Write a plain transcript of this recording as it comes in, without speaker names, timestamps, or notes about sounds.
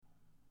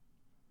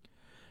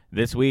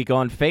This week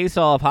on Face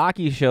Off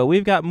Hockey Show,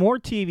 we've got more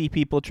TV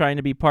people trying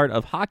to be part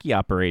of hockey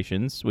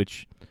operations,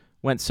 which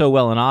went so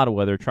well in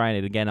Ottawa, they're trying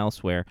it again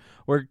elsewhere.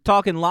 We're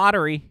talking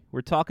lottery. We're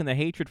talking the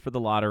hatred for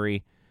the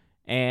lottery.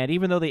 And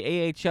even though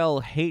the AHL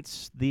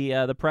hates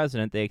the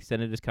president, they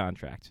extended his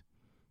contract.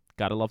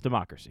 Gotta love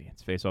democracy.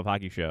 It's Face Off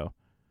Hockey Show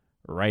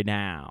right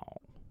now.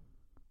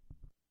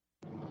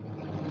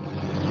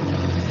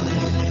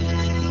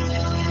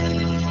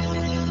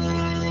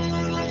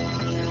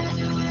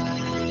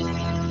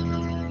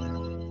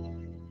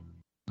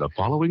 The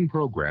following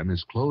program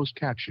is closed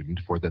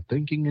captioned for the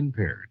thinking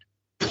impaired.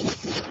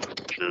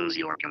 Choose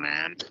your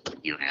command.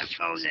 You have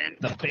chosen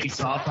the Face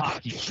Off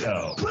Hockey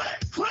Show.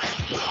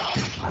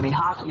 I mean,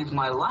 hockey is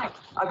my life.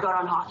 I've got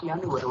on hockey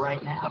underwear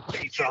right now. The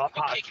Face Off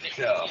Hockey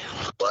Show.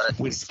 what?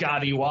 With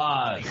Scotty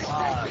Waz.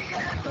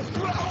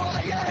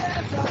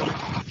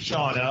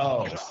 Sean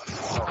O.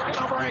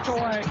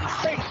 Breakaway.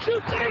 Takes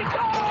two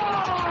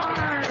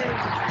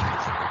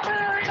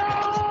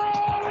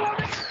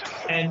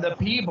And the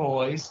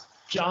P-Boys,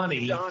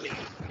 Johnny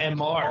and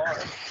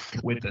Mark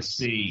with the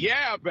C.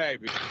 Yeah,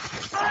 baby.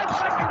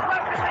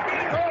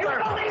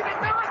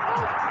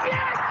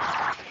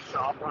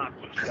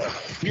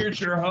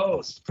 Here's your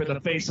host for the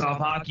Face Off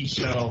Hockey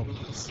Show,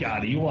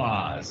 Scotty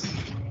Waz.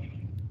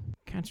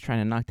 God's trying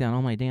to knock down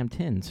all my damn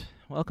tins.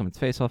 Welcome, it's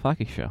Face Off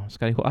Hockey Show.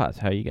 Scotty Waz,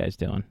 how you guys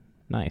doing?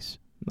 Nice.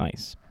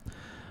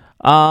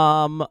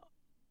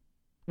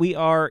 We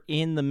are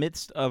in the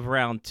midst of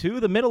round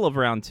two, the middle of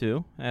round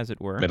two, as it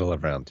were. Middle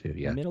of round two,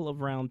 yeah. Middle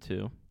of round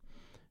two.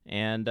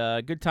 And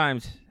good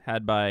times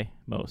had by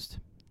most.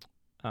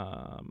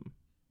 But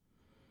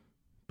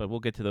we'll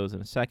get to those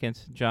in a second.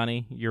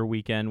 Johnny, your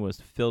weekend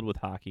was filled with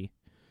hockey.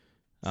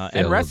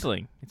 And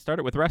wrestling. It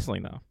started with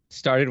wrestling, though.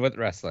 Started with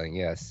wrestling,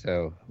 yes.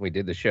 So we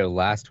did the show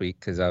last week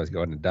because I was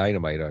going to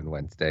Dynamite on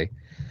Wednesday.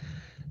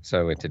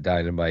 So I went to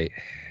Dynamite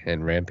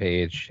and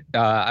Rampage.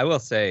 I will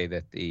say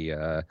that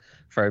the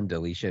firm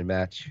deletion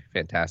match,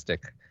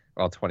 fantastic.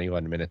 All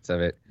 21 minutes of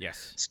it.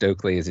 Yes.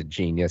 Stokely is a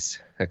genius.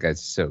 That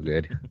guy's so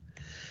good.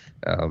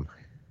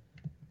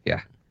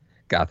 Yeah.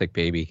 Gothic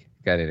Baby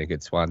got in a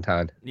good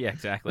swanton. Yeah,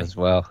 exactly. As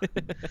well.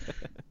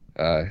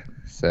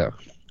 So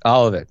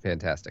all of it,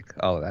 fantastic.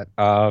 All of that.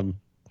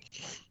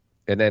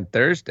 And then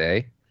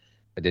Thursday,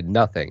 I did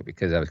nothing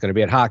because I was going to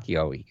be at hockey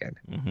all weekend.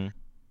 Mm-hmm.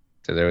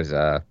 So there was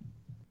a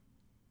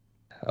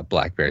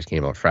Black Bears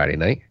game on Friday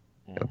night,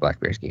 a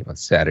Black Bears game on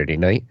Saturday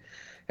night,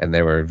 and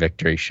there were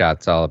victory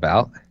shots all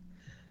about,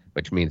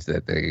 which means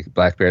that the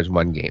Black Bears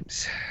won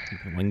games.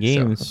 Won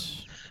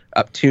games. So,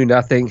 up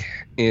 2-0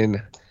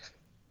 in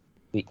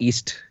the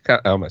East. I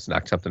almost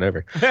knocked something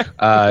over.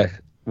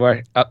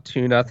 We're up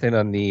 2-0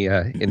 on the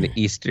in the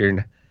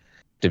Eastern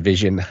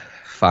Division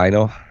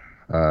Final,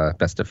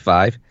 best of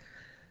 5.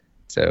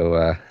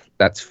 So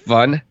that's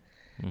fun.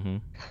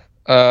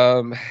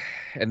 Mm-hmm.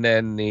 And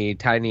then the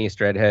tiniest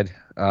redhead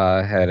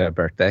had a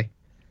birthday.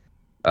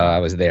 I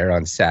was there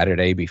on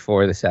Saturday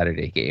before the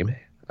Saturday game.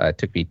 It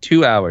took me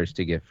 2 hours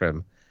to get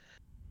from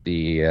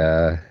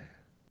the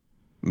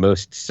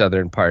most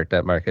southern part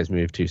that Mark has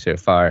moved to so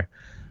far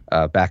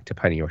back to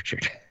Piney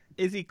Orchard.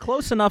 Is he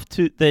close enough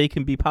to that he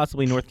can be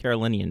possibly North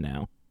Carolinian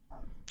now?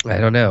 I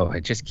don't know.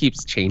 It just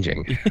keeps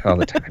changing all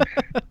the time.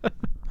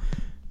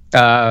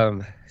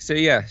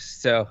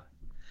 So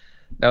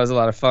that was a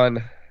lot of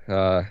fun.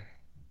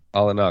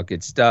 All in all,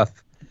 good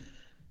stuff.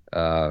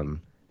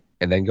 And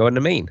then going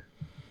to Maine.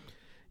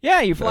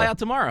 Yeah, you fly out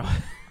tomorrow.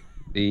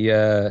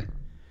 The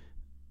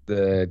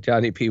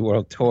Johnny P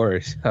World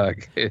Tours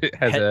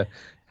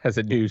has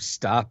a new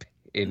stop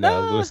in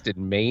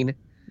Lewiston, Maine.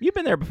 You've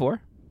been there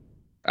before.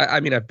 I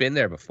mean, I've been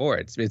there before.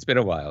 It's been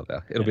a while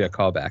though. It'll be a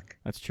callback.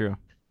 That's true.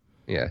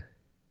 Yeah.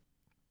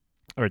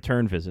 A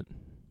return visit.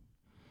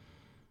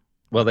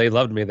 Well, they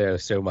loved me there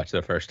so much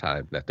the first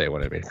time that they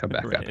wanted me to come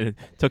back up. It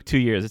took 2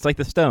 years. It's like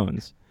the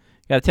Stones.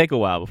 You got to take a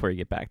while before you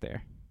get back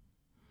there.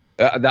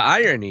 The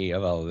irony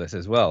of all of this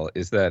as well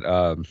is that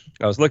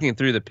I was looking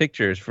through the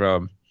pictures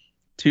from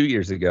 2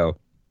 years ago,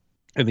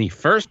 and the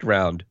first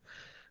round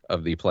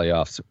of the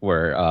playoffs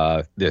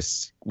were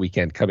this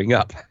weekend coming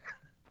up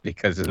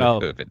because of the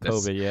COVID.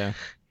 COVID, yeah.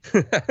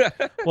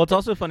 Well, it's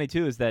also funny,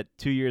 too, is that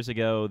 2 years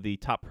ago, the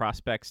Top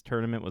Prospects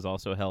tournament was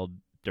also held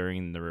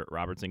during the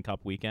Robertson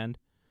Cup weekend.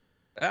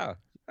 Oh, all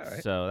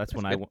right. So that's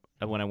when I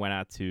went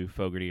out to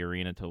Fogarty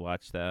Arena to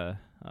watch the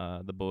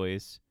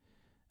boys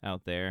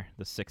out there,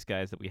 the 6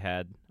 guys that we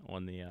had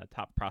on the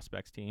Top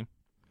Prospects team.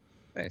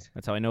 Nice.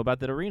 That's how I know about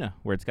that arena,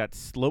 where it's got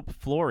slope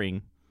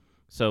flooring.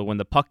 So when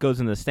the puck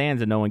goes in the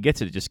stands and no one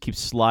gets it, it just keeps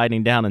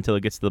sliding down until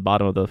it gets to the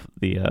bottom of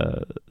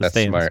the That's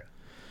stands. Smart.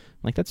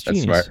 Like, that's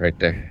genius. That's smart right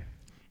there.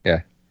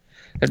 Yeah.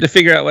 I have to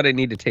figure out what I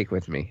need to take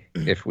with me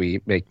if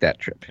we make that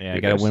trip. Yeah, I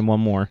got to win one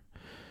more.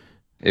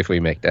 If we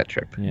make that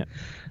trip. Yeah.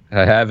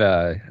 I have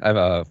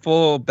a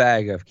full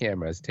bag of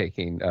cameras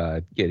getting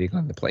on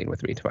the plane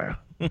with me tomorrow.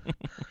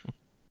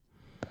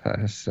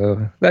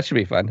 So that should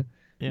be fun.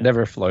 Yeah.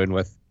 Never flown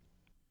with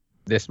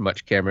this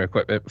much camera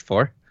equipment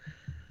before.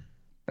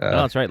 Oh,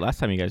 that's right. Last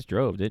time you guys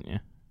drove, didn't you?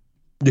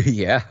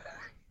 Yeah.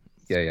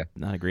 Yeah.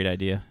 Not a great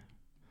idea.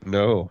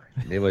 No,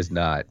 it was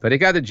not. But it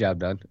got the job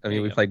done. I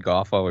mean, we played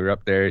golf while we were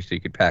up there, so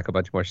you could pack a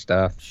bunch more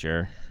stuff.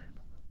 Sure.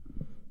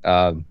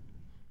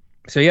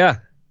 So yeah.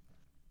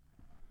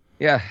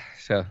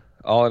 So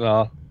all in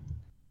all,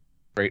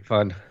 great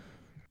fun.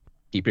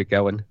 Keep it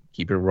going.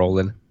 Keep it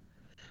rolling.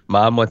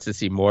 Mom wants to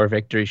see more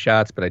victory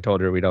shots, but I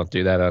told her we don't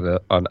do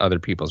that on other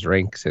people's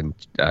rinks. And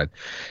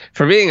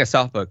for being a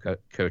softball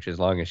coach, as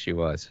long as she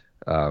was,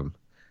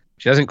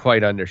 she doesn't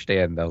quite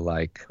understand the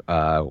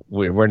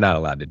we're not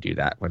allowed to do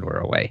that when we're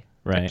away.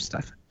 Right. Type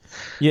stuff.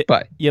 Yeah,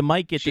 but you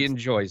might get. She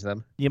enjoys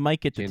them. You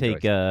might get to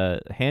take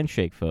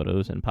handshake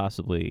photos and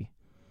possibly.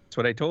 That's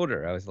what I told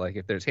her. I was like,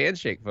 if there's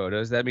handshake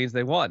photos, that means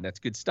they won. That's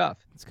good stuff.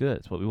 It's good.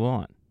 It's what we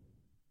want.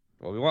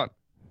 What we want.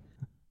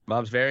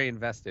 Mom's very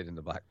invested in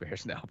the Black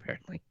Bears now,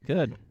 apparently.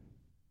 Good.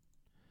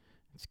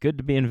 It's good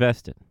to be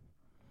invested.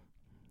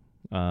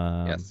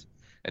 Yes.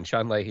 And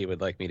Sean Leahy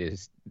would like me to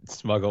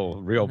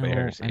smuggle real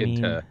bears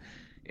into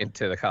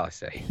the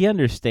Coliseum. He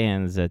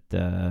understands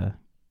that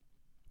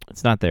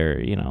it's not their,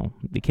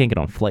 they can't get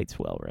on flights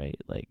well, right?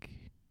 Like,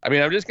 I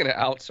mean, I'm just going to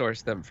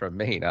outsource them from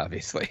Maine,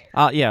 obviously.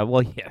 Yeah,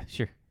 well, yeah,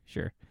 sure.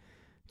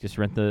 Just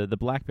rent the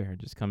Black Bear.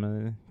 Just come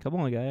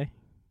on, guy.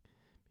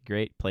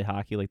 Great. Play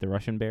hockey like the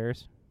Russian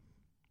Bears.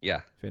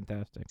 Yeah.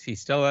 Fantastic.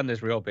 He's still on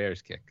his real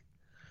Bears kick.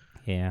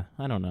 Yeah,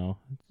 I don't know.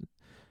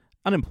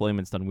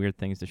 Unemployment's done weird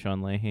things to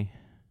Sean Leahy.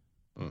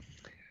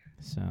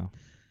 So.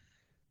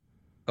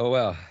 Oh,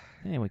 well.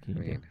 Hey, what can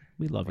you do?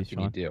 We love you,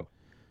 Sean. What can you do?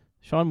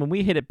 Sean, when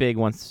we hit it big,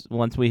 once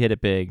we hit it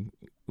big,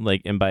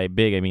 like, and by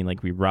big, I mean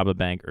like we rob a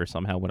bank or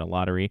somehow win a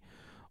lottery,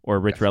 or a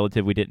rich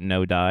relative we didn't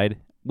know died,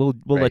 we'll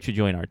let you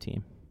join our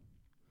team.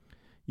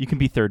 You can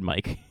be third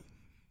Mike.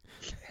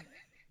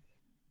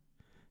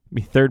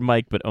 Be third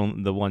Mike, but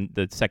only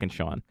the second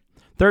Sean.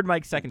 Third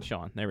Mike, second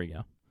Sean. There we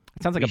go.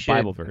 It sounds like a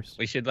Bible verse.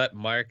 We should let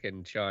Mark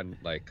and Sean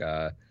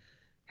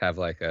have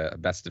like a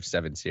best of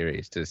 7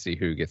 series to see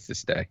who gets to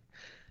stay.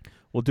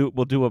 We'll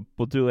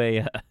do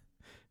a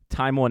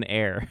time on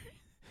air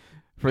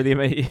for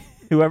the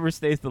whoever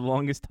stays the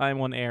longest time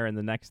on air in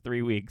the next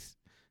 3 weeks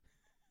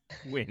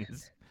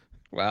wins.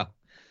 Wow.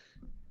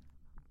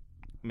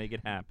 Make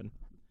it happen.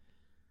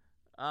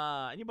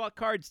 And you bought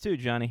cards too,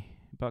 Johnny.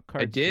 You bought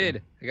cards. I did.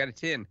 Too. I got a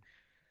tin.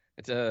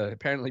 It's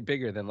apparently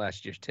bigger than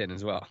last year's tin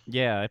as well.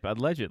 Yeah,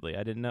 allegedly.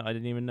 I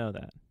didn't even know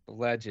that.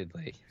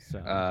 Allegedly. So.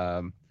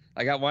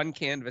 I got one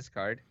canvas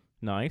card.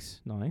 Nice.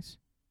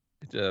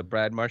 It's a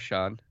Brad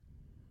Marchand.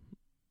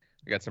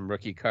 I got some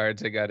rookie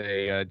cards. I got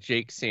a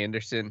Jake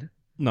Sanderson.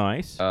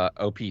 Nice.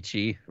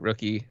 OPG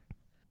rookie.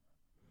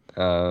 Is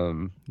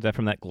that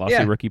from that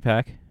glossy rookie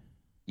pack?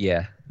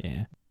 Yeah.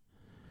 Yeah.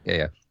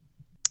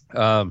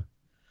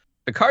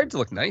 The cards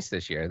look nice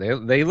this year.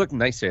 They look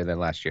nicer than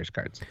last year's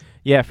cards.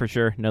 Yeah, for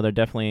sure. No, they're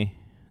definitely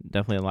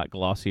a lot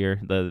glossier.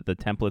 The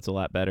template's a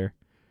lot better.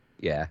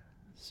 Yeah.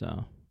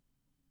 So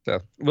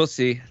we'll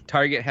see.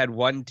 Target had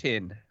one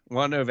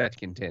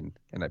Ovechkin tin,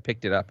 and I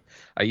picked it up.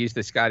 I used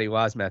the Scotty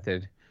Waz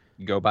method.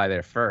 You go by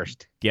there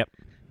first. Yep.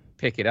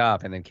 Pick it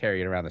up and then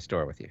carry it around the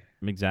store with you.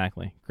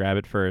 Exactly. Grab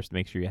it first.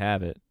 Make sure you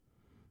have it,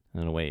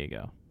 and then away you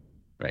go.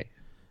 Right.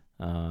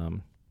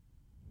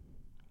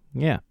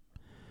 Yeah.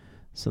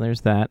 So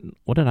there's that.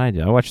 What did I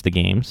do? I watched the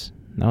games.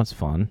 That was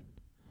fun.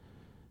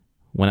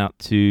 Went out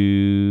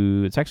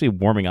to... It's actually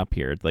warming up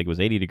here. It was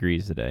 80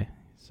 degrees today.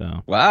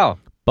 So. Wow.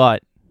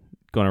 But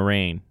going to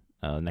rain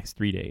next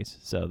 3 days.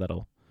 So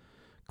that'll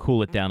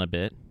cool it down a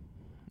bit.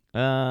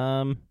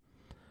 Other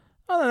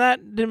than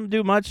that, didn't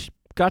do much.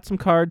 Got some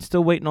cards.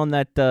 Still waiting on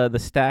that the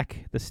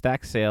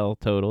stack sale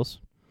totals.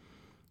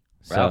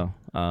 Wow.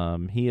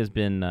 So he has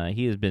been.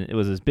 It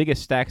was his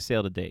biggest stack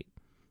sale to date,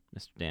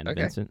 Mr. Dan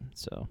Vincent.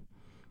 So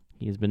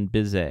he has been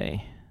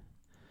busy.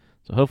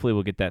 So hopefully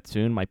we'll get that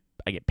soon.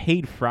 I get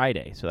paid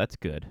Friday, so that's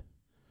good.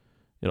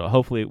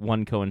 Hopefully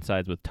one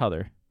coincides with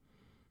t'other.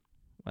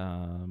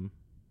 Then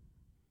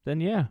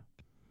yeah,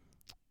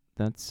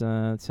 that's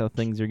how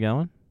things are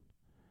going.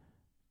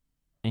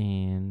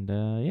 And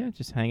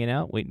just hanging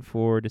out, waiting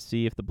to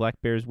see if the Black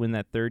Bears win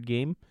that third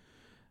game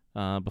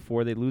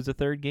before they lose the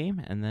third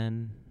game, and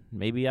then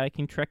maybe I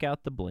can trek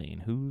out the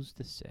Blaine. Who's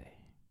to say?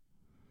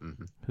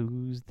 Mm-hmm.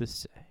 Who's to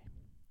say?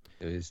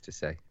 Who's to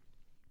say?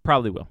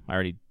 Probably will. I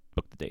already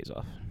booked the days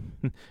off.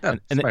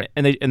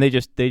 and they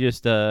just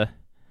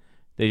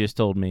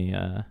told me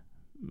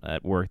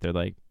at work, they're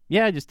like,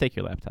 yeah, just take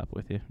your laptop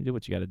with you. Do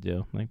what you got to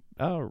do. I'm like,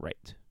 all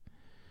right.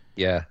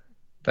 Yeah,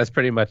 that's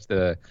pretty much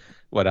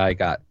what I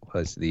got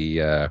was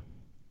the.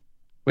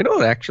 We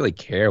don't actually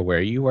care where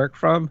you work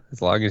from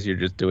as long as you're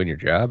just doing your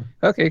job.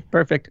 Okay,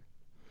 perfect.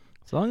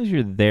 As long as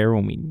you're there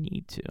when we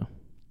need to.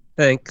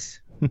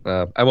 Thanks.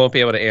 I won't be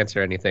able to answer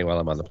anything while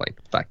I'm on the plane.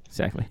 Bye.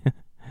 Exactly.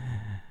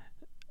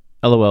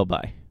 LOL,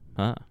 bye.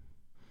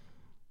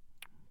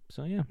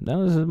 So yeah, that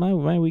was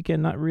my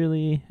weekend. Not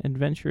really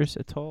adventurous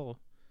at all.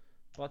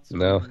 Bought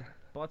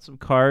some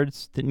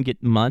cards. Didn't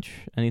get much.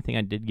 Anything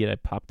I did get, I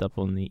popped up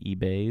on the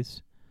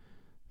eBays.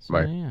 So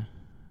Smart. yeah,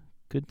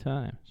 good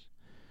times.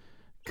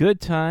 Good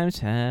times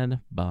had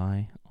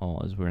by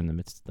all as we're in the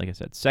midst. Like I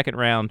said, second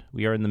round.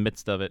 We are in the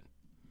midst of it.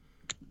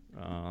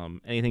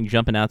 Anything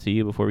jumping out to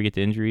you before we get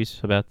to injuries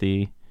about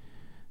the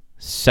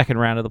second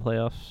round of the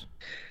playoffs?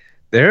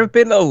 There have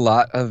been a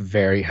lot of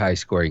very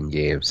high-scoring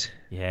games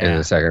in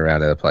the second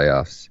round of the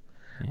playoffs.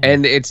 Yeah.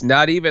 And it's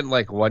not even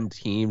like one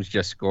team's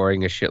just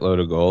scoring a shitload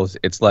of goals.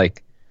 It's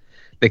like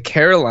the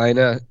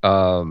Carolina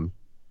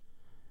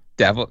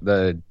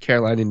the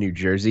Carolina-New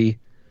Jersey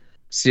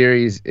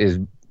series is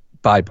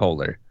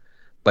bipolar.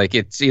 Like,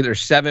 it's either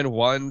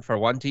 7-1 for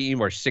one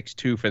team or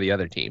 6-2 for the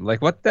other team.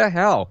 Like, what the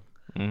hell?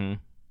 Mm-hmm.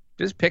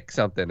 Just pick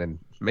something and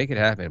make it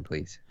happen,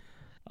 please.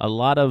 A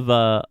lot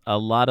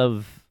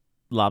of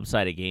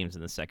lopsided games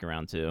in the second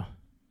round too.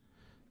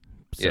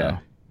 So, yeah.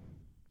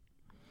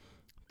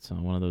 So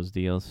one of those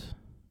deals.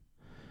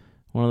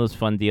 One of those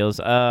fun deals.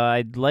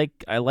 I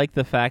like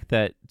the fact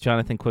that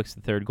Jonathan Quick's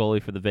the third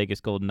goalie for the Vegas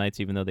Golden Knights,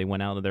 even though they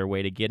went out of their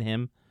way to get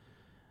him.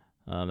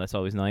 That's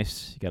always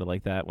nice. You got to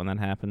like that when that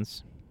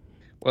happens.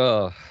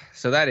 Well,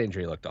 so that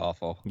injury looked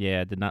awful.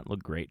 Yeah, it did not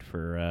look great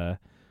for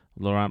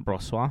Laurent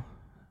Brossoit.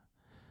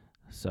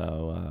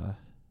 So,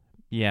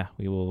 yeah,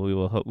 we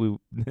will hope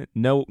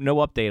no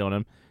update on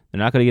him. They're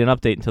not going to get an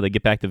update until they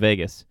get back to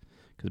Vegas,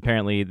 because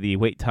apparently the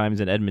wait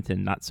times in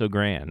Edmonton not so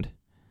grand.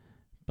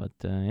 But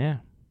yeah.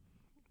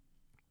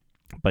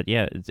 But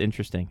yeah, it's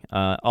interesting.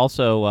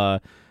 Also,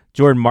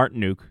 Jordan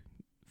Martinook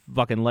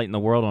fucking lighting the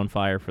world on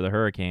fire for the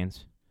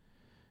Hurricanes.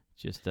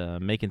 Just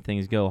making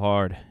things go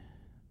hard.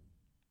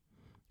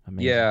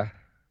 Amazing.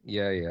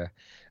 Yeah.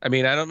 I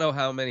mean, I don't know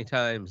how many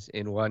times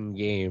in one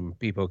game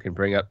people can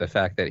bring up the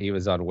fact that he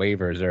was on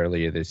waivers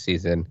earlier this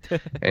season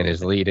and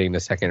is leading the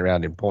second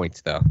round in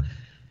points, though.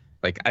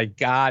 Like, I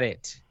got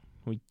it.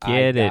 We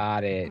get it. I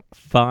got it.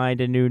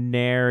 Find a new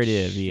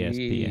narrative, ESPN.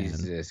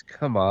 Jesus,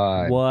 come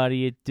on. What are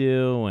you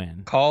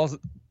doing? Call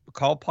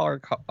Paul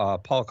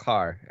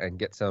Carr and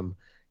get some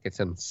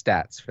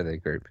stats for the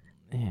group.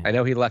 Yeah. I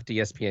know he left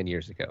ESPN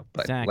years ago,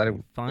 but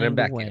exactly. let him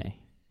back in.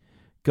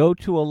 Go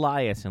to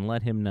Elias and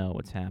let him know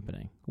what's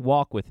happening.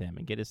 Walk with him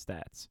and get his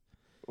stats.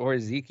 Or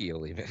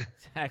Ezekiel, even.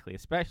 Exactly,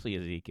 especially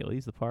Ezekiel.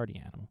 He's the party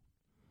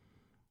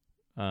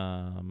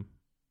animal.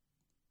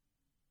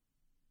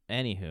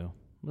 Anywho,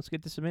 let's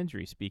get to some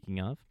injuries,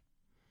 speaking of.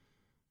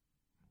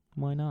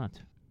 Why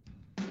not?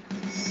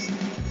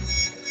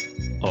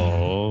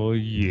 Oh,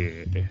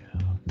 yeah.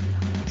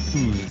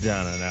 Who's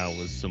down and out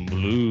with some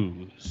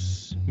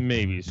blues?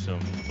 Maybe some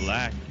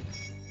black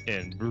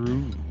and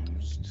bruised.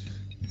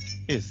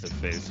 It's the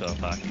Face Off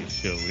Hockey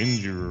Show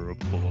Injury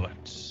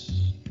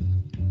Reports.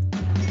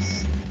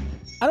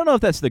 I don't know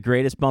if that's the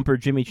greatest bumper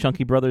Jimmy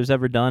Chunky Brothers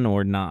ever done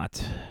or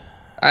not.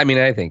 I mean,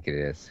 I think it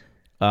is.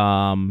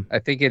 I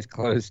think it's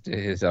close to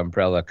his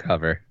umbrella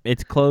cover.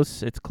 It's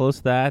close. It's close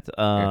to that.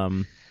 I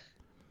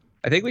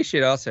think we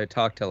should also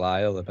talk to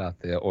Lyle about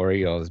the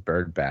Orioles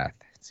bird bath.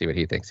 See what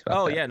he thinks about that.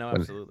 Oh, yeah, no,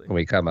 absolutely. When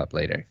we come up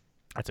later.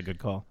 That's a good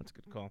call.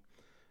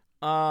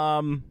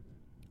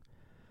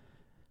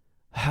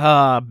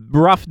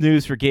 Rough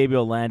news for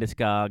Gabriel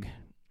Landeskog.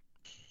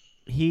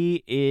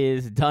 He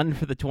is done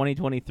for the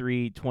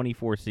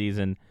 2023-24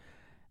 season,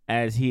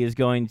 as he is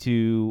going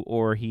to,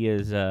 or he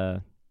is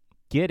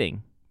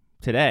getting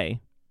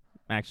today.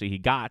 Actually, he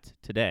got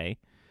today,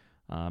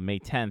 May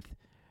 10th,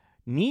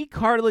 knee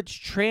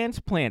cartilage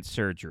transplant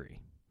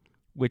surgery,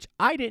 which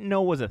I didn't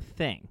know was a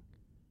thing.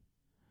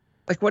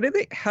 Like,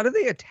 how do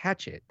they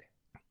attach it?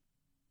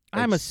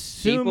 Like I'm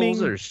assuming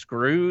staples or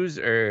screws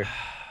or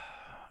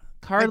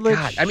cartilage.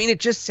 God, I mean, it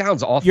just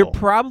sounds awful. You're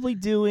probably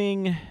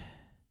doing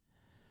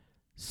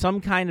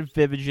some kind of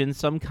Vivigen,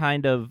 some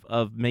kind of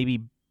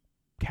maybe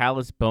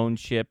callus bone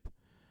chip.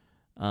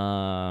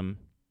 Can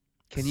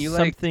you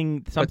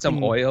something put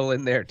some oil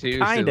in there too?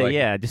 Kinda,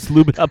 yeah. Just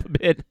lube it up a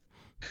bit.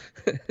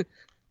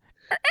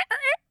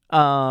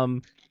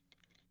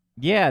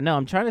 Yeah, no,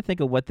 I'm trying to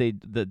think of what they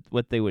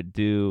would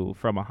do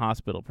from a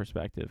hospital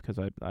perspective, because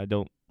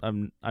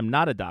I'm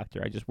not a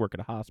doctor. I just work at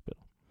a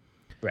hospital.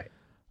 Right.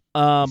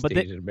 But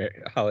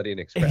Holiday Inn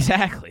Express.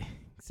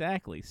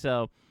 Exactly.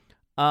 So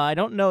I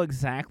don't know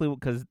exactly,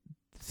 because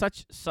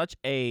such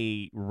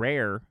a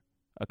rare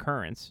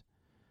occurrence.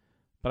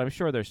 But I'm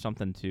sure there's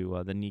something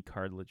to the knee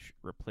cartilage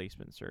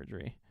replacement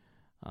surgery.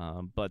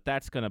 But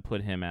that's going to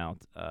put him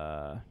out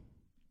the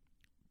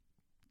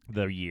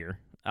year,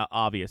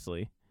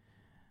 obviously.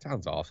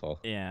 Sounds awful.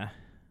 Yeah.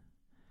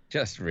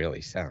 Just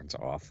really sounds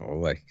awful.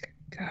 Like,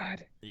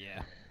 God.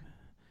 Yeah.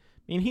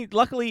 I mean,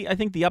 luckily, I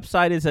think the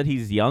upside is that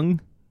he's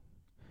young-ish.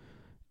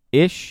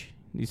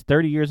 He's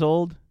 30 years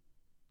old.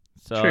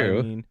 So, true.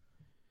 I mean,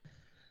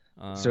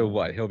 so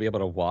what? He'll be able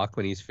to walk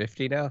when he's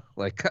 50 now?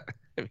 Like,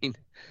 I mean...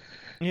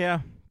 Yeah,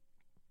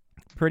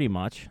 pretty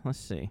much. Let's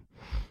see.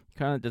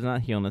 Cartilage does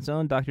not heal on its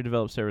own. Doctor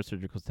develops several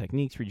surgical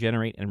techniques,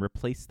 regenerate, and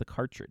replace the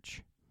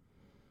cartridge.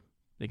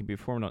 They can be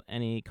performed on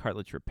any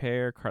cartilage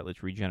repair,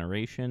 cartilage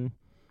regeneration,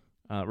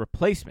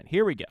 replacement.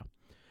 Here we go.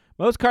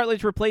 Most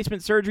cartilage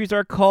replacement surgeries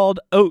are called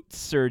OATS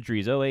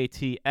surgeries,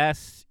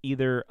 O-A-T-S,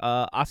 either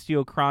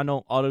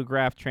osteochondral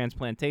autograft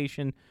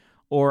transplantation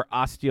or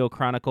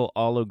osteochondral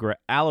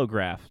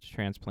allograft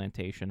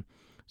transplantation.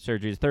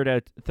 surgeries.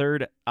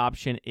 Third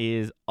option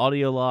is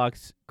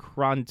audiologs,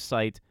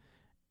 chondrocyte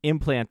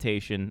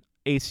implantation.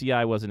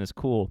 ACI wasn't as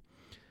cool.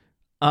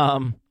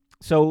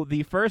 So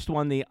the first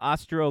one, the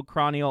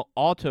osteocranial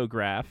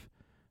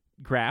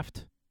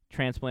graft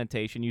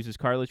transplantation, uses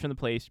cartilage from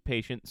the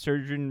patient.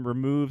 Surgeon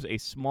removes a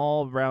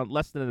small, round,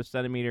 less than a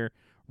centimeter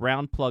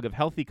round plug of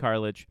healthy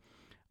cartilage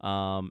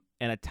and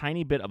a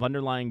tiny bit of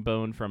underlying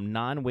bone from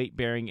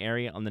non-weight-bearing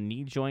area on the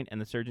knee joint,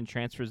 and the surgeon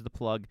transfers the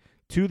plug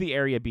to the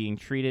area being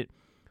treated.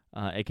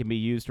 It can be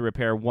used to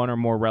repair one or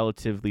more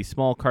relatively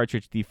small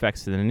cartilage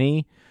defects to the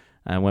knee.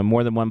 When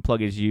more than one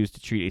plug is used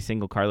to treat a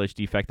single cartilage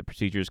defect, the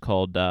procedure is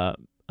called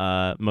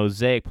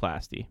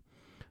mosaicplasty.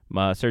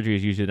 Surgery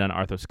is usually done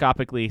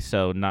arthroscopically,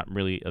 so not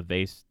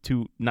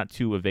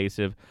too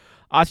evasive.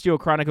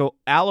 Osteochronic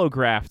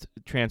allograft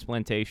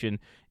transplantation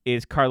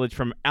is cartilage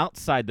from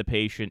outside the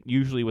patient,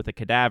 usually with a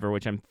cadaver,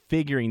 which I'm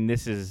figuring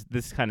this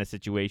kind of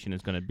situation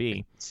is going to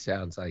be.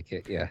 Sounds like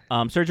it, yeah.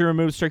 Surgeon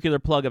removes circular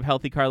plug of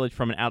healthy cartilage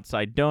from an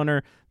outside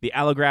donor. The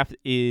allograft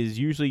is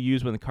usually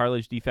used when the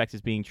cartilage defect is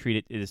being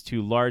treated. It is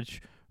too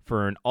large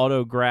for an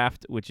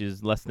autograft, which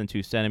is less than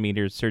 2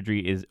 centimeters.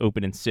 Surgery is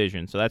open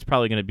incision. So that's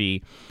probably going to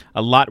be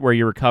a lot where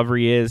your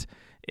recovery is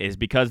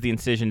because the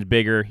incision is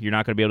bigger. You're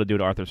not going to be able to do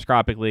it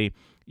arthroscopically.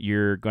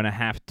 You're going to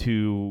have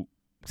to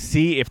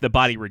see if the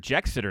body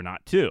rejects it or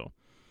not, too.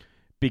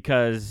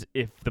 Because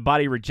if the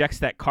body rejects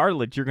that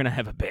cartilage, you're going to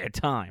have a bad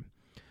time.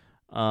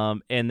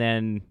 And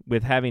then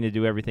with having to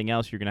do everything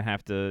else, you're going to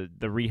have to,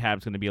 the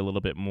rehab's going to be a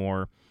little bit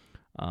more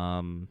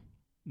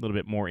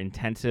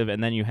intensive.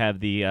 And then you have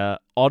the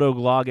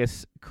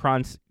autologous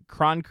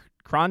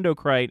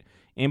chondrocyte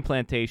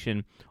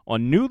implantation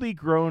on newly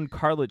grown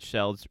cartilage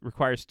cells.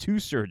 Requires 2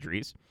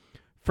 surgeries.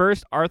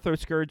 First,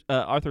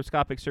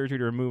 arthroscopic surgery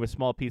to remove a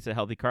small piece of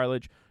healthy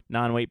cartilage,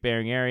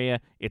 non-weight-bearing area.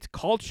 It's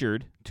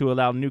cultured to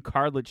allow new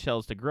cartilage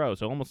cells to grow,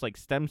 so almost like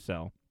stem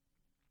cell.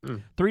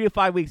 3 to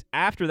 5 weeks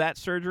after that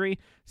surgery,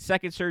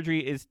 second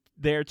surgery is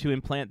there to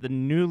implant the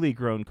newly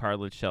grown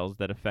cartilage cells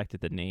that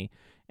affected the knee.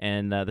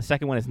 And the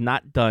second one is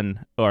not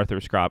done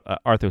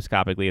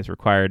arthroscopically. It's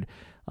required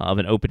of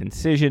an open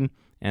incision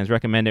and is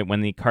recommended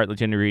when the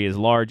cartilage injury is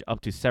large,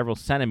 up to several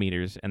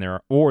centimeters, and there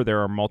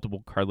are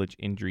multiple cartilage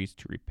injuries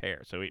to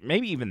repair. So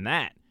maybe even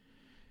that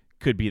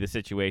could be the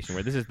situation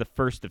where this is the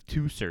first of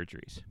 2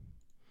 surgeries.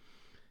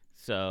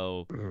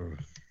 So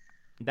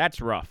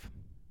that's rough.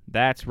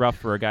 That's rough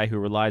for a guy who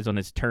relies on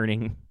his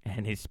turning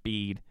and his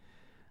speed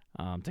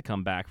to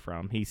come back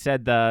from. He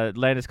said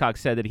Landeskog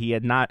said that he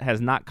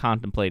has not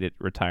contemplated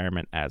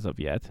retirement as of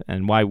yet,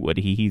 and why would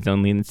he? He's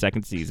only in the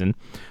second season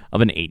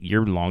of an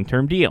 8-year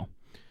long-term deal.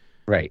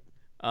 Right.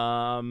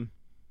 Outside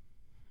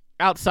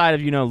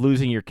of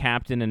losing your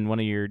captain and one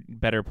of your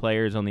better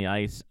players on the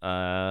ice,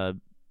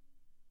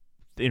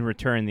 in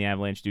return the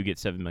Avalanche do get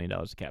 $7 million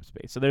of cap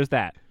space. So there's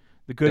that.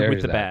 The good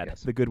with the bad.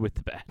 Yes. The good with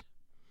the bad.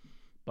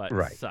 But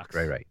right. It sucks.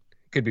 Right.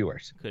 Could be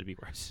worse. Could be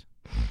worse.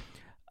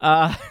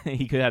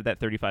 He could have that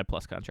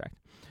 35-plus contract.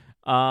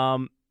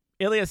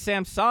 Ilya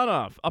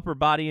Samsonov, upper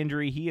body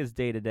injury. He is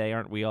day-to-day,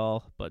 aren't we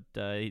all? But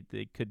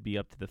it could be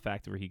up to the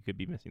fact where he could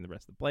be missing the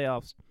rest of the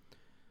playoffs.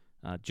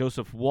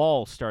 Joseph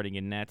Wall starting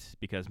in net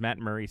because Matt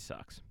Murray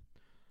sucks.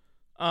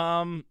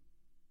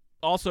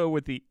 Also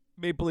with the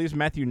Maple Leafs,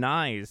 Matthew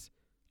Nyes,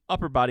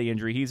 upper body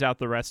injury. He's out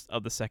the rest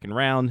of the second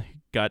round.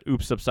 Got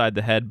oops upside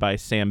the head by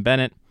Sam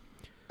Bennett.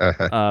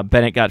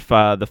 Bennett got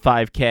the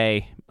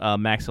 5K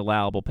max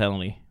allowable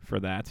penalty for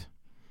that.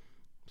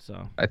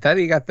 So I thought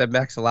he got the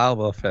max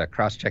allowable for a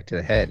cross check to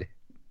the head.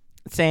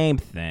 Same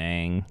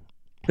thing.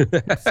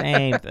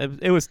 Same.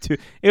 It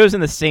was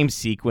in the same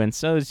sequence,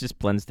 so it just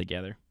blends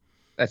together.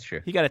 That's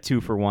true. He got a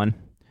 2-for-1.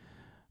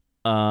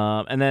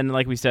 And then,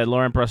 like we said,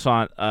 Laurent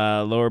Brossoit,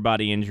 lower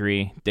body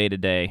injury,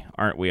 day-to-day,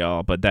 aren't we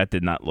all? But that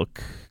did not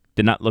look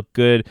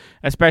good,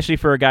 especially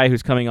for a guy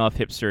who's coming off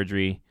hip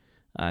surgery,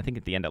 I think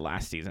at the end of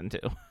last season, too.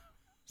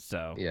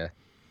 So, yeah,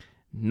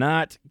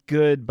 not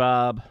good,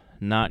 Bob.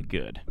 Not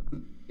good.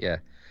 Yeah.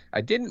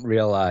 I didn't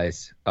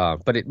realize,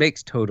 but it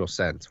makes total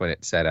sense when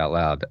it's said out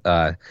loud.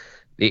 The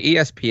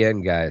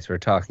ESPN guys were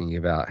talking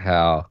about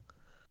how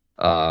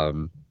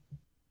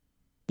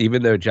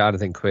even though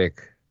Jonathan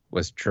Quick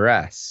was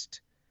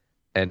dressed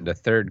and the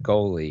third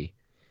goalie,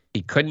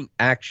 he couldn't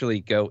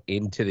actually go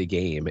into the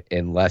game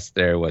unless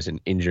there was an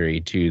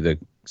injury to the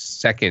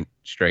second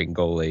string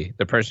goalie,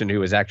 the person who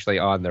was actually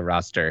on the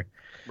roster,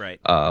 right?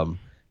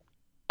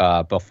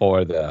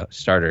 Before the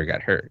starter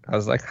got hurt. I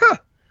was like, huh.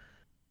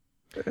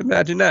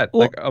 Imagine that.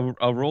 Well, like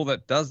a rule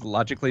that does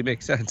logically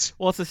make sense.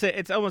 Well,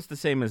 it's almost the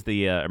same as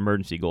the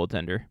emergency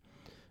goaltender,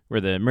 where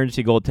the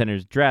emergency goaltender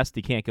is dressed.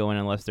 He can't go in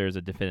unless there's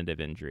a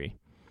definitive injury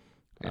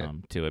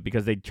to it,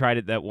 because they tried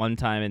it that one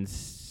time in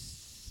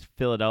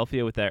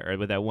Philadelphia with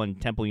that one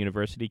Temple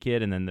University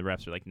kid, and then the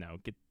refs are like, no,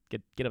 get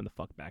him the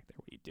fuck back there.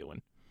 What are you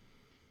doing?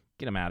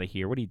 Get him out of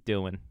here. What are you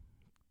doing?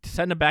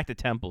 Send him back to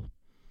Temple.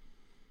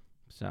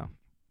 So,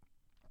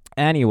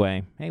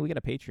 anyway, hey, we got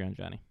a Patreon,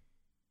 Johnny.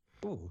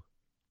 Ooh.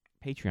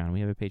 Patreon. We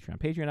have a Patreon.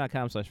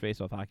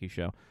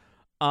 Patreon.com/FaceOffHockeyShow.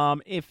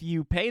 If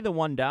you pay the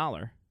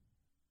 $1,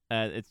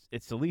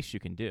 It's the least you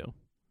can do.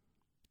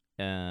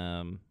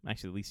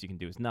 Actually, the least you can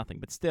do is nothing.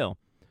 But still,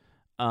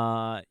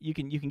 you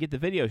can get the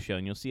video show,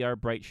 and you'll see our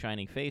bright,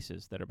 shining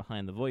faces that are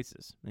behind the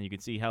voices, and you can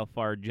see how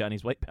far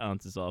Johnny's white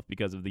balance is off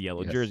because of the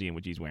yellow jersey in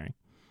which he's wearing.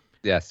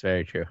 Yes,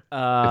 very true.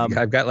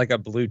 I've got like a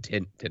blue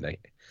tint tonight.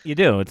 You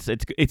do.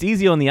 It's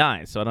easy on the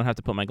eyes, so I don't have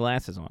to put my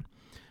glasses on.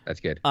 That's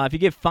good. If you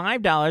give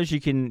 $5,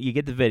 you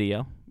get the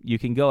video. You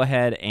can go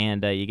ahead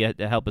and you get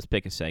to help us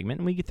pick a segment,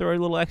 and we can throw a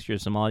little extra,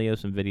 some audio,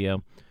 some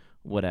video,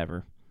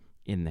 whatever,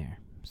 in there.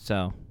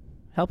 So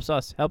helps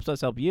us help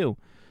you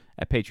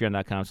at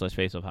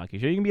patreon.com/faceoffhockey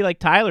show. You can be like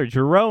Tyler,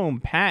 Jerome,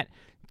 Pat,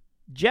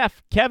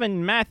 Jeff,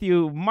 Kevin,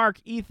 Matthew, Mark,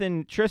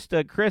 Ethan,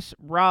 Trista, Chris,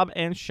 Rob,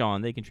 and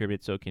Sean. They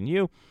contribute, so can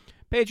you.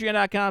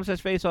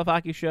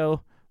 Patreon.com/faceoffhockey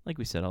show. Like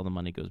we said, all the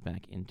money goes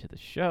back into the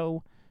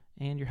show,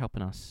 and you're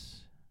helping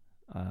us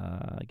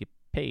get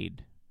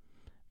paid.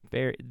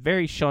 Very,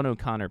 very Sean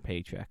O'Connor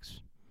paychecks.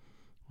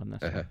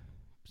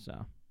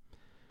 So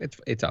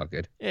it's all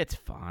good. It's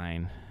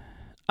fine.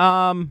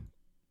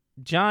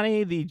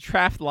 Johnny, the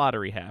draft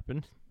lottery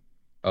happened.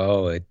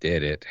 Oh, it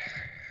did it.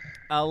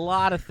 A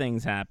lot of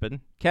things happened.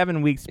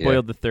 Kevin Weeks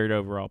spoiled the 3rd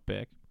overall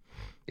pick.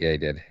 Yeah, he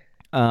did.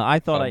 I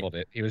thought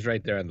it. He was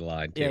right there on the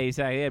line, too.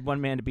 Yeah, he had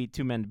one man to beat,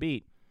 2 men to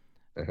beat.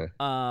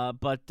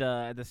 But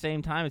at the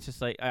same time, it's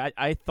just like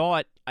I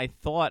thought I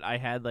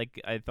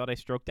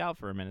stroked out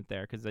for a minute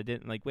there because I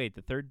didn't wait.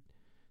 Did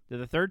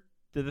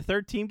the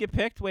third team get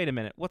picked? Wait a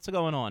minute, what's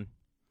going on?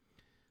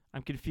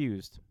 I'm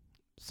confused.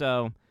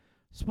 So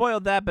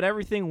spoiled that, but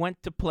everything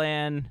went to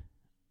plan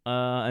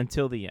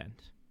until the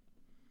end.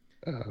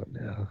 Oh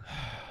no!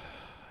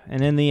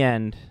 And in the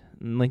end,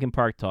 Lincoln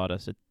Park taught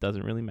us it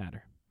doesn't really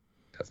matter.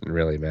 Doesn't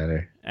really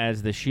matter.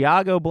 As the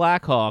Chicago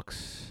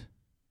Blackhawks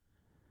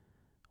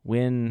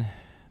win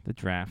the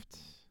draft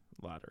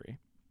lottery.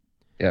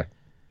 Yeah,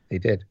 they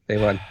did. They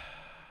won.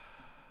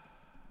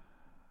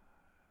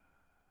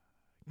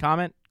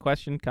 Comment?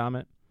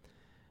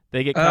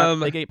 They get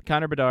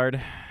Connor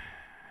Bedard.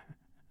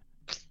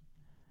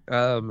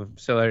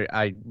 So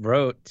I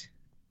wrote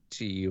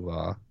to you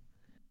all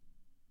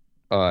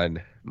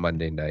on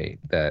Monday night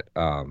that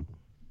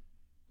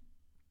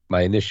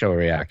my initial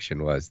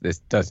reaction was this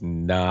does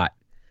not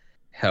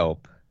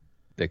help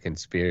the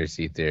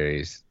conspiracy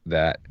theories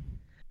that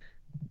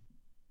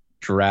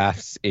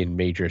drafts in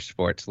major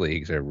sports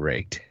leagues are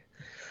rigged.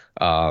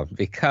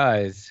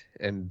 Because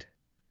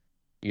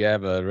you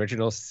have an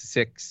original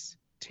 6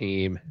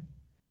 team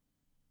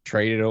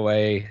traded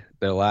away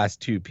the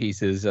last 2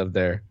 pieces of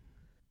their,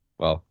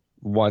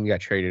 one got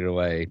traded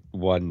away,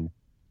 one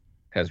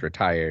has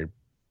retired,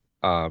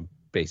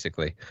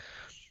 basically.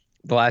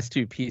 The last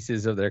 2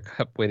 pieces of their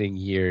cup-winning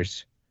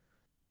years,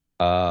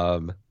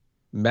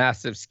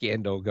 massive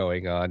scandal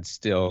going on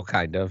still,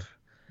 kind of.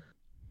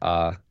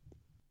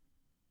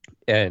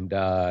 They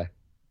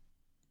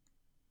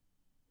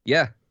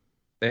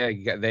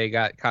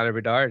got Connor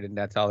Bedard, and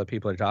that's all that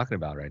people are talking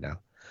about right now.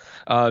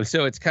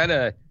 So it's kind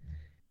of,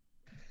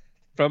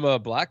 from a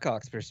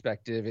Blackhawks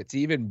perspective, it's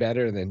even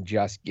better than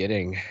just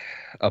getting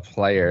a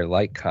player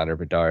like Connor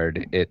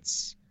Bedard.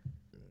 It's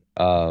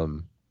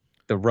the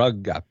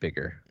rug got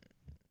bigger,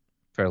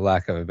 for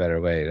lack of a better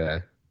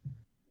way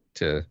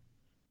to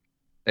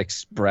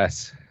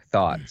express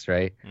thoughts,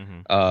 right?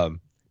 Mm-hmm.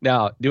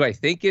 Now, do I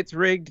think it's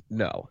rigged?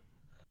 No.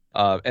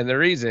 And the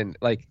reason,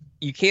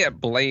 you can't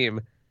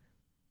blame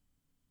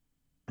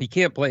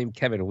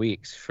Kevin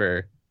Weeks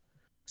for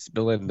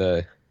spilling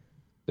the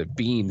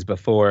beans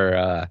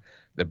before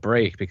the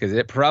break, because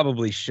it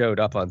probably showed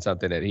up on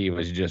something that he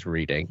was just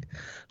reading.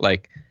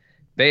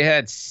 They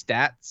had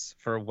stats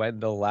for when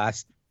the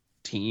last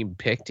team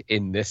picked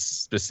in this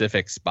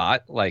specific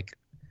spot,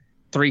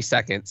 3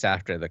 seconds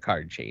after the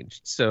card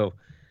changed. So,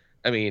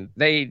 I mean,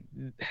 they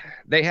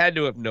had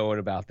to have known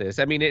about this.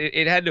 I mean,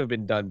 it had to have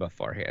been done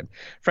beforehand.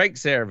 Frank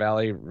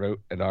Saravalli wrote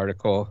an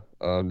article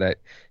that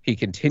he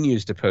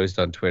continues to post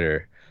on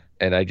Twitter,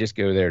 and I just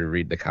go there to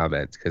read the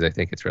comments because I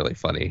think it's really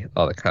funny,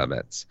 all the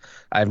comments.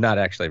 I have not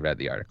actually read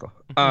the article.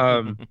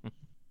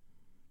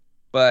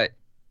 But,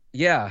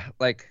 yeah,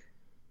 the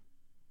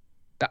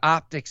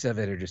optics of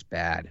it are just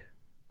bad.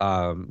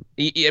 I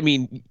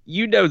mean,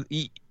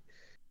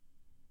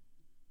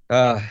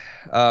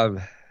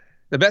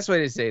 the best way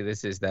to say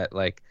this is that,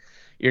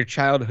 your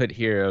childhood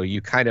hero,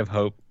 you kind of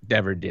hope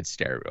never did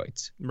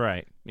steroids.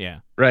 Right,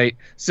 yeah. Right?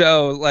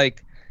 So,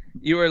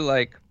 you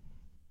were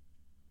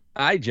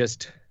I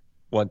just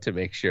want to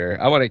make sure.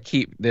 I want to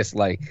keep this,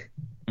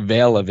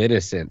 veil of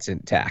innocence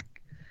intact.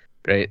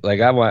 Right? I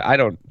don't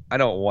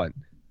want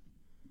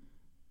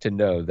to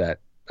know that.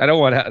 I don't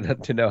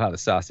want to know how the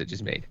sausage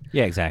is made.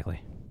 Yeah,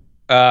 exactly.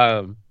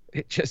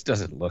 It just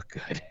doesn't look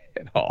good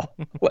at all,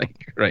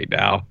 right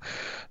now.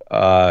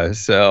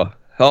 So...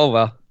 Oh,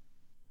 well.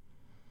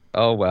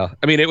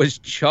 I mean, it was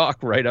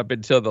chalk right up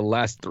until the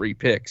last 3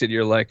 picks, and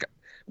you're like,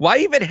 why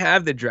even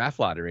have the draft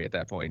lottery at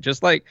that point?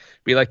 Just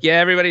be like, yeah,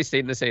 everybody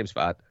stayed in the same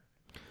spot.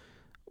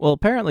 Well,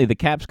 apparently the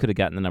Caps could have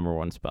gotten the number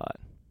 1 spot.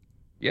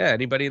 Yeah,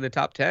 anybody in the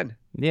top 10.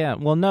 Yeah,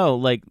 well, no,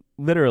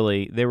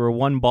 literally, they were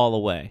 1 ball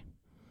away.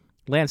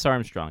 Lance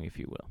Armstrong, if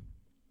you will.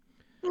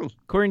 Hmm.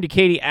 According to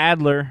Katie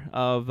Adler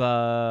of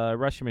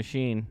Russian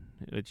Machine,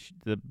 which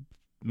the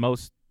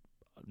most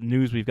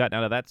news we've gotten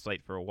out of that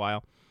site for a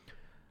while,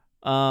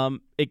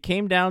 it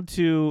came down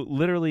to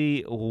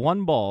literally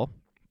one ball.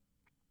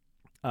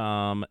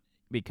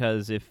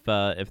 Because if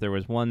there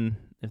was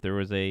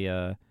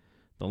the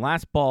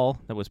last ball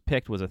that was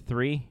picked was a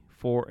 3,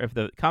 4. If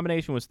the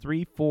combination was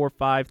 3, 4,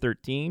 5,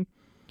 13,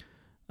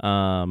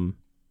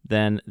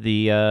 then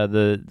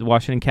the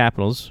Washington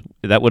Capitals,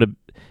 that would have,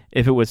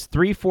 if it was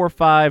 3, 4,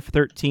 5,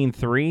 13,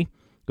 3, it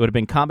would have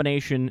been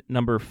combination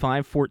number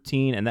 5,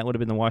 14, and that would have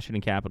been the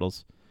Washington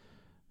Capitals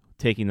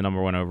taking the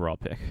number 1 overall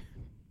pick.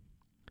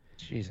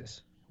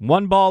 Jesus.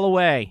 One ball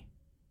away.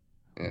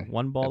 Yeah,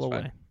 One ball that's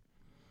away.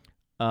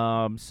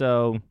 fine.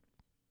 So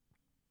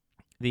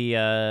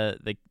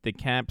the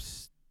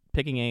Caps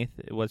picking 8th,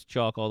 it was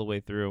chalk all the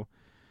way through.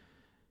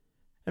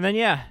 And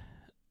then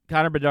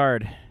Connor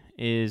Bedard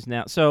is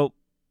now, so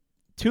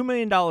 $2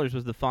 million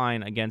was the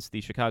fine against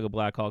the Chicago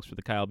Blackhawks for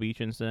the Kyle Beach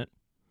incident.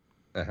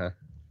 Uh-huh.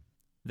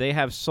 They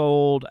have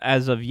sold,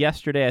 as of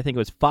yesterday, I think it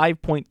was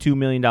 $5.2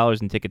 million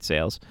in ticket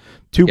sales,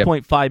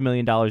 $2.5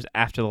 million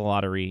after the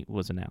lottery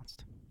was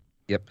announced.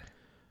 Yep.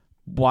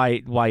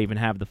 Why even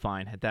have the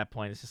fine at that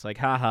point? It's just like,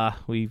 haha,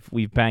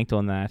 we've banked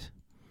on that.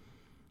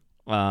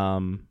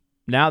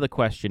 Now the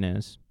question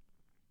is,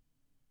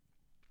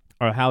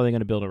 how are they going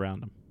to build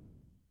around him?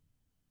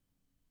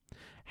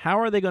 How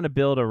are they going to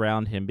build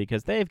around him?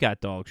 Because they've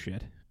got dog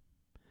shit,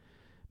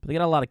 but they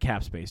got a lot of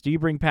cap space. Do you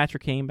bring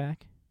Patrick Kane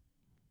back?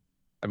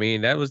 I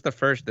mean, that was the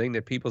first thing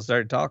that people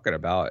started talking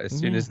about as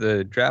soon as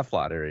the draft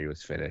lottery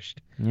was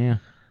finished. Yeah.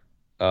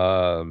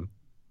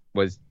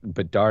 Was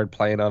Bedard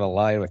playing on a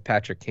line with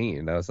Patrick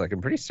Kane? I was like,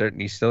 I'm pretty certain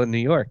he's still in New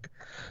York.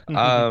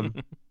 I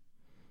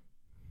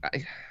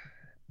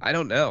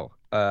don't know.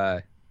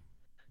 Do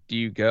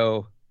you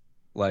go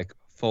like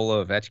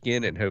full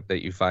Ovechkin and hope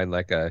that you find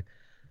like a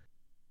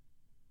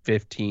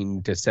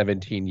 15 to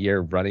 17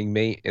 year running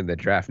mate in the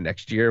draft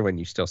next year when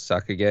you still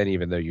suck again,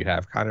 even though you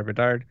have Connor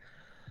Bedard?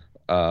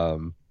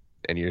 And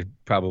you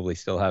probably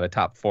still have a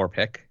top 4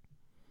 pick,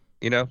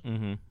 you know?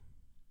 Mm-hmm.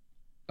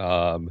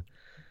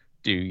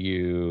 Do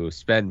you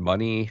spend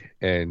money?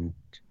 And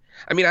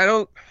I mean, I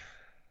don't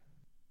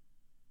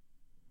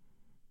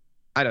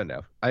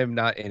know. I am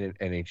not in an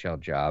NHL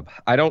job.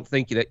 I don't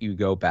think that you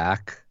go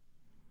back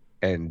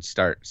and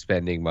start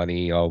spending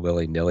money all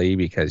willy-nilly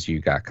because you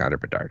got Connor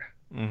Bedard.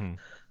 Mm-hmm.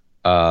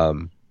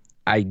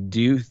 I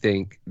do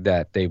think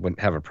that they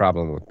wouldn't have a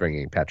problem with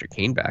bringing Patrick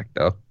Kane back,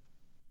 though.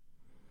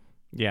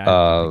 Yeah, I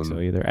don't think so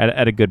either.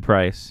 At a good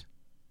price.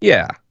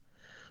 Yeah.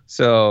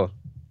 So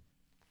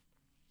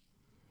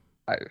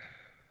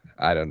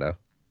I don't know.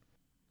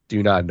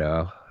 Do not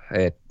know.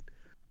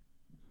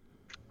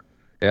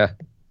 Yeah.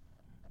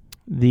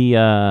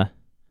 The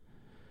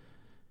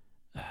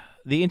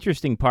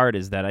interesting part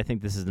is that I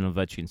think this is an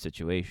Ovechkin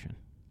situation.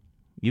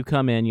 You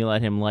come in, you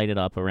let him light it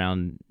up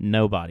around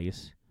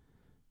nobodies,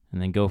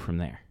 and then go from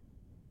there.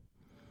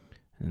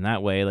 And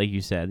that way, like you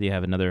said, you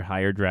have another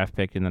higher draft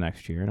pick in the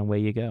next year, and away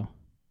you go.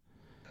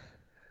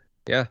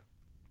 Yeah.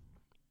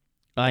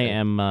 I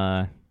am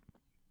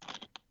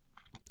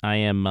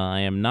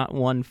not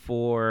one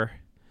for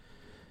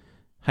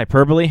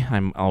hyperbole.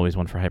 I'm always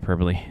one for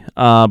hyperbole.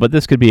 But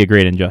this could be a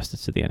great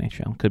injustice to the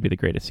NHL. Could be the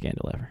greatest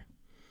scandal ever.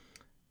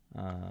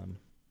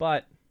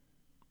 But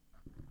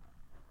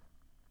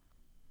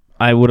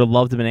I would have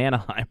loved him in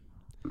Anaheim.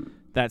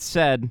 That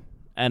said,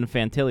 and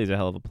Fantilli's a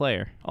hell of a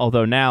player.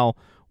 Although now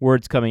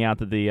word's coming out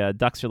that the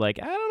Ducks are like,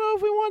 I don't know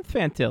if we want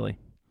Fantilli.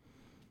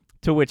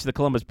 To which the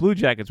Columbus Blue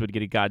Jackets would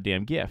get a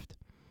goddamn gift.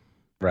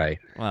 Right.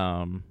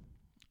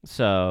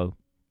 So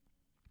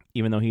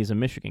even though he's a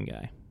Michigan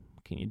guy,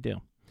 what can you do?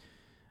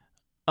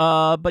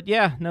 But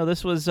yeah, no,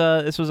 this was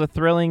a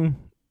thrilling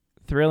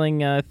thing.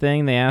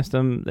 They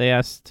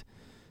asked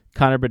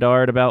Connor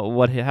Bedard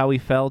about how he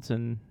felt,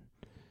 and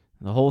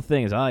the whole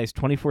thing is, he's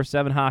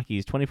 24/7 hockey.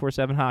 He's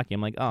 24/7 hockey.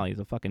 I'm like, he's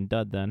a fucking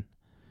dud then.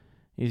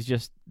 He's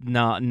just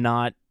not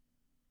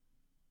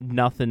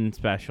nothing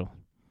special.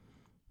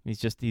 He's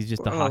just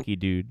a hockey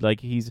dude. Like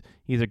he's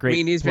a great player. I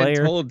mean, he's been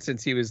told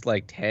since he was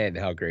like 10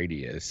 how great he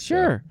is.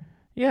 Sure. So.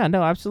 Yeah,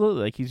 no,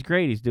 absolutely. Like he's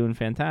great. He's doing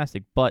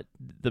fantastic. But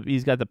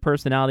he's got the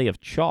personality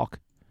of chalk.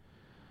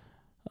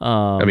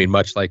 I mean,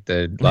 much like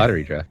the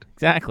lottery draft.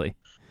 Exactly.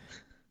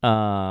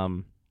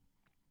 But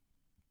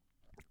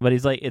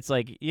he's like, it's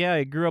like, yeah,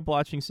 I grew up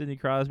watching Sidney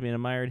Crosby and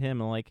admired him.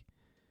 And like,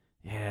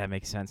 yeah, it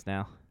makes sense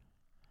now.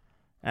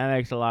 That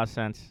makes a lot of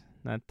sense.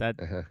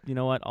 That You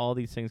know what? All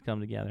these things come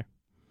together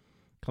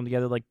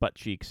like butt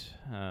cheeks.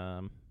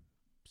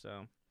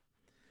 So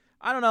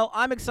I don't know.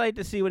 I'm excited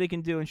to see what he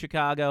can do in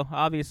Chicago.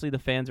 Obviously, the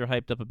fans are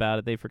hyped up about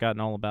it. They've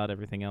forgotten all about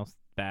everything else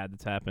bad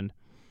that's happened.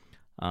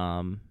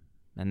 And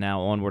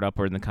now onward,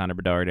 upward in the Connor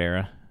Bedard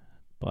era.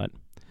 But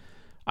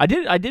I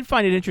did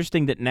find it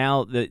interesting that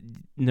now that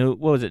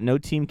no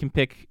team can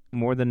pick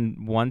more than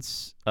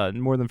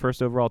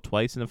first overall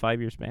twice in a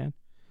 5-year span.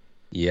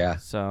 Yeah.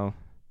 So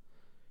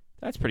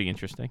that's pretty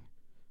interesting.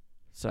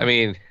 So I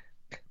mean,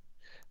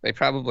 They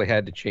probably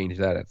had to change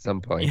that at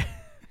some point.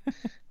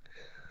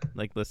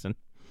 Like, listen,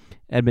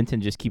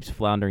 Edmonton just keeps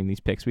floundering these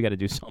picks. We got to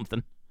do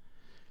something.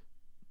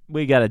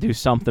 We got to do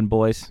something,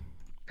 boys.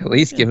 At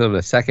least give them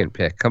a second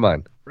pick. Come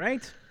on.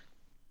 Right?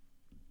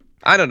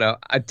 I don't know.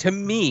 To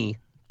me,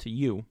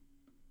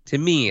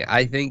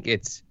 I think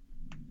it's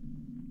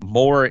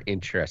more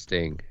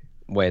interesting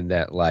when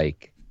that,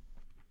 like,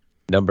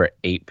 number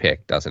 8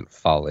 pick doesn't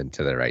fall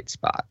into the right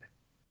spot.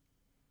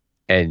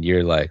 And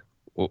you're like,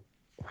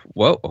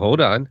 whoa,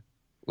 hold on.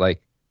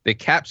 Like, the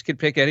Caps could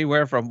pick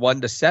anywhere from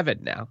 1 to 7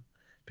 now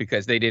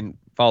because they didn't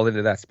fall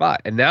into that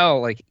spot. And now,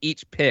 like,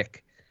 each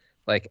pick,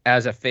 like,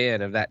 as a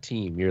fan of that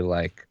team, you're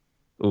like,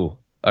 ooh,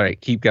 all right,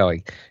 keep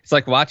going. It's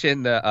like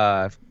watching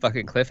the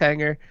fucking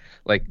cliffhanger,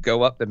 like,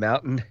 go up the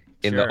mountain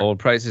in the old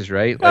Price is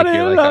Right. Like,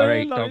 you're like, all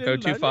right, don't go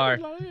too far.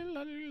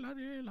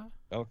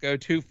 Don't go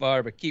too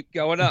far, but keep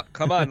going up.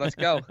 Come on, let's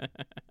go.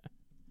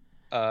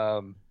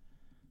 But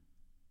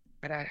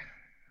I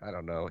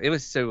don't know. It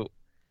was so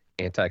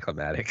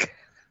anticlimactic.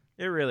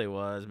 It really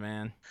was,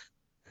 man.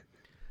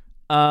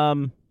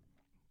 By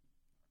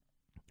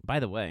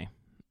the way,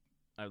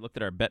 I looked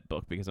at our bet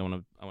book because I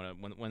want to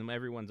when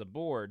everyone's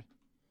aboard.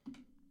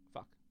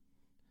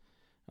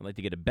 I'd like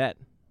to get a bet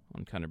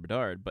on Connor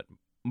Bedard, but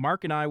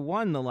Mark and I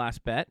won the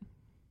last bet.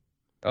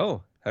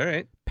 Oh, all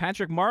right.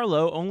 Patrick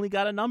Marleau only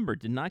got a number,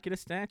 did not get a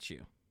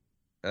statue.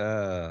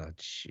 Oh,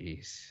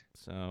 jeez.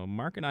 So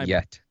Mark and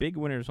I big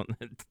winners on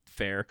that.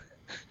 Fair.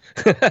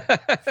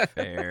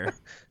 Fair.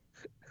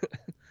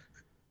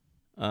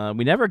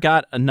 We never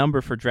got a number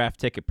for draft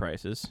ticket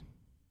prices,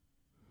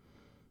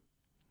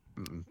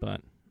 but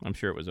I'm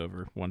sure it was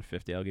over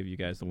 150. I'll give you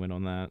guys the win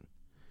on that.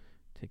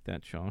 Take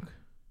that chalk.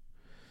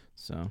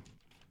 So,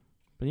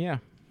 but yeah,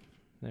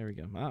 there we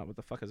go. Ah, what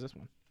the fuck is this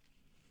one?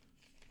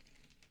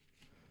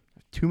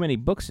 Too many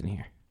books in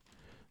here.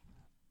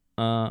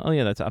 Oh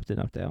yeah, that's opt-in,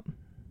 opt-out.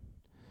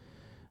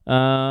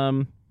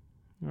 All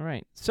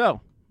right,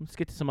 so let's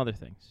get to some other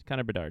things.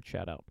 Connor Bedard,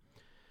 shout out.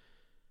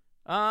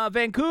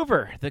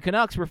 Vancouver, the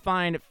Canucks were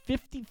fined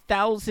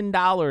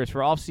 $50,000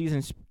 for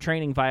off-season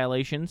training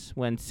violations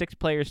when 6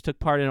 players took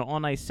part in an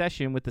all-night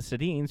session with the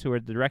Sedins, who are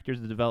the directors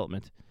of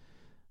development,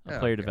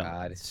 player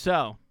development.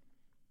 So,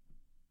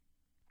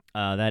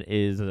 that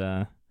is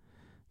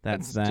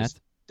that's that.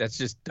 That's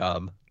just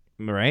dumb,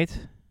 right?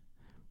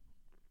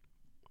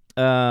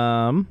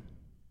 But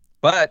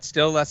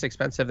still less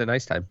expensive than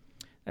ice time.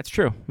 That's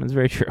true. That's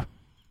very true,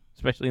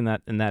 especially in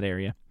that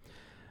area.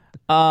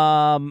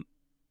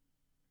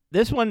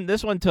 This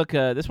one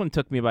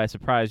took me by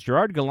surprise.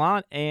 Gerard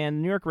Gallant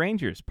and New York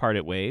Rangers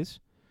parted ways.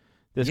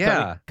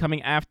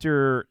 Coming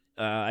after,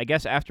 I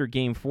guess after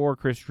Game 4,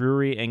 Chris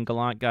Drury and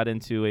Gallant got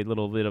into a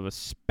little bit of a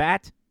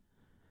spat,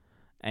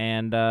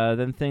 and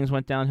then things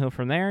went downhill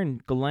from there.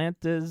 And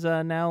Gallant is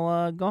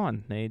now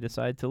gone. They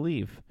decided to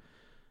leave.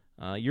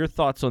 Your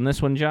thoughts on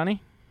this one,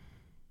 Johnny?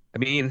 I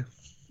mean,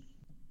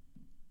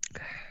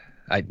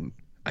 I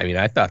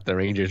thought the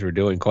Rangers were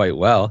doing quite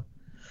well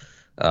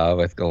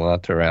with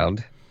Gallant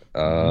around.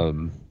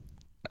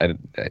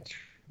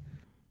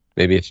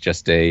 Maybe it's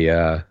just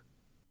a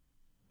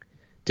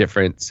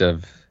difference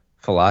of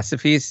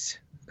philosophies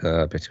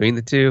between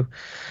the two.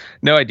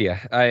 No idea.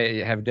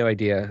 I have no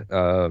idea.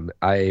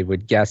 I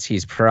would guess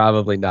he's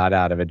probably not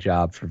out of a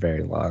job for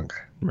very long.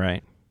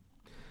 Right.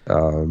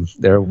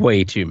 There are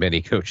way too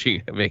many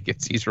coaching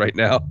vacancies right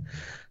now.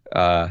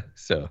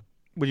 So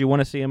would you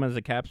want to see him as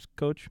a Caps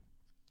coach?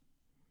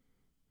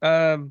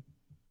 I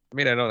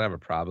mean, I don't have a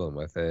problem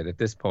with it at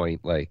this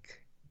point. Like,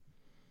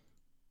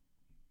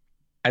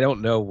 I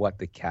don't know what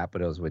the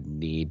Capitals would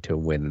need to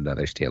win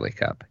another Stanley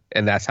Cup,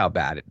 and that's how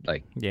bad it.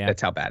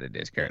 That's how bad it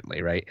is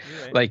currently, right?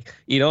 Right. Like,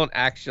 you don't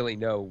actually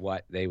know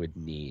what they would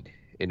need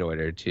in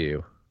order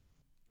to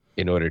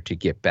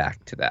get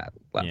back to that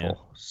level. Yeah.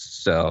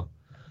 So,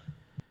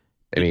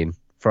 I mean,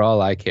 for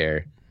all I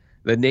care,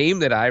 the name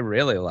that I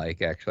really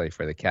like actually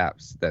for the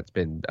Caps that's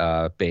been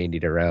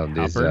bandied around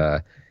is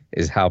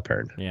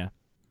Halpern. Yeah.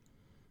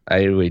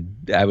 I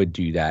would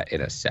do that in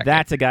a second.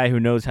 That's a guy who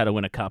knows how to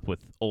win a cup with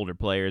older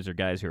players or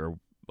guys who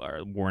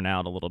are worn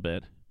out a little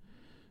bit.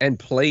 And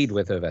played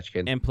with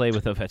Ovechkin. And played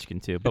with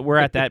Ovechkin too. But we're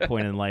at that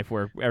point in life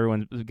where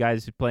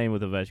guys playing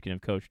with Ovechkin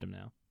have coached him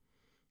now.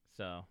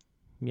 So,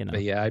 you know.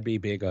 But yeah, I'd be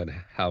big on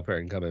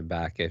Halpern coming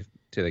back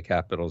to the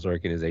Capitals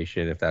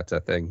organization if that's a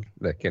thing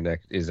that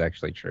is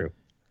actually true.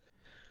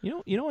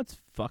 You know what's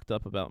fucked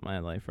up about my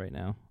life right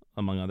now,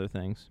 among other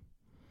things?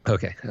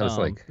 Okay, I was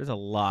there's a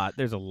lot,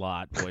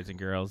 boys and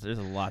girls. There's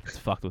a lot that's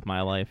fucked with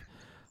my life.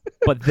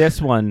 But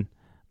this one,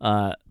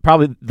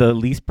 probably the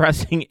least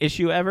pressing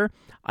issue ever.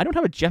 I don't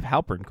have a Jeff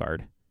Halpern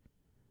card.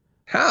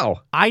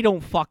 How? I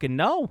don't fucking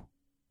know.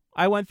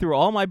 I went through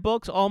all my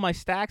books, all my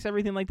stacks,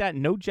 everything like that.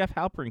 No Jeff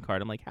Halpern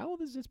card. I'm like, how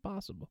is this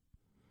possible?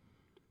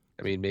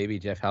 I mean, maybe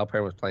Jeff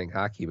Halpern was playing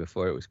hockey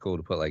before it was cool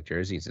to put like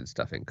jerseys and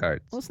stuff in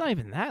cards. Well, it's not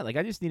even that. Like,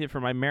 I just need it for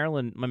my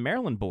Maryland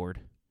board.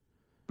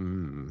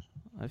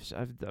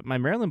 My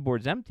Maryland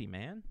board's empty,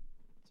 man.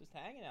 It's just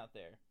hanging out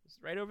there. It's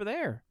right over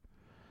there.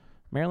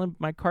 Maryland,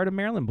 my card of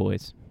Maryland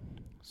boys.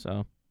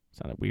 So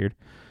Sounded weird.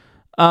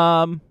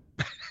 Sounded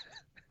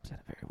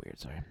very weird.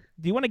 Sorry.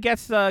 Do you want to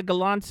guess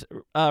Gallant's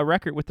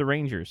record with the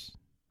Rangers?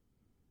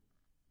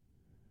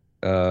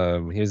 He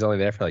was only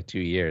there for like 2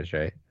 years,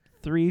 right?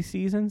 3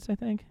 seasons, I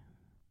think.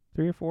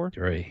 3 or 4.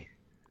 3.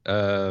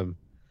 I'm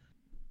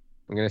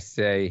gonna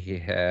say he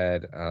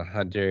had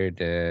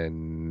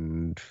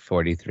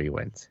 143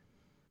 wins.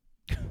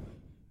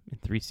 In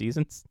 3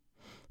 seasons.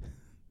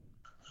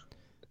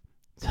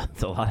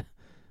 That's a lot.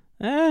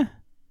 Eh.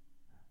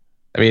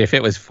 I mean, if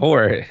it was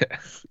 4,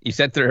 you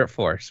said 3 or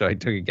 4, so I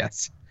took a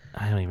guess.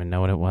 I don't even know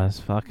what it was.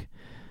 Fuck.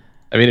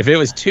 I mean, if it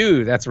was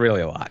 2, that's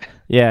really a lot.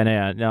 Yeah,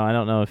 no, I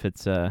don't know if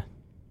it's But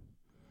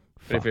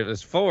if it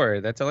was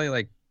 4, that's only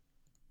like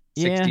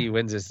 60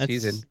 wins a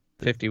season,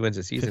 50 wins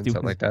a season,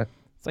 something like that.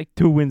 It's like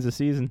 2 wins a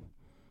season.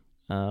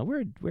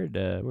 Where'd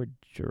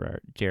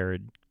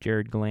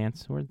Jared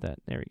Glance? Where's that?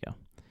 There we go.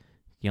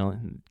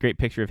 Yelling. Great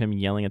picture of him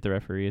yelling at the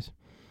referees.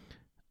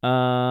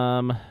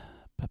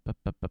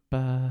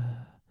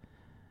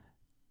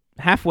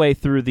 Halfway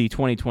through the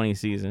 2020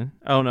 season.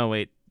 Oh no,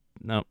 wait.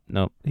 No.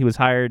 He was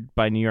hired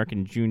by New York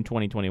in June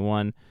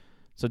 2021.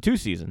 So 2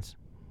 seasons.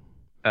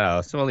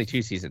 Oh, so only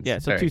 2 seasons. Yeah,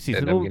 so All 2 right,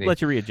 seasons. then We'll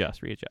let you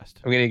readjust.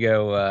 I'm going to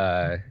go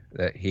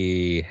that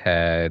he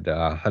had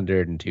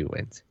 102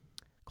 wins.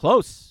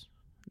 Close.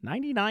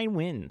 99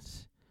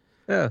 wins.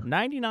 Oh.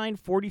 99,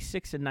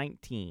 46, and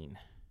 19.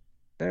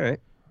 All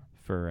right.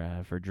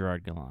 For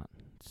Gerard Gallant.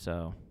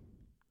 So,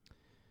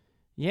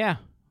 yeah,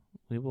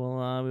 we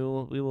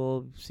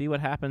will see what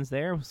happens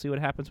there. We'll see what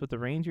happens with the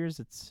Rangers.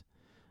 It's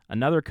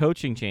another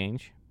coaching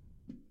change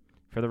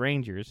for the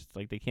Rangers. It's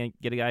like they can't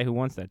get a guy who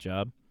wants that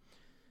job.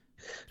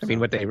 I mean,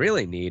 what they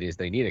really need is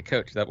they need a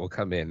coach that will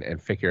come in and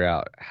figure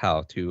out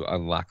how to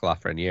unlock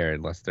Lafreniere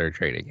unless they're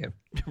trading him.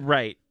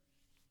 Right.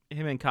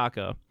 Him and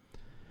Kako.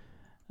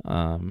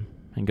 And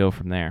go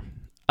from there.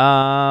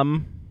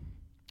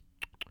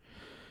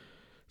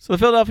 So the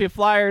Philadelphia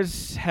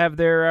Flyers have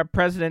their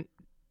president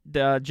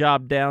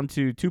job down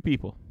to 2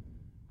 people.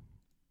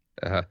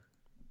 Uh-huh.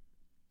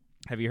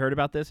 Have you heard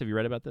about this? Have you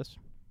read about this?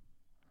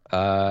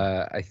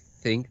 I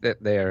think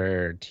that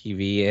they're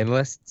TV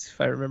analysts, if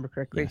I remember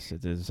correctly. Yes,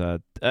 it is.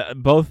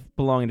 Both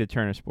belonging to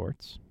Turner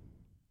Sports.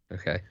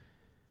 Okay.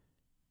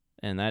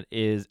 And that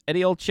is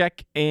Eddie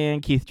Olczyk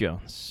and Keith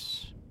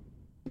Jones.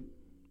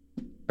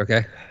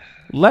 Okay.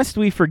 Lest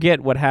we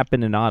forget what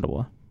happened in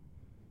Ottawa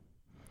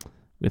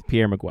with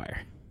Pierre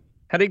Maguire.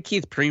 How did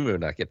Keith Primo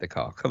not get the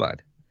call? Come on.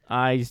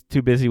 He's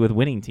too busy with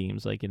winning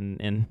teams, like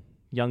in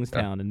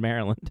Youngstown in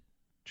Maryland.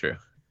 True.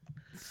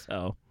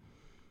 So,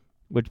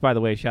 which, by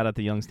the way, shout out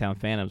to Youngstown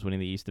Phantoms winning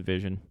the East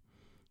Division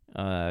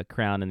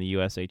crown in the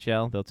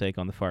USHL. They'll take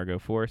on the Fargo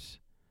Force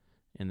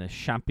in the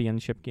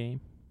championship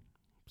game.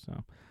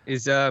 So,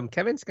 is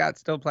Kevin Scott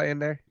still playing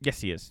there? Yes,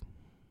 he is.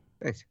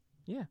 Nice.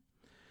 Yeah.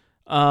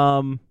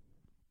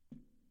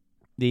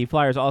 The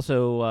Flyers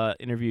also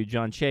interviewed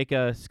John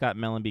Chayka, Scott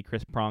Mellenby,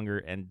 Chris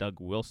Pronger, and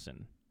Doug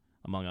Wilson,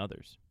 among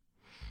others.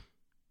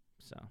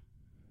 So,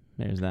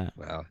 there's that.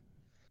 Wow.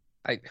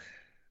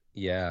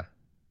 Yeah.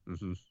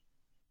 Mm-hmm.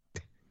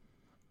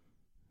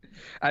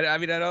 I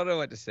mean, I don't know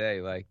what to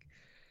say. Like,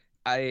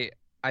 I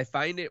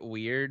find it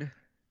weird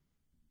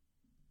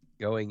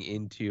going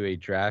into a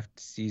draft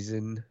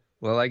season.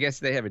 Well, I guess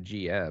they have a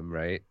GM,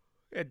 right?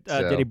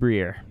 Denny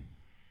Briere.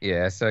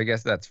 Yeah, so I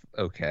guess that's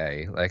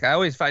okay. Like, I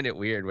always find it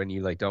weird when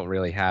you don't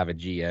really have a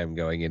GM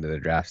going into the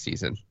draft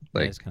season.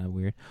 Like, it's kind of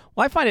weird.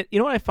 Well, I find it. You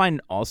know what I find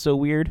also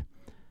weird?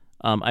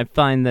 I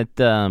find that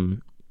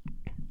David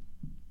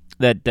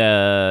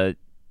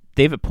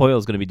Poile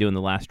is going to be doing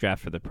the last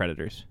draft for the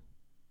Predators.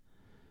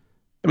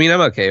 I mean,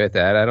 I'm okay with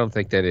that. I don't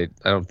think Barry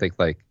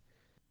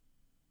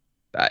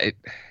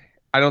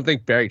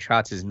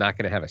Trotz is not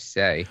going to have a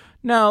say.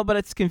 No, but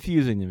it's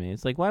confusing to me.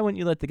 It's like, why wouldn't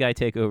you let the guy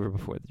take over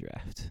before the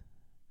draft?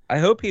 I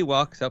hope he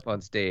walks up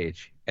on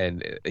stage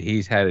and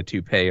he's had a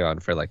toupee on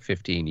for like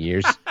 15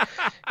 years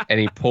and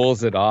he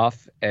pulls it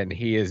off and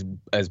he is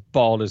as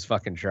bald as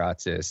fucking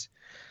Trotz is.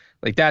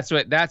 Like, that's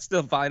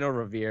the final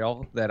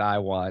reveal that I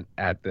want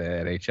at the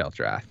NHL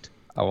draft.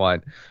 I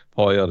want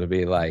Poile to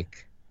be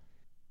like,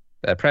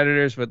 the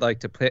Predators would like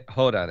to play.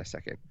 Hold on a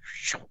second.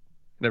 And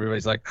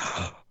everybody's like,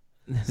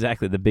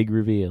 exactly, the big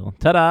reveal.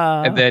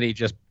 Ta-da! And then he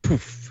just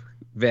poof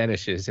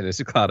vanishes in a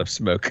cloud of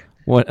smoke.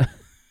 What?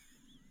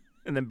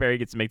 And then Barry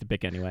gets to make the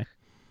pick anyway.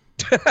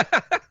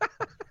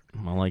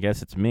 Well, I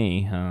guess it's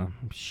me.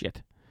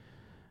 Shit.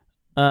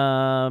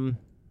 There's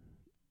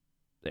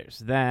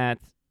that.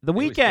 The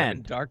Weekend.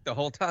 It was dark the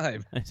whole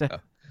time.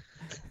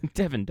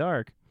 Devin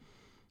Dark.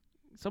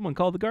 Someone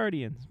called the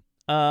Guardians.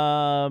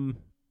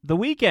 The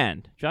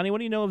Weekend. Johnny, what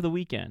do you know of The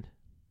Weekend?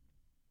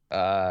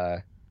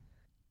 I'm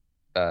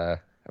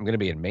gonna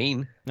be in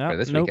Maine for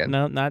this weekend.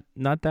 No,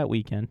 not that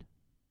weekend.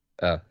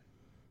 Are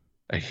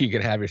you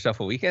gonna have yourself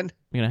a weekend?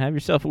 You're gonna have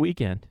yourself a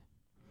weekend.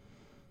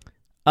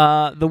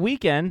 The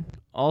Weekend,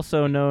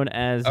 also known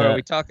as. Are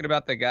we talking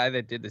about the guy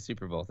that did the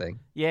Super Bowl thing?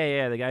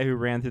 Yeah, the guy who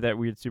ran through that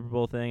weird Super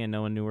Bowl thing and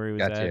no one knew where he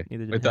was at.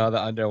 With all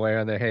the underwear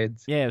on their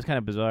heads. Yeah, it was kind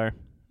of bizarre.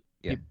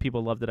 Yeah.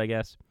 People loved it, I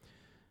guess.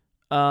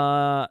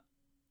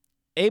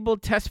 Abel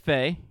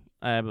Tesfaye,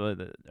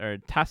 or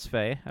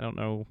Tesfaye, I don't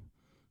know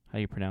how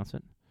you pronounce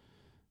it.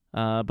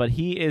 But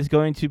he is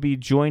going to be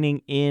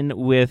joining in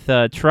with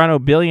Toronto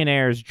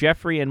billionaires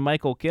Jeffrey and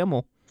Michael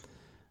Kimmel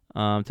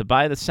to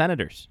buy the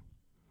Senators.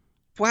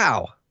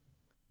 Wow.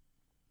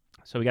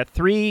 So we got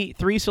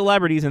three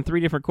celebrities in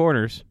 3 different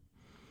corners.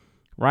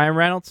 Ryan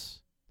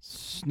Reynolds,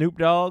 Snoop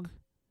Dogg,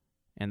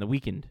 and The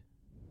Weeknd.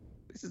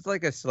 This is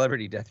like a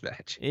celebrity death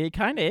match. It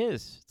kind of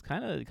is. It's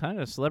kind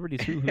of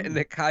celebrities who. And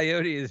the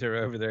Coyotes are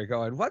over there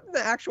going, what in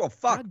the actual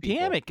fuck, God people?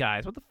 damn it,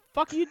 guys. What the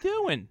fuck are you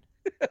doing?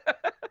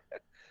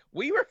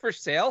 We were for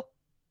sale.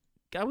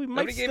 God, we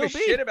might Nobody still gave a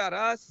be. shit about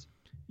us.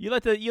 You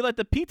let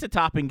the pizza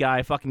topping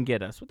guy fucking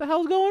get us. What the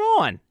hell's going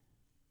on?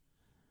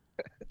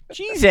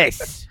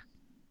 Jesus.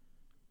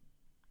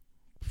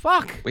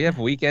 Fuck. We have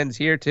weekends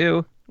here,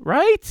 too.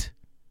 Right?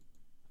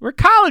 We're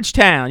college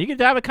town. You can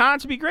have a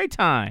concert, be a great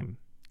time.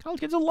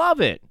 College kids will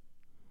love it.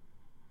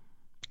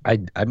 I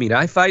mean,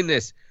 I find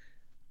this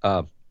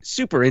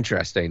super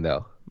interesting,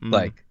 though.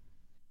 Like,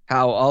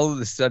 how all of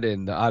a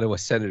sudden the Ottawa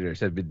Senators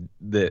have been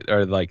the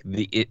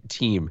it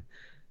team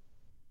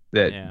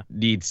that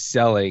needs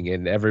selling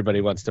and everybody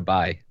wants to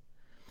buy.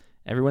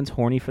 Everyone's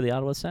horny for the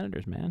Ottawa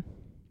Senators, man.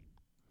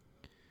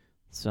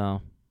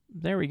 So,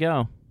 there we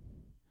go.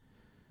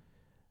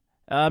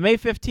 May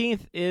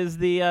 15th is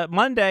the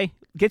Monday.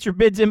 Get your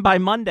bids in by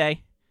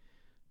Monday.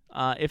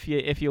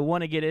 If you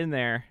want to get in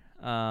there.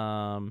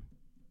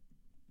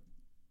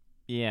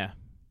 Yeah.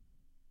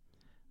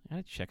 I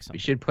gotta check something. We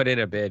should put in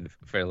a bid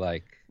for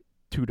like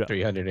 $2.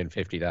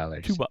 $350.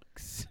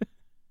 $2.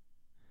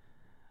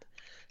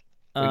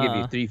 We'll give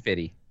you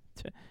 $350.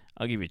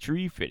 I'll give you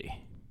 $350.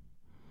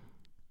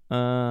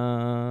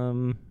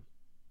 All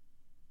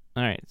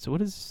right. So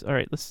what is? All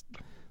right. Let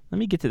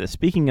me get to this.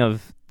 Speaking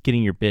of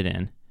getting your bid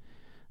in,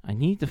 I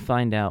need to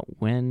find out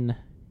when.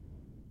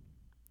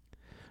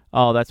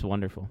 Oh, that's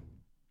wonderful.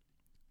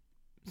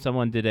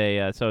 Someone did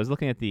a. So I was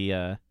looking at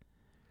the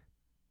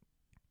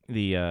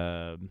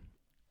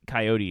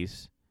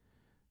Coyotes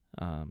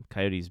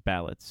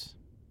ballots.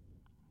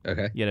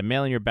 Okay. You had to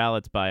mail in your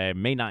ballots by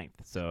May 9th,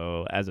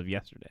 so as of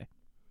yesterday.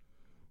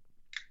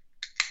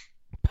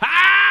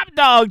 Pop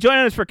Dog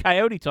joining us for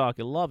Coyote Talk.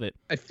 I love it.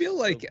 I feel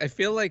like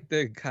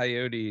the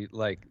Coyote,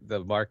 like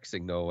the Mark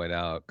signal went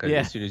out because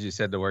as soon as you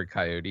said the word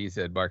Coyote,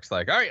 said Mark's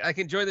like, all right, I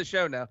can join the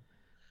show now.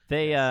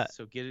 They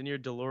so get in your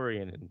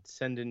DeLorean and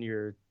send in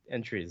your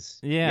entries.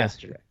 Yeah.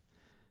 Yesterday.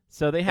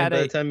 So they had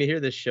by the time you hear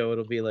this show,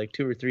 it'll be like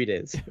 2 or 3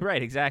 days.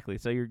 Right, exactly.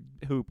 So you're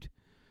hooped,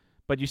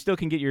 but you still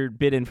can get your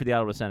bid in for the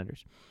Ottawa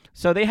Senators.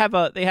 So they have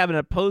an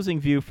opposing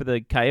view for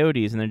the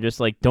Coyotes, and they're just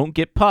like, don't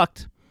get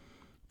pucked.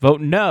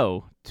 Vote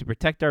no to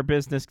protect our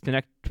business,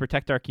 to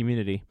protect our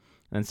community.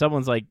 And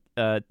someone's like,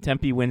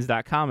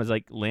 TempeWins.com is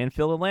like,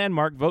 landfill a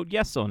landmark, vote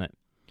yes on it.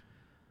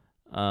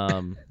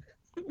 Wow.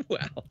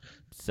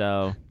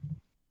 So.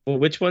 Well,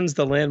 which one's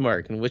the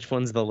landmark and which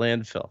one's the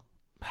landfill?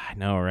 I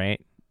know, right?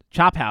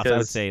 Chop House, I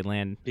would say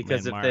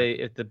because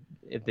landmark.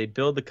 if they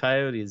build the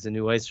Coyotes a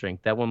new ice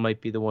rink, that one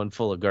might be the one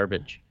full of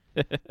garbage.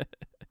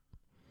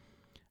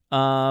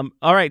 All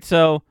right,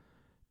 so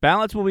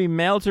ballots will be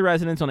mailed to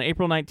residents on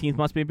April 19th,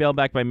 must be mailed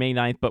back by May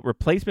 9th, but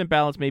replacement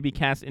ballots may be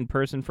cast in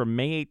person from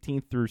May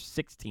 18th through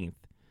 16th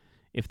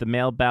if the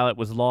mail ballot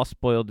was lost,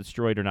 spoiled,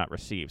 destroyed, or not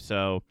received.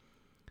 So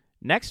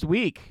next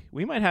week,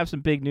 we might have some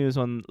big news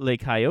on the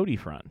Coyote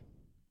front.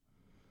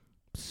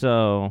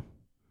 So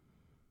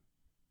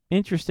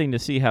interesting to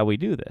see how we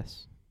do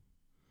this.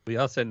 We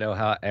also know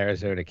how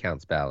Arizona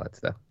counts ballots,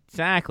 though.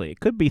 Exactly.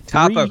 It could be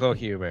topical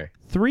humor.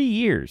 3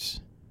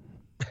 years.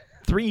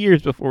 3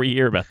 years before we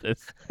hear about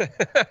this.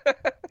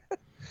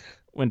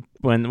 when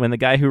the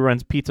guy who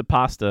runs Pizza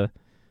Pasta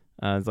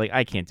is like,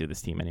 I can't do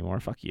this team anymore.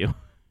 Fuck you.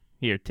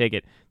 Here, take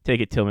it,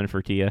 Tillman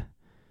Fertitta.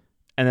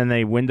 And then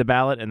they win the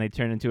ballot and they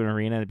turn into an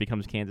arena and it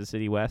becomes Kansas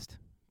City West.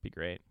 Be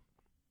great.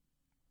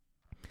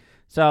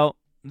 So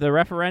the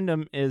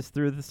referendum is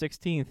through the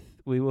 16th.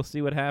 We will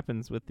see what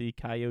happens with the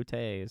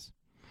Coyotes.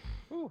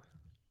 Ooh,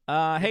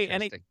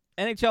 hey,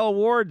 NHL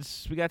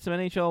awards. We got some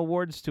NHL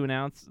awards to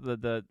announce,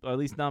 or at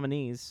least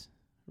nominees,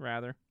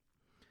 rather,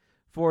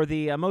 for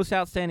the most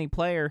outstanding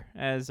player,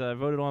 as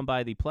voted on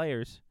by the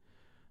players.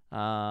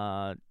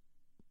 Erik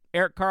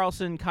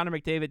Karlsson, Connor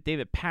McDavid,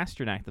 David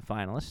Pastrnak, the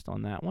finalist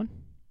on that one.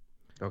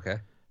 Okay.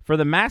 For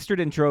the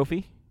Masterton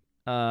Trophy,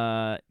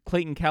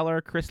 Clayton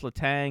Keller, Chris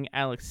Letang,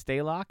 Alex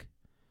Stalock.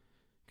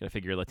 Gotta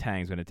figure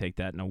Letang's gonna take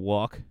that in a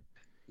walk.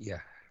 Yeah.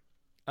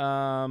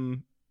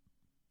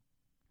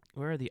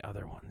 Where are the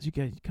other ones? You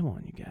guys, come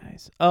on, you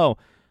guys. Oh,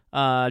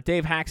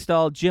 Dave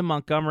Hackstall, Jim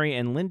Montgomery,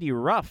 and Lindy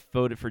Ruff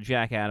voted for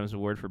Jack Adams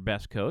Award for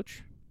Best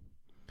Coach.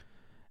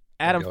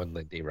 I'm going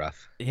Lindy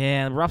Ruff.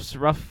 Yeah, Ruff's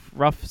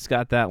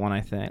got that one,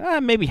 I think.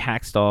 Maybe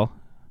Hackstall.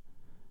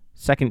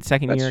 Second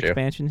year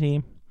expansion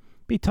team.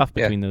 Be tough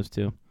between those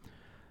two.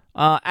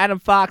 Adam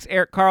Fox,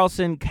 Erik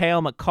Karlsson,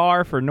 Cale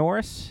Makar for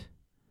Norris.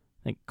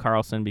 I think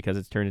Karlsson because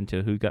it's turned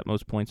into who got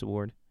most points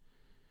award.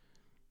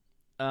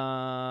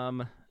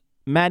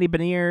 Matty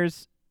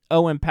Beniers,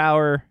 Owen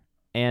Power,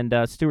 and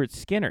Stuart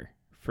Skinner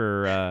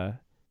for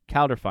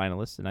Calder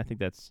finalists, and I think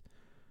that's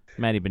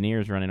Matty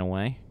Beniers running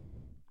away.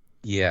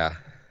 Yeah.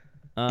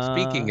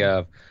 Speaking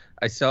of,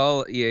 I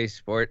saw EA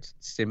Sports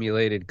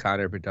simulated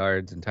Connor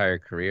Bedard's entire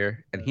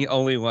career, and he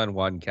only won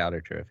one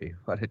Calder trophy.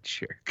 What a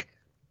jerk.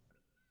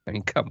 I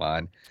mean, come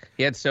on.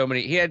 He had so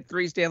many. He had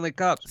 3 Stanley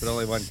Cups, but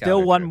only one Calder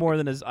Still one trophy. more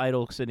than his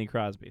idol, Sidney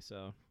Crosby,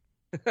 so.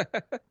 Got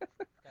that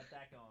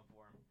going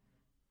for him.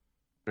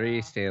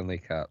 3 Stanley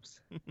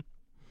Cups.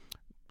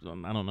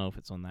 I don't know if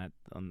it's on that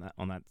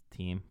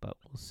team, but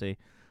we'll see.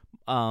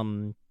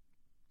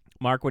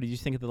 Mark, what did you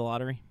think of the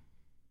lottery?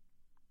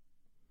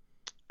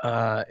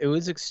 It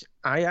was.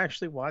 I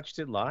actually watched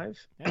it live.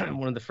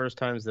 One of the first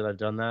times that I've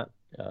done that,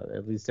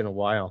 at least in a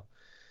while.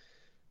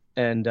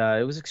 And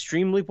it was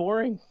extremely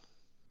boring.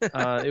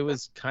 It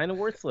was kind of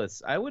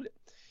worthless.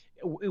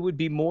 It would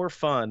be more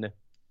fun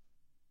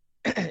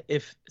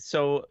if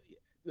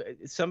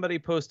somebody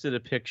posted a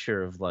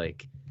picture of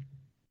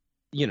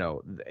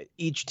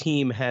each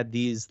team had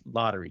these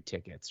lottery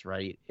tickets,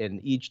 right? And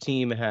each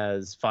team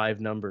has 5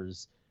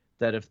 numbers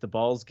that if the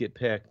balls get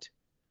picked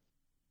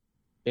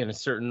in a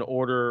certain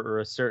order or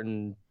a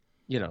certain,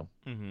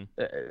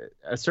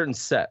 a certain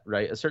set,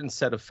 right? A certain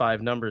set of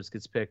 5 numbers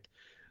gets picked,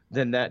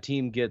 then that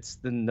team gets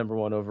the number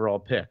 1 overall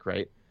pick,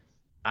 right?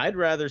 I'd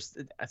rather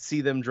see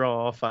them draw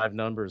all 5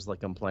 numbers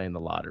like I'm playing the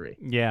lottery.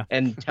 Yeah.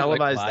 And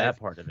televise live. that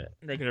part of it.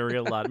 Make it a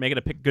real lot. Make it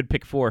a good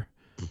pick 4.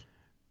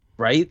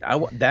 Right?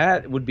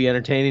 That would be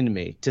entertaining to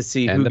me, to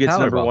see And who the gets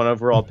number Powerball. 1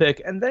 overall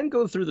pick, and then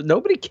go through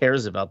nobody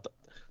cares about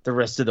the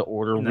rest of the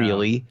order,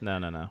 really.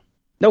 No.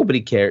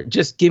 Nobody cares.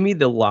 Just give me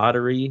the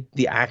lottery,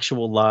 the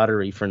actual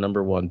lottery for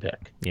number 1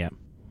 pick. Yeah.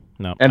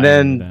 No. And I agree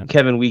then with that.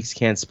 Kevin Weeks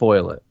can't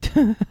spoil it.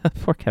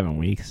 Poor Kevin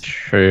Weeks.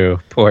 True.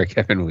 Poor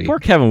Kevin Weeks. Poor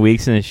Kevin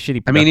Weeks and his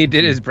shitty. I mean, he production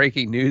did team. his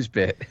breaking news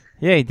bit.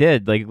 Yeah, he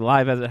did. Like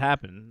live as it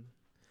happened.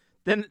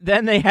 Then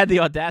they had the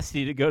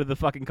audacity to go to the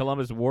fucking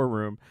Columbus War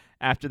Room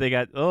after they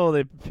got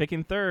they're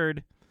picking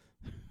 3rd.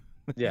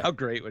 Yeah. How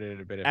great would it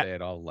have been if they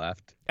had all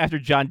left? After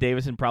John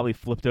Davison probably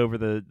flipped over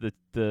the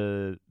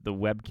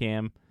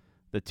webcam,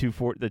 the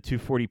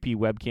 240p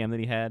webcam that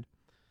he had.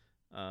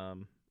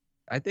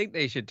 I think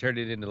they should turn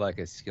it into like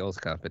a skills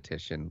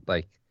competition.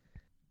 Like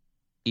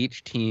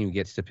each team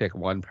gets to pick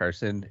one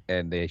person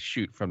and they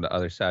shoot from the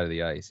other side of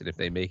the ice. And if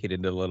they make it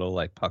into a little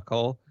like puck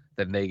hole,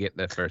 then they get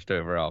the first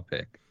overall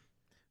pick.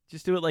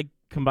 Just do it like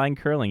combined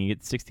curling. You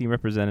get 16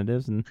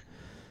 representatives, and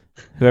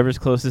whoever's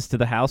closest to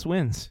the house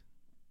wins.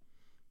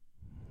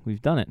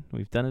 We've done it.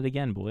 We've done it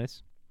again,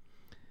 boys.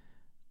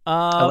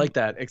 I like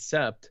that,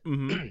 except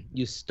Mhm.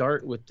 you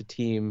start with the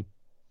team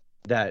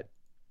that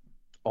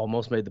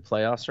almost made the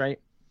playoffs, right?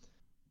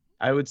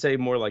 I would say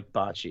more like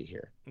bocce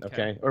here,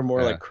 okay? Or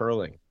more like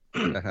curling.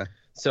 Uh-huh.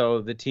 So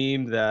the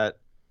team that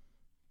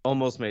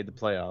almost made the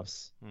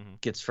playoffs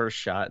Mhm. gets first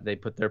shot. They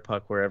put their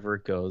puck wherever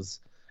it goes.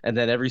 And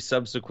then every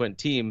subsequent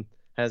team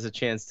has a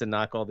chance to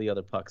knock all the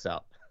other pucks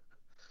out.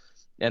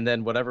 And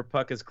then whatever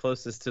puck is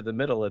closest to the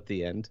middle at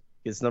the end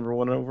gets number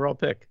 1 overall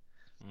pick.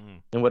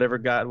 And whatever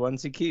God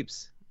wants, he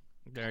keeps.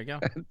 There you go.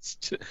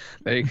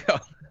 There you go.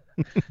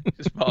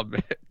 Just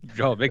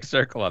draw a big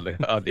circle on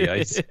the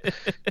ice.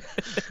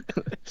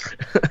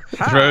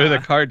 Throw the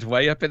cards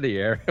way up in the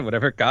air, and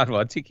whatever God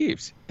wants, he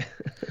keeps.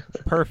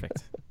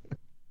 Perfect.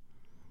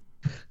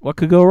 What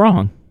could go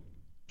wrong?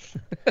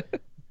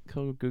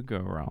 Could go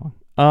wrong.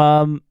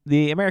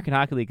 The American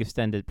Hockey League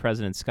extended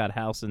President Scott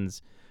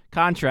Howson's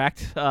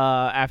contract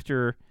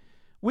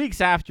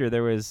weeks after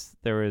there was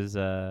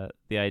the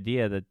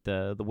idea that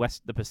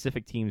the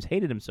Pacific teams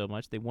hated him so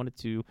much they wanted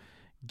to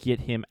get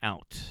him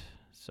out.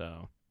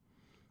 So,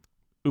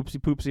 oopsie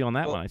poopsie on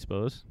that one, I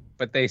suppose.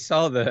 But they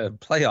saw the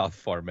playoff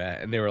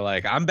format and they were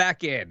like, "I'm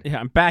back in." Yeah,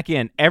 I'm back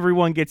in.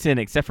 Everyone gets in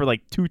except for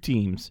like 2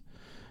 teams.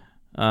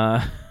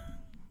 I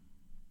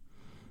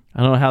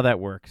don't know how that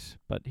works,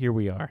 but here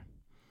we are.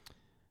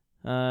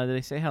 Did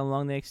they say how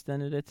long they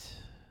extended it?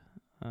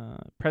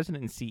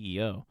 President and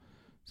CEO.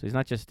 So he's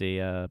not just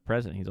a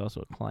president; he's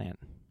also a client.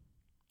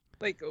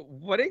 Like,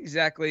 what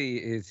exactly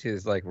is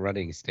his like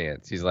running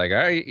stance? He's like, "All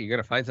right, you're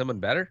gonna find someone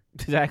better."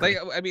 Exactly.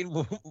 Like, I mean,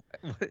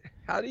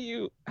 how do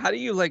you how do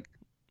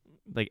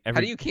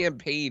you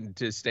campaign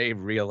to stay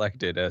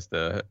reelected as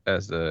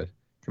the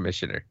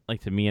commissioner?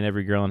 Like to me and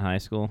every girl in high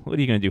school. What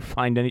are you gonna do?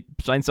 Find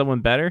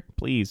someone better,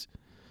 please.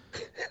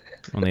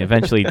 When they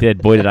eventually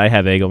did, boy, did I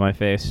have egg on my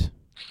face.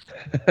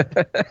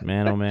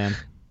 Man, oh man.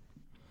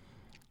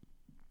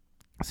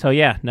 So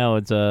yeah, no,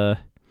 it's a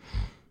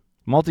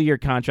multi-year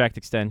contract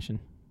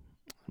extension.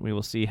 We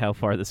will see how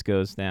far this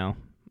goes now.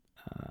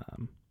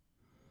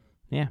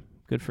 Yeah,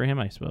 good for him,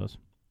 I suppose.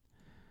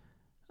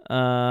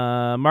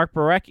 Mark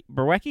Borowecki?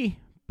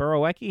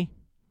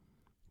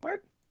 What?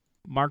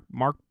 Mark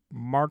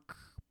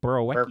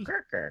Borowecki?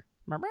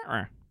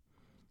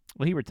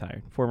 Well, he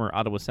retired. Former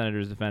Ottawa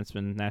Senators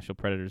defenseman, Nashville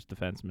Predators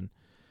defenseman.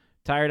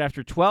 Retired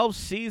after 12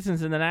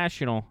 seasons in the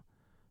National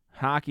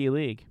Hockey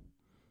League.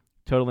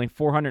 Totaling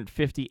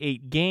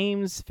 458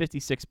 games,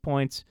 56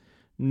 points.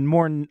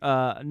 Known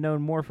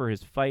more for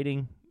his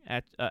fighting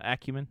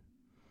acumen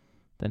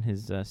than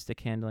his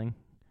stick handling.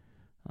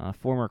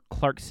 Former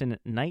Clarkson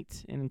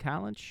Knight in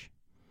college.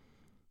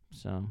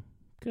 So,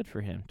 good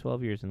for him.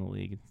 12 years in the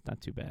league. It's not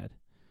too bad.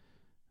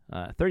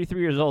 33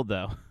 years old,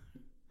 though.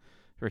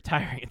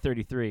 Retiring at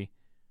 33.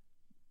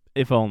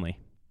 If only.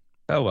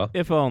 Oh, well.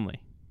 If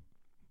only.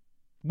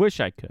 Wish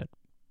I could.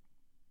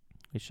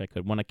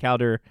 Won a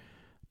Calder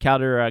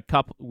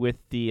Cup with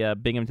the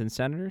Binghamton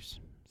Senators.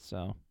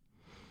 So,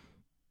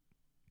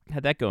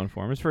 had that going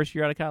for him. His first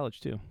year out of college,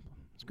 too.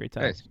 It's great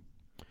times. Nice.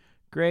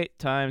 Great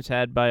times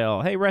had by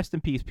all. Hey, rest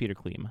in peace, Peter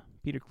Klima.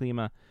 Peter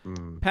Klima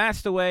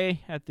passed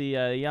away at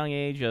the young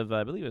age of,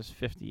 I believe it was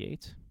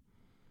 58,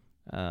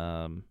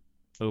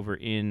 over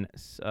in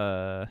his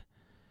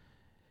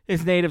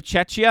native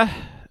Czechia.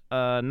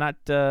 Not,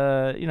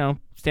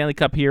 Stanley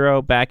Cup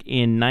hero back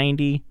in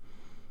 90.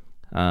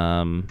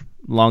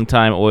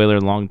 Longtime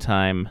Oiler,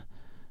 longtime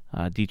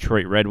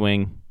Detroit Red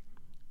Wing.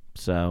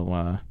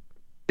 So,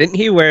 didn't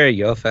he wear a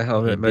Yofa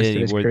helmet most of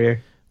his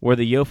career? Wore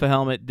the Yofa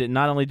helmet.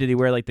 Not only did he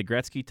wear like the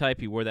Gretzky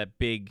type, he wore that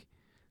big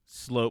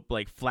slope,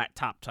 like flat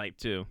top type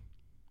too.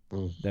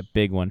 That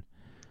big one.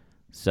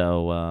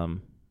 So,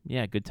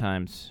 good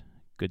times.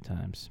 Good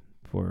times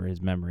for his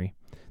memory.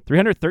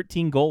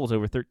 313 goals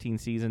over 13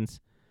 seasons.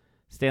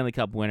 Stanley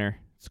Cup winner.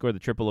 Scored the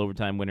triple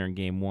overtime winner in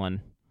Game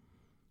 1.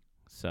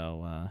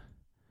 So,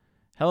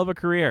 hell of a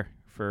career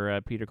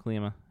for Peter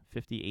Klima.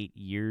 58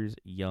 years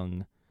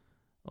young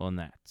on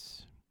that.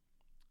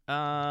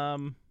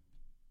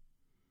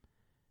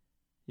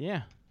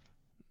 Yeah.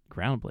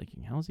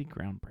 Groundbreaking. How is he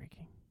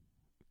groundbreaking?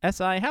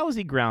 SI, how is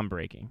he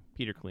groundbreaking?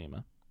 Peter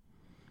Klima.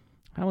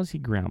 How is he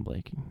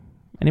groundbreaking?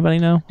 Anybody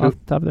know off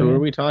the top of their Who head? are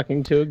we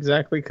talking to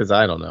exactly? Because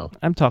I don't know.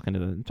 I'm talking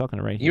to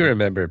right here. You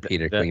remember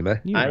Peter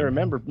Klima. You I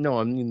remember. No,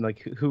 I mean, like,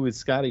 who is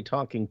Scotty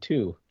talking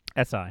to?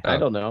 SI. I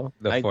don't know.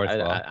 The fourth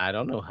wall. I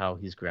don't know how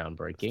he's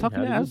groundbreaking.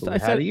 I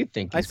How do you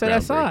think he's I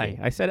said SI.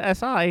 groundbreaking? I said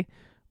SI.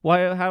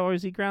 Why? How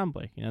is he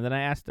groundbreaking? Then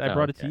I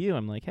brought it to you.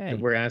 I'm like, hey.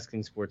 We're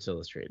asking Sports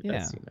Illustrated. Yeah.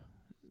 That's,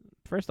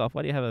 First off,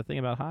 why do you have a thing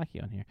about hockey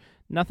on here?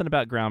 Nothing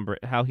about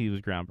how he was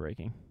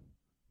groundbreaking.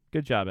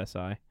 Good job,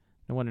 SI.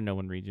 No wonder no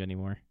one reads you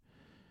anymore.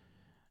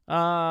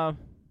 Mark,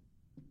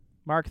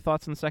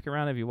 thoughts on the second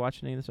round? Have you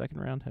watched any of the second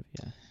round? Have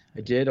you? I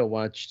did. I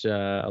watched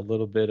a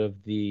little bit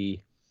of the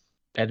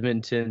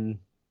Edmonton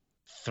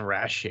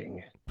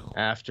thrashing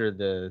after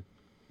the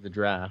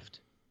draft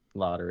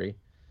lottery.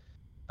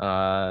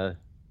 I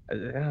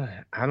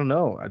don't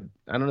know.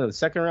 I don't know. The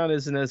second round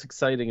isn't as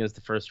exciting as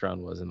the first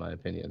round was, in my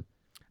opinion.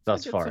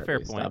 Thus far, a fair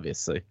at least, point.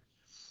 obviously.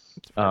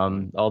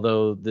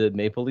 Although the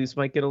Maple Leafs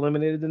might get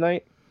eliminated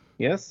tonight.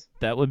 Yes,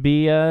 that would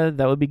be good.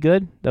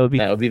 That would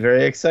be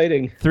very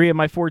exciting. 3 of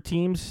my 4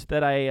 teams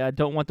that I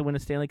don't want to win a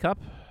Stanley Cup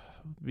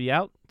be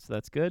out, so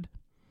that's good.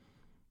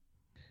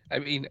 I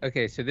mean,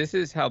 okay, so this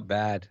is how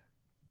bad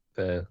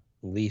the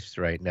Leafs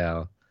right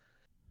now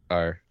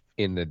are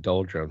in the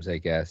doldrums, I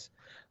guess.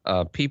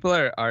 People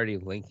are already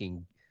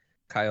linking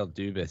Kyle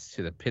Dubas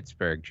to the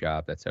Pittsburgh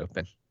job that's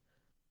open.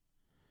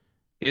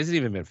 He hasn't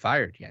even been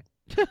fired yet.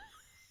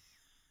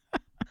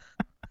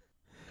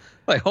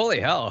 Like, holy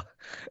hell.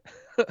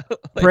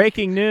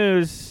 Breaking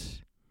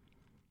news.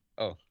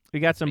 Oh. We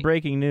got some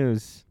breaking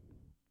news.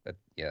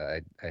 Yeah,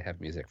 I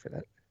have music for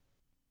that.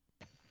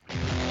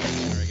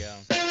 There we go.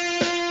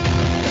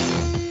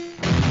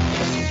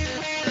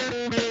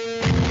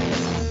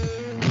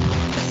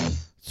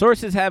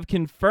 Sources have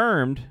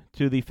confirmed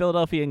to the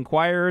Philadelphia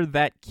Inquirer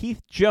that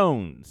Keith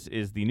Jones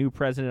is the new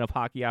president of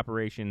hockey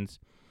operations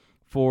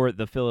for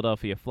the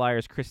Philadelphia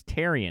Flyers. Chris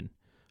Therien,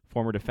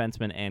 former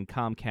defenseman and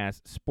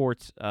Comcast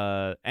sports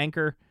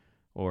anchor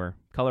or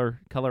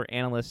color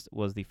analyst,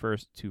 was the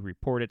first to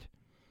report it.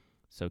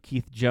 So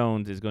Keith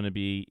Jones is going to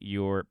be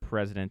your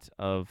president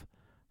of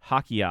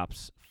hockey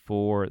ops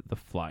for the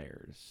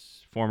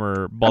Flyers.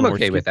 Former Baltimore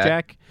okay with that.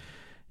 Skipjack.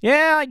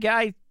 Yeah,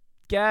 I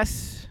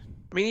guess.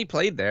 I mean, he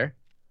played there.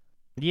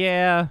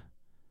 Yeah.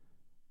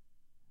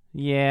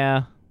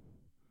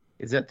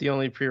 Is that the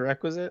only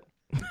prerequisite?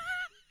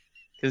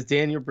 Because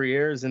Daniel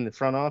Briere is in the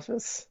front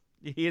office.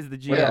 He is the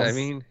GM. Yeah, I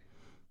mean,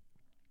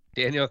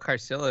 Daniel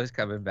Carcillo is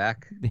coming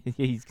back.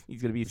 he's going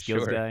to be a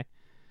skills Sure. guy.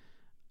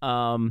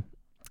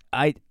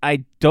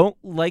 I don't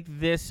like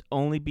this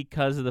only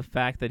because of the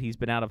fact that he's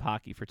been out of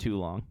hockey for too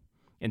long.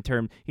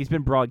 He's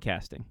been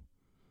broadcasting.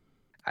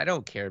 I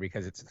don't care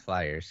because it's the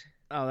Flyers.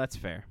 Oh, that's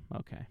fair.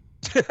 Okay.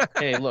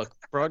 Hey, look,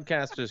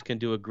 broadcasters can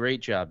do a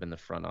great job in the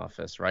front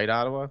office, right,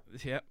 Ottawa?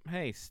 Yep.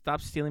 Hey,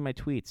 stop stealing my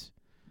tweets.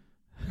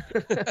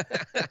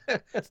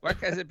 Mark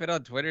hasn't been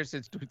on Twitter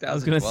since 2012. I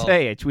was going to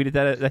say, I tweeted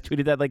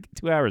that like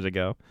 2 hours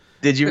ago.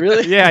 Did you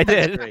really? Yeah, I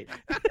did. Great.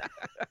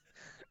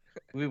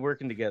 We've been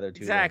working together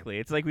too. Exactly.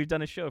 It's like we've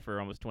done a show for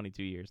almost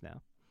 22 years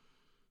now.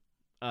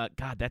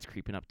 God, that's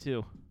creeping up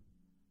too.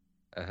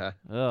 Uh-huh.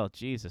 Oh,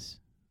 Jesus.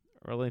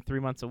 We're only 3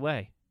 months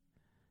away.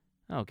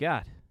 Oh,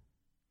 God.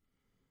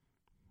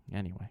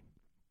 Anyway.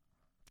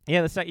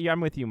 Yeah, I'm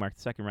with you, Mark.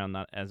 The second round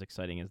not as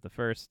exciting as the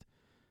first.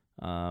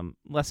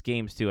 Less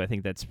games, too. I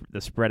think that's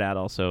the spread out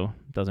also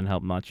doesn't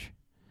help much.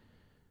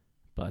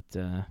 But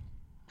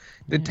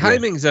The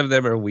timings of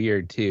them are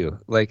weird too.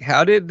 Like,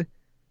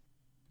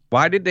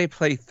 why did they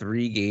play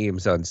 3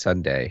 games on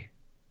Sunday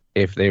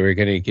if they were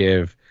going to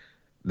give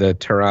the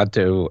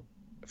Toronto,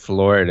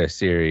 Florida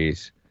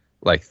series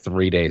like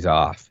 3 days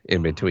off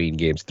in between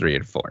games 3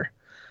 and 4?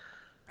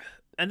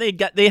 And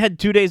they had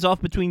 2 days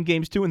off between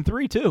games 2 and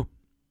 3 too.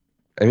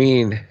 I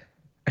mean,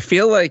 I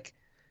feel like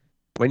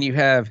when you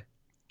have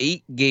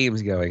 8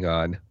 games going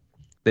on,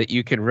 that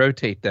you can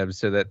rotate them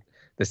so that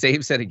the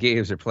same set of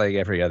games are playing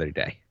every other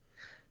day.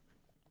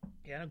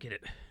 Yeah, I don't get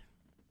it.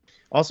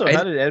 Also,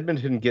 how did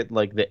Edmonton get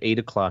like the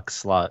 8:00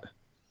 slot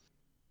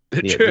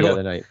True. the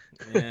other night?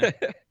 Yeah.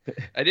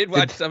 I did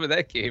watch some of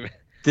that game.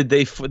 Did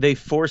they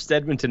forced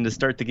Edmonton to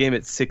start the game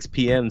at 6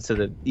 p.m. so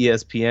that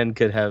ESPN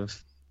could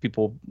have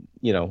people,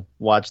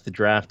 watch the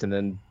draft and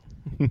then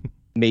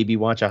maybe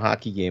watch a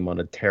hockey game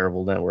on a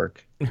terrible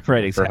network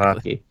Right, exactly. for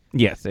hockey?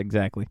 Yes,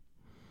 exactly.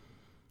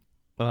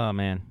 Oh,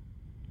 man.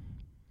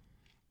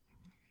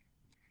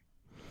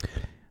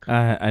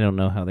 I don't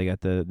know how they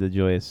got the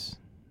joyous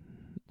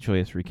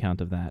recount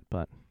of that,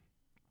 but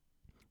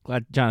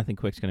glad Jonathan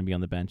Quick's going to be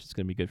on the bench. It's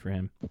going to be good for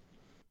him.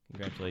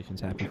 Congratulations.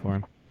 Happy for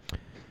him.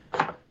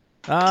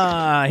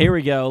 Here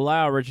we go.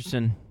 Lyle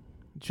Richardson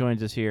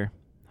joins us here.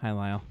 Hi,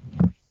 Lyle.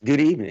 Good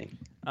evening.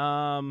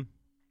 All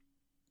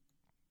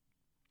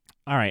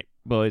right,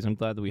 boys. I'm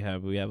glad that we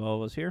have all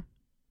of us here.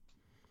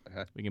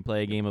 We can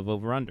play a game of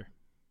over-under.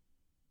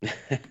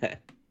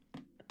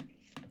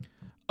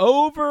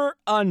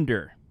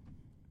 Over-under.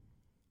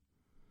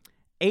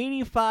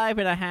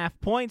 85.5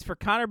 points for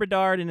Connor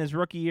Bedard in his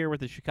rookie year with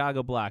the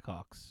Chicago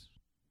Blackhawks.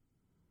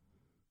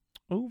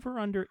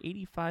 Over-under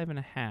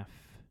 85.5 for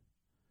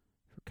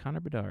Connor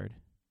Bedard.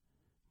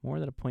 More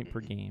than a point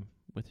per game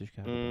with the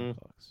Chicago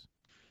Blackhawks.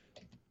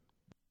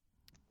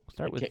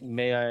 Start with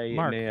May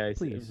I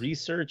please.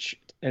 research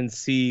and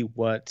see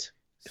what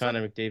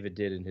Connor McDavid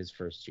did in his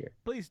first year?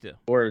 Please do.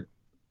 Or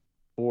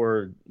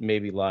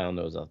maybe Lyle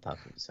knows off the top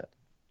of his head.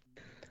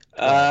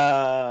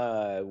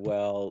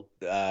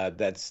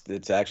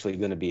 That's actually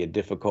going to be a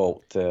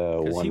difficult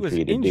one he was for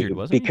you to injured, do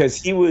wasn't he? because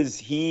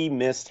he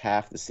missed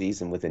half the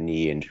season with a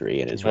knee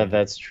injury in his rookie.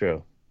 That's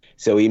true.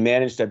 So he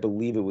managed, I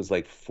believe it was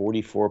like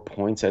 44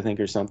 points, I think,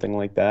 or something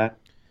like that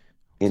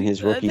in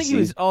his rookie season. I think he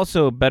was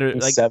also better.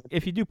 Like 7.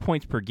 if you do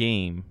points per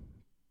game, I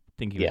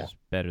think he was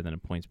better than a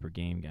points per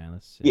game guy.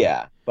 Let's see.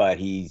 Yeah, but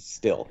he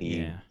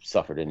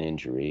suffered an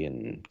injury,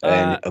 and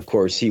of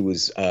course he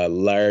was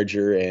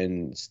larger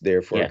and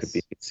therefore could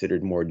be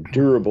considered more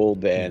durable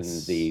than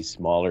the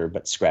smaller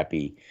but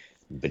scrappy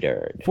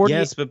Bedard.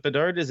 Yes, but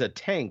Bedard is a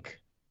tank.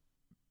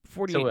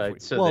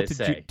 48. So well, they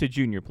say. to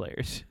junior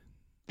players.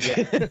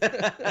 Yeah.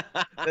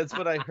 That's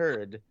what I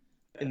heard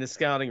in the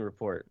scouting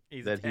report.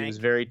 That he was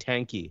very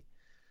tanky.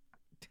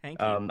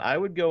 I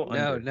would go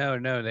under.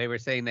 No. They were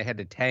saying they had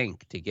to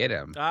tank to get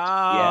him.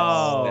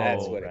 Oh, yes,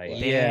 that's what it was.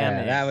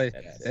 Yeah, that was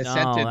the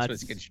sentence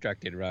was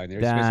constructed wrong. There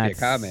was supposed to be a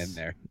comment in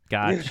there.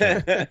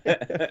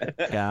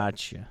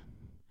 Gotcha.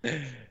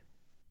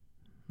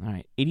 All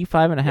right,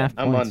 85.5 points.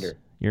 I'm under.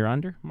 You're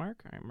under,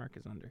 Mark? All right, Mark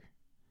is under.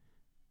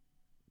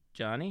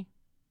 Johnny?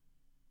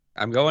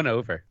 I'm going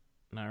over.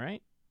 All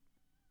right.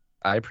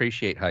 I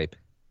appreciate hype.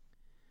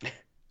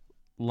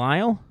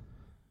 Lyle?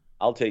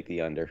 I'll take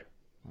the under.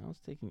 Lyle's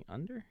taking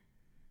under?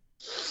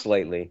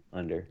 Slightly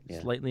under. Yeah.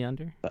 Slightly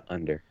under? But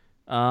under.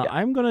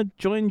 I'm going to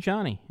join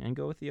Johnny and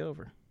go with the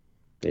over.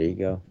 There you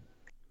go.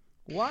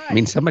 Why? I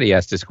mean, somebody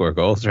has to score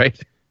goals,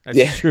 right?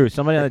 That's true.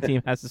 Somebody on the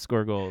team has to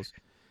score goals.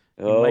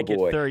 He might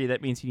boy. get 30.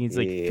 That means he needs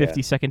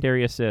 50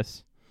 secondary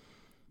assists.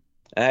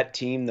 That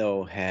team,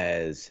 though,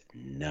 has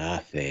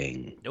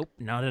nothing. Nope,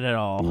 not at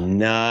all.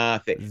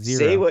 Nothing. Zero.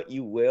 Say what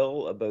you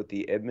will about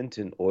the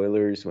Edmonton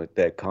Oilers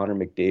that Connor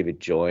McDavid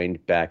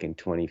joined back in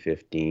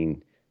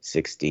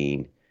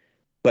 2015-16,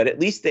 but at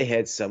least they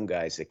had some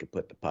guys that could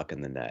put the puck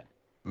in the net.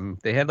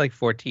 They had like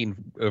 14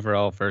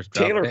 overall first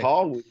round Taylor picks.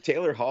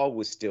 Hall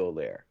was still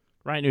there.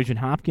 Ryan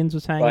Nugent-Hopkins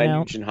was hanging out. Ryan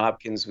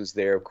Nugent-Hopkins was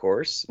there, of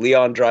course.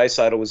 Leon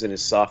Draisaitl was in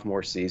his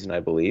sophomore season, I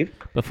believe.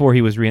 Before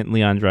he was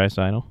Leon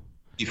Draisaitl.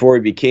 Before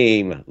he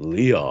became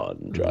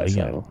Leon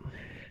Draisaitl.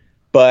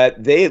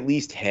 But they at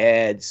least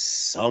had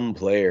some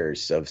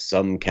players of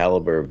some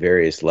caliber,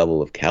 various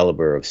level of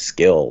caliber of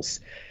skills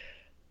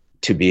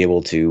to be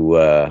able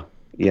to,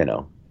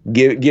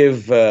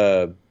 give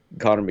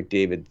Connor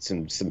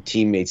McDavid some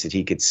teammates that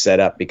he could set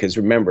up. Because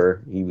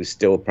remember, he was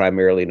still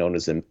primarily known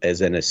as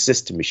an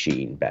assist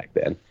machine back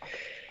then.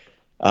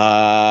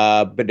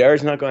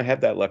 Bedard's not going to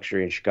have that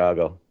luxury in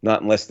Chicago,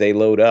 not unless they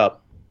load up.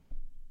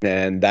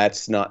 And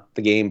that's not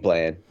the game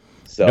plan.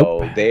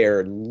 So They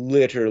are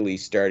literally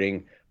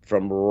starting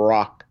from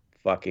rock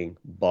fucking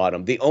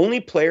bottom. The only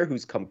player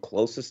who's come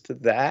closest to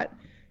that,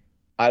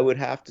 I would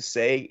have to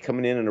say,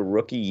 coming in a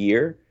rookie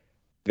year,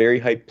 very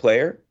hyped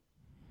player,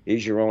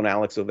 is your own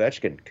Alex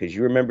Ovechkin. Because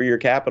you remember your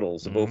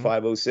Capitals of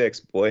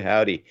 05-06. Boy,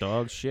 howdy.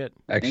 Dog shit.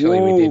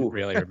 Actually, we didn't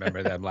really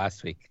remember them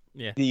last week.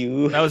 Yeah.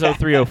 That was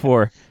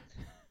 03-04.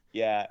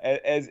 Yeah,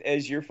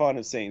 as you're fond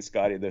of saying,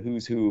 Scotty, the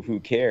who's who of who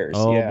cares.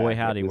 Oh, yeah, boy,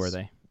 howdy, were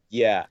they.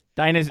 Yeah.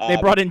 They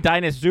brought in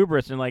Dinas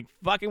Zubris and like,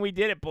 fucking, we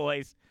did it,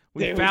 boys.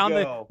 There we found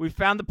go. we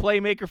found the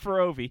playmaker for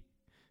Ovi.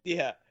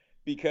 Yeah,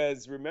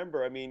 because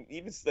remember, I mean,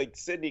 even like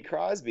Sidney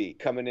Crosby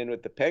coming in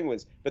with the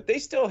Penguins, but they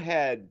still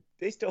had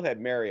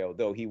Mario,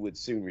 though he would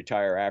soon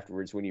retire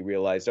afterwards when he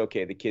realized,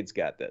 okay, the kid's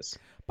got this.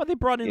 But they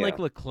brought in like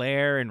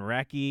Leclerc and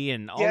Recchi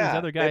and all these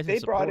other guys. They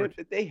brought in,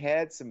 but they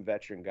had some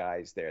veteran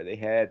guys there. They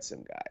had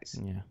some guys.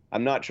 Yeah.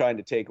 I'm not trying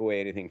to take away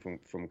anything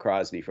from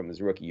Crosby from his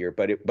rookie year,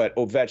 but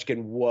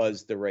Ovechkin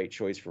was the right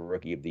choice for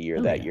rookie of the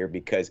year that year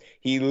because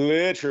he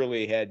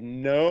literally had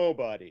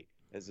nobody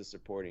as a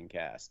supporting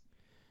cast.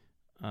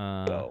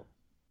 So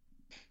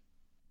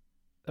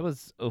that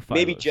was 05.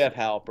 Maybe Jeff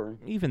Halpern.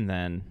 Even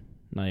then,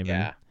 not even.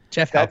 Yeah,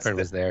 Jeff Halpern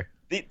was there.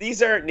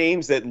 These aren't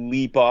names that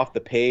leap off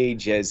the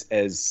page as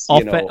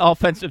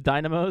offensive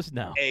dynamos.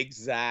 No,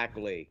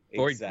 exactly.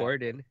 Boyd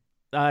Gordon.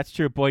 That's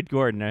true. Boyd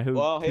Gordon.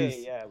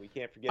 We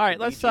can't forget. All right,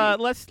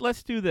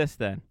 let's do this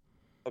then.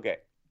 Okay.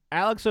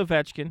 Alex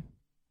Ovechkin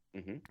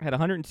had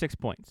 106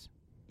 points.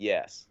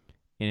 Yes.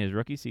 In his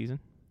rookie season.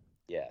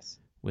 Yes.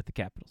 With the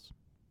Capitals.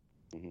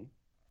 Mm-hmm.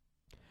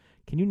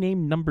 Can you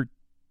name number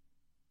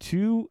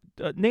 2?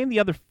 Name the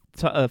other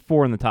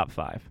 4 in the top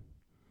 5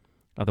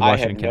 of the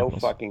Washington Capitals. I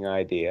have no fucking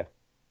idea.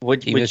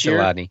 Which year?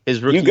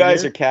 His rookie you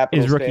guys year? Are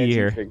Capitals his rookie fans.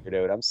 Year. You figured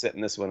out. I'm sitting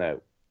this one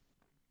out.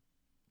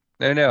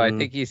 No. I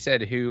think he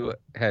said who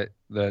had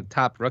the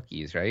top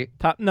rookies, right?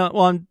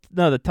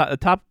 The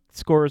top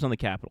scorers on the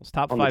Capitals.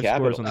 Top 5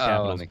 scorers on the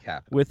Capitals. On the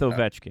Capitals. With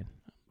Ovechkin.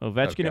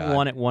 Ovechkin at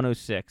 1 at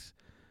 106.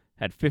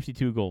 Had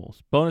 52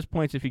 goals. Bonus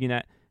points if you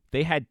can.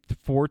 They had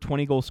 4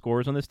 20-goal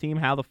scorers on this team.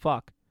 How the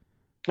fuck?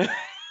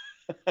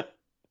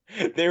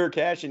 They were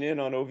cashing in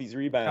on Ovi's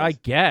rebounds. I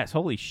guess.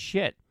 Holy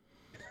shit.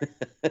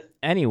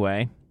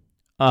 Anyway,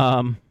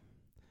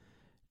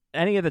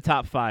 any of the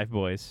top 5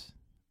 boys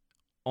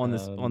on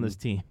this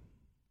team?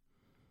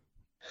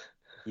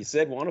 You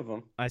said one of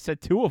them. I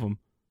said 2 of them.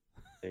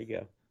 There you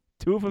go.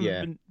 2 of them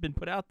have been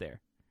put out there.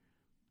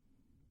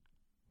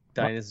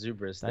 Dinas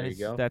Zubris. There you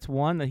go. That's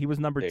one. He was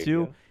number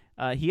 2.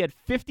 He had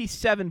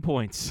 57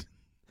 points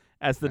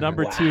as the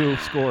number 2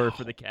 scorer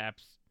for the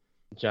Caps.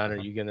 John, are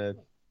you gonna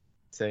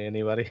say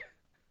anybody?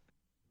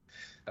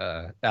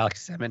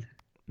 Alex Semin.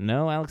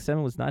 No, Alex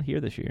Semin was not here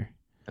this year.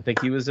 I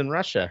think he was in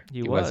Russia.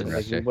 He was in in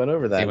Russia. We went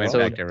over that. He went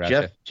back to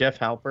Russia. Jeff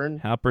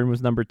Halpern. Halpern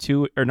was number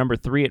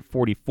 3 at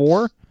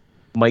 44.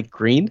 Mike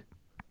Green.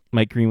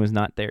 Mike Green was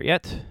not there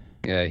yet.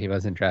 Yeah, he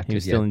wasn't drafted He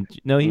was yet.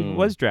 still he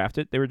was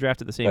drafted. They were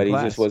drafted the same but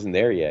class. He just wasn't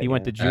there yet. He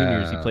went to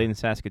juniors. He played in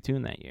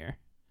Saskatoon that year.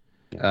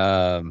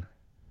 Ben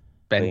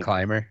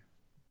Clymer.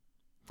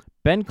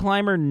 Ben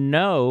Clymer,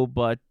 no,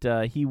 but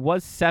he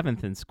was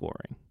 7th in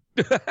scoring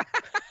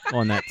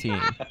on that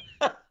team.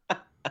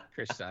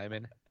 Chris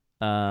Simon.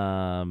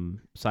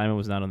 Simon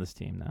was not on this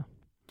team, no.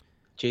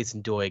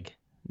 Jason Doig.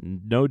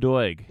 No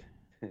Doig.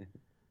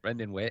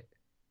 Brendan Witt.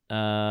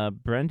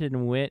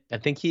 Brendan Witt. I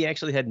think he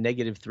actually had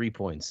 -3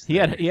 points. He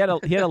had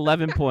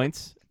 11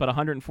 points, but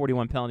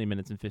 141 penalty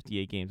minutes in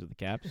 58 games with the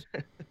Caps.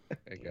 There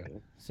you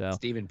go. So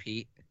Stephen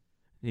Pete.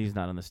 He's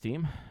not on this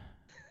team.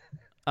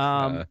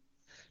 Matt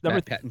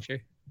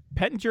Pettinger.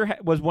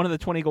 Pettinger was one of the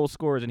 20-goal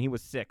scorers, and he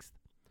was 6th.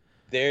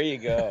 There you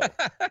go.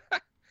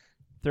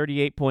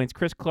 38 points.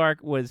 Chris Clark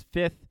was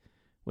 5th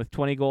with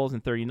 20 goals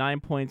and 39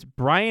 points.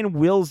 Brian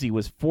Wilsey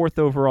was 4th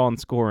overall in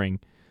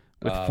scoring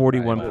with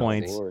 41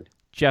 points. Lord.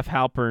 Jeff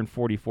Halpern,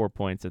 44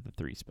 points at the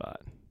 3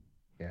 spot.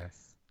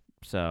 Yes.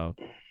 So,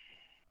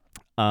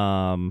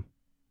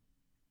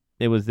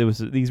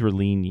 these were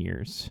lean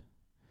years.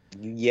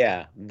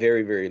 Yeah,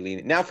 very, very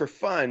lean. Now for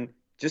fun,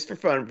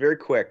 very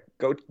quick,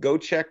 go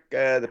check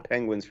the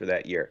Penguins for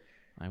that year.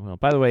 I will.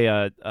 By the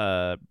way,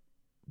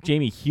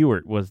 Jamie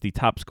Hewitt was the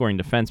top scoring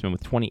defenseman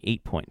with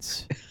 28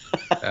 points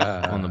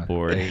on the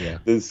board. There you go.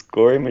 The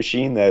scoring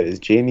machine that is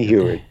Jamie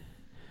Hewitt.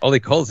 Ole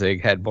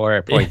Kolzig had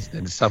more points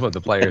than some of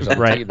the players on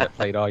the team that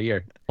played all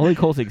year. Ole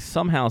Kolzig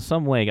somehow,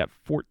 some way got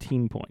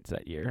 14 points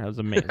that year. That was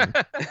amazing.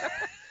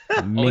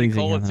 Ole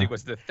Kolzig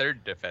was the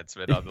 3rd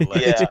defenseman on the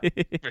list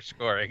for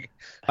scoring.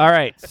 All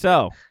right,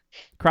 so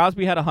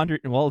Crosby had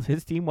 100. Well,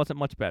 his team wasn't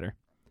much better.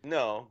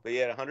 No, but he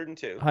had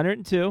 102.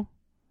 102.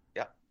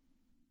 Yeah.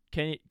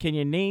 Can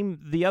you name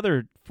the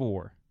other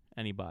 4?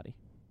 Anybody?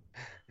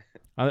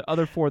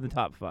 Other 4 of the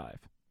top 5.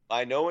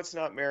 I know it's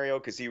not Mario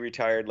because he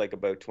retired like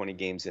about 20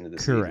 games into the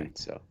Correct.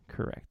 season. So.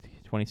 Correct.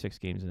 26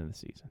 games into the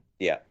season.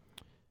 Yeah.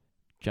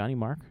 Johnny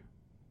Mark.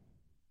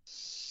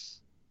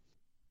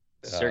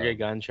 Sergei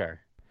Gonchar.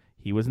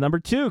 He was number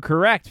 2.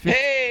 Correct.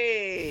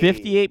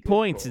 58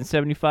 points in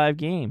 75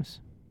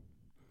 games.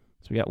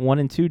 So we got 1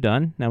 and 2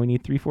 done. Now we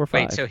need 3, 4,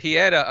 5. Wait, so he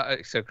had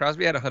so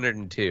Crosby had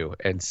 102,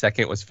 and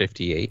second was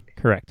 58.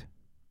 Correct.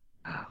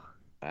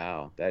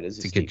 Wow, that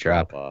is a good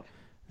drop off.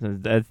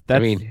 That's I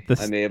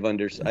may have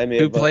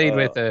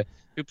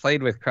Who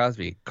played with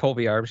Crosby?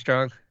 Colby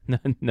Armstrong?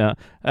 No.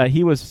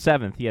 He was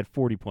 7th. He had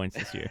 40 points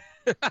this year.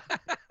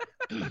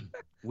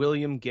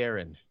 William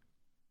Guerin.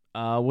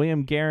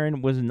 William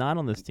Guerin was not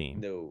on this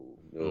team.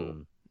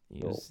 No.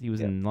 He was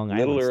in Long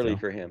Island. A little early still.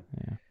 for him.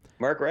 Yeah.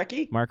 Mark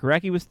Recchi? Mark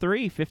Recchi was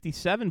 3,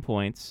 57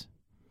 points.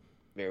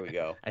 There we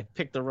go. I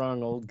picked the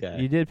wrong old guy.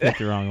 You did pick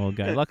the wrong old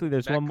guy. Luckily,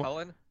 there's Matt one more.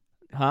 Cullen?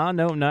 Huh?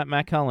 No, not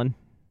Matt Cullen.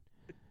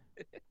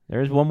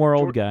 There's one more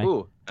old guy.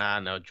 Ooh.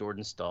 No,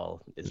 Jordan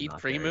Stahl is Keith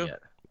not there Primeau? yet.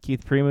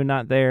 Keith Primeau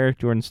not there.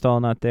 Jordan Stahl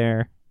not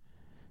there.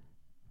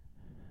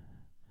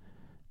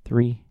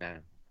 3, Nah.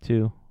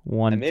 2,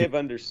 1. I may have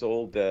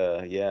undersold,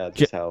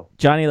 just how.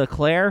 Johnny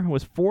Leclerc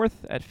was 4th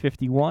at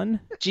 51.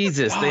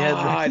 Jesus, they had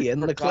I Ricky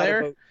and forgot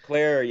Leclerc. about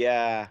Leclerc,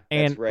 yeah,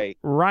 And that's right.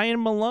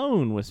 Ryan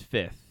Malone was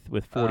 5th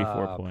with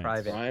 44 points.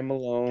 Private. Ryan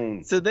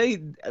Malone. So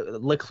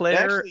Leclerc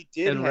actually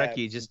did and have-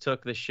 Recchi just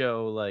took the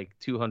show like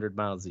 200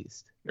 miles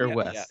east or Yeah,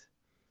 west.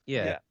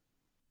 Yeah. Yeah.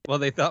 Well,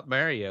 they thought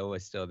Mario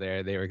was still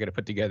there. They were going to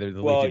put together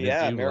the Well, Legion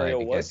yeah, of Doom Mario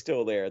line was again.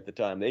 still there at the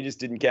time. They just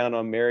didn't count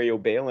on Mario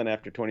bailing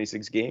after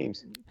 26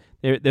 games.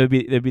 There would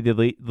be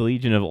the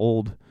Legion of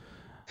Old.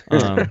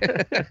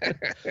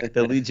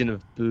 The Legion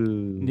of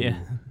Boo. Yeah.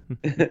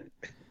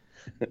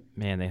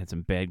 Man, they had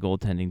some bad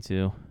goaltending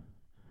too.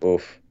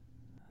 Oof.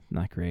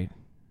 Not great.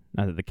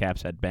 Not that the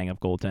Caps had bang up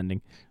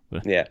goaltending,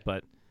 but Yeah.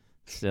 but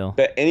still.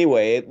 But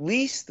anyway, at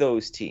least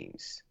those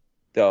teams,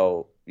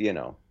 though,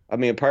 I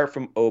mean, apart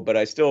from, but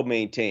I still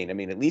maintain, I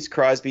mean, at least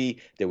Crosby,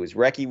 there was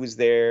Recchi was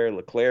there,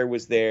 Leclerc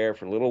was there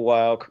for a little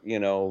while,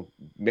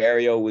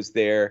 Mario was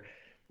there,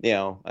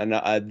 and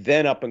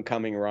then up and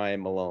coming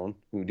Ryan Malone,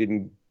 who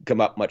didn't come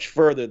up much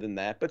further than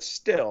that, but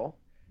still,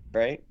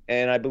 right?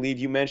 And I believe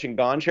you mentioned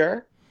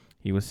Gonchar.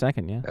 He was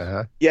second, yeah.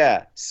 Uh-huh.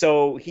 Yeah,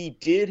 so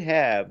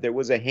there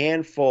was a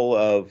handful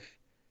of,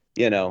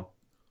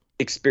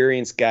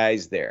 experienced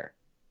guys there,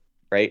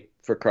 right,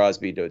 for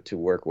Crosby to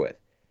work with.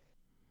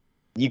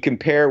 You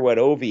compare what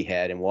Ovi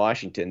had in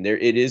Washington,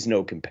 it is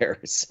no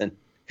comparison.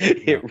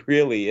 It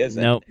really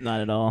isn't. Nope,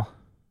 not at all.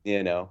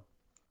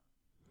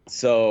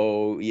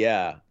 So,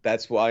 yeah,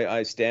 that's why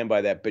I stand by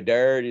that.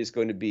 Bedard is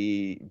going to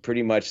be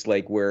pretty much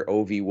like where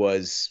Ovi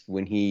was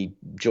when he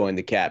joined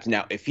the Caps.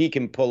 Now, if he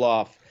can pull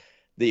off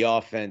the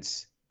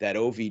offense that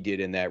Ovi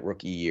did in that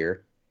rookie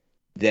year,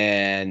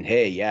 then,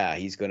 hey, yeah,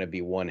 he's going to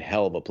be one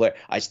hell of a player.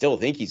 I still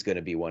think he's going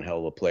to be one hell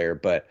of a player,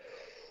 but,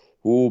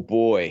 oh,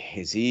 boy,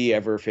 is he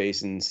ever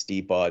facing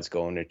steep odds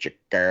going to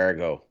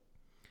Chicago.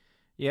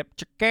 Yep,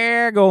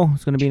 Chicago.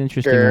 It's going to be an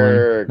interesting one.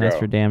 Chicago. That's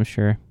for damn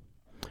sure.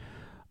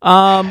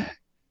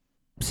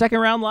 Second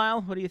round,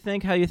 Lyle. What do you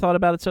think? How you thought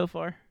about it so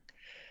far?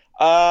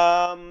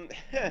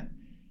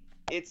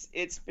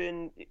 It's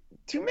been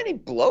too many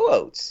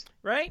blowouts.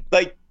 Right?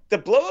 Like, the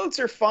blowouts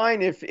are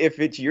fine if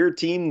it's your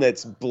team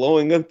that's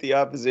blowing up the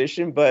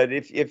opposition, but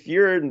if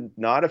you're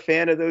not a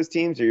fan of those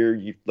teams, or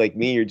you're like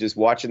me, you're just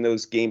watching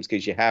those games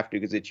because you have to,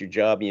 because it's your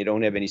job and you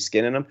don't have any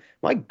skin in them,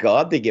 my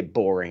God, they get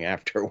boring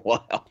after a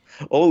while.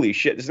 Holy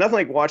shit. There's nothing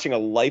like watching a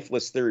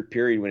lifeless third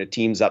period when a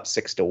team's up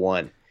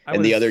 6-1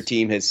 and the other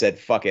team has said,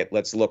 fuck it,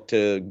 let's look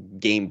to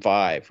game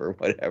 5 or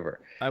whatever.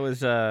 I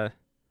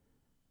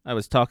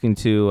was talking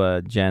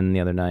to Jen the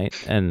other night,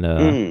 and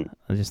I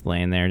was just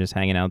laying there, just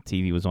hanging out.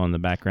 TV was on in the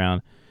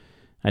background.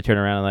 I turn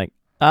around and like,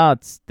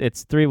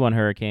 it's 3-1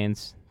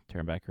 Hurricanes.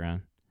 Turn back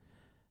around.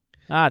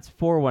 It's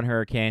 4-1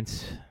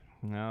 Hurricanes.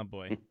 Oh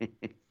boy.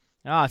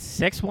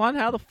 6-1.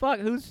 How the fuck?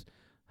 Who's?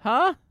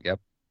 Huh? Yep.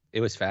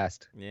 It was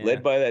fast. Yeah.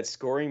 Led by that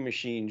scoring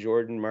machine,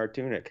 Jordan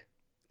Martunic.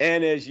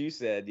 And as you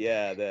said,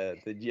 yeah,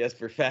 the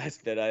Jesper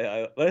Fast that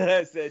I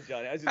said,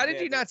 Johnny. How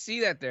did you not see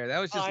that there? That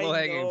was just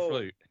low-hanging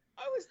fruit.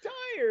 I was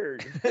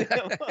tired.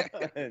 Come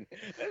on.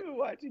 I've been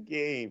watching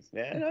games,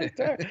 man. I was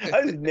tired.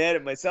 I was mad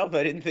at myself.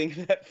 I didn't think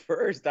of that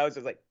first. I was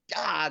just like,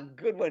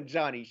 good one,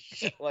 Johnny.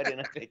 Shit, why didn't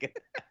I take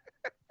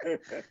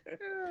it?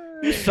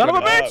 You son of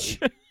a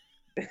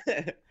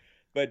bitch!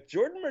 But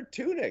Jordan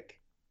Martunic,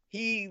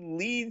 he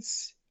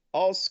leads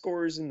all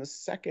scorers in the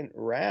second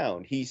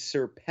round. He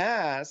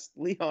surpassed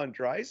Leon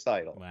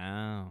Draisaitl.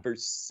 Wow. For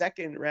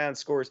second round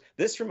scores.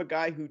 This from a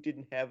guy who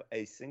didn't have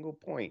a single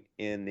point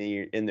in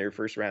their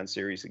first round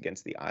series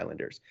against the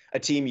Islanders, a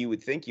team you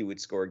would think you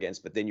would score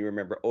against, but then you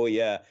remember, oh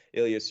yeah,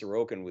 Ilya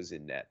Sorokin was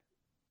in net.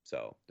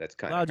 So that's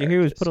kind of. Wow, did you hear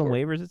he was put on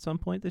waivers at some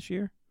point this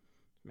year?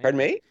 Pardon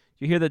me?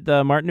 Did you hear that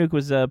Martinook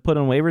was put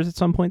on waivers at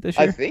some point this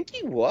year? I think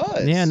he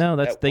was. Yeah, no,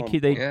 that's at they one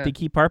keep they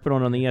keep harping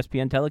on the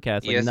ESPN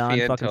telecast like ESPN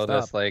non-fucking told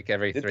stop. us like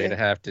every Did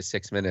 3.5 to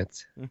 6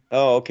 minutes.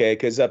 Oh, okay.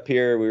 Because up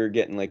here we were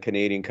getting like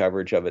Canadian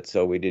coverage of it,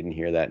 so we didn't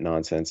hear that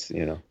nonsense.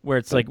 Where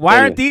it's like,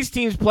 why aren't these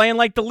teams playing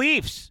like the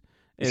Leafs?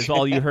 Is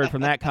all you heard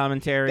from that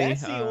commentary.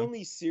 That's the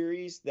only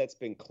series that's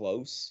been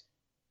close.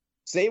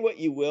 Say what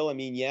you will. I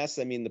mean, yes.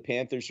 I mean, the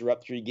Panthers are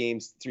up 3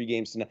 games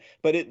tonight,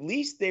 but at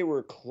least they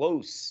were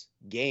close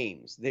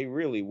games. They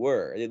really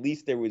were. At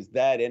least there was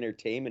that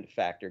entertainment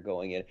factor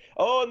going in.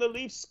 Oh, and the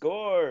Leafs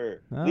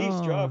score. Leafs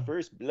draw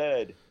first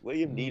blood.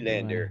 William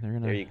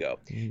Nylander. There you go.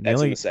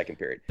 That's in the second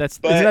period.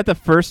 Isn't that the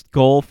first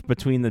goal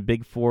between the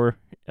big four?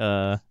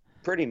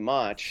 Pretty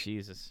much.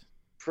 Jesus.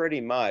 Pretty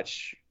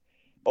much.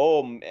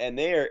 Oh, and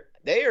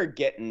they are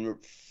getting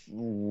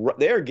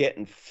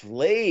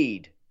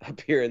flayed up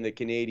here in the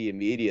Canadian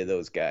media,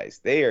 those guys.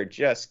 They are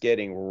just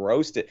getting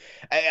roasted.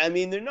 I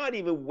mean, they're not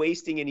even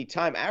wasting any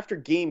time. After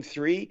game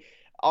 3,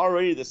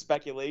 already the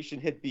speculation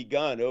had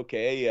begun.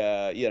 Okay,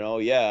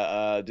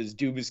 does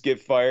Dubas get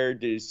fired?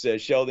 Does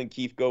Sheldon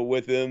Keefe go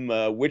with him?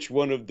 Which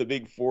one of the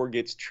big four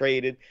gets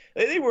traded?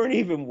 They weren't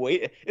even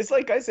waiting. It's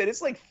like I said,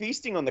 it's like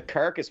feasting on the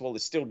carcass while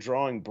it's still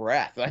drawing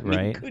breath. I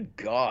mean, good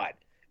God.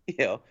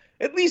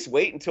 At least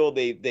wait until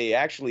they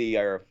actually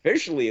are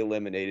officially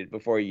eliminated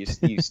before you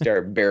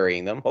start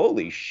burying them.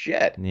 Holy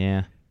shit.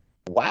 Yeah.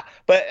 Wow.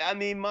 But, I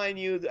mean, mind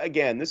you,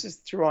 again, this is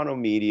Toronto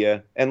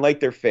media, and like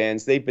their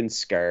fans, they've been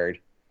scarred.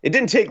 It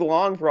didn't take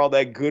long for all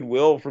that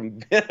goodwill from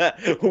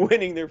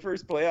winning their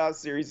first playoff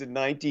series in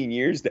 19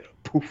 years to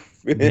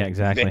poof,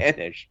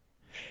 vanish.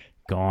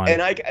 Gone.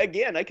 And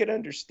I could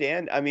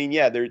understand. I mean,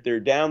 yeah, they're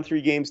down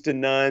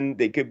 3-0.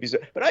 They could be,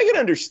 but I could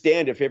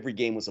understand if every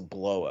game was a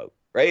blowout,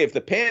 right? If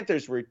the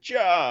Panthers were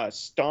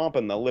just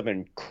stomping the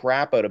living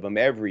crap out of them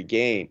every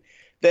game,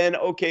 then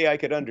okay, I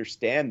could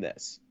understand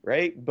this,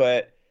 right?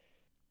 But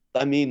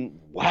I mean,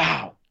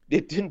 wow.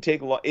 It didn't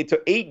take long. It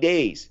took 8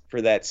 days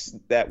for that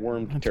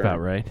worm to turn. That's about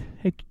right.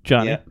 Hey,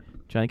 Johnny. Yeah.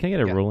 Johnny, can I get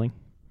a ruling?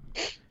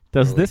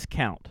 Does this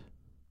count?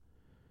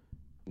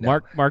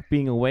 No. Mark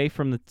being away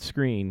from the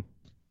screen.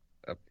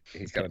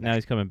 He's coming now back.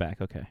 He's coming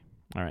back. Okay.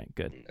 All right.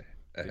 Good.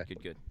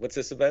 Good. What's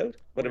this about?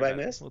 What have I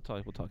missed? We'll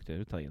talk to you.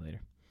 We'll tell you later.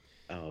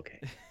 Oh, okay.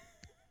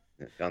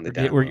 On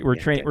the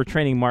we're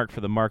training Mark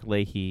for the Mark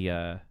Leahy.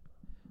 I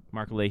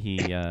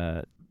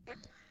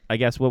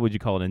guess what would you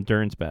call it?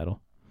 Endurance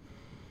battle.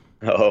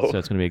 Oh. So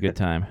it's gonna be a good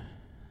time.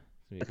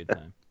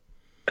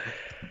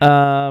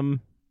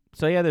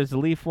 So yeah, there's the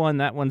Leaf one.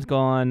 That one's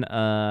gone.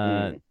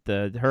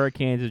 The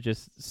Hurricanes are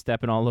just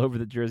stepping all over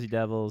the Jersey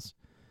Devils.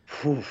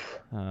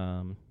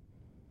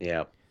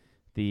 Yeah.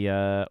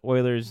 The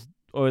Oilers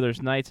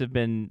Knights have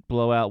been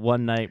blowout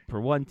one night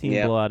for one team,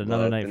 blowout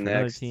another night for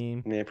another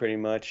team. Yeah, pretty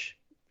much.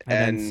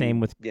 And then same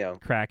with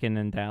Kraken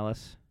and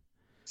Dallas.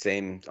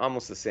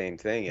 Almost the same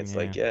thing. It's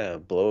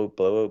blow.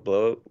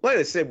 Like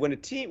I said, when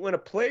a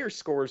player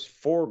scores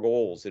 4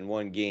 goals in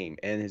one game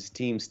and his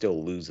team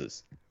still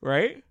loses,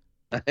 right?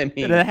 I mean,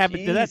 did that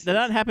happen? Did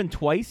that happen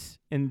twice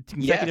in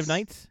consecutive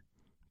nights?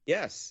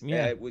 Yes.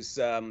 Yeah. It was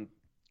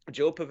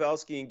Joe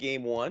Pavelski in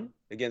Game 1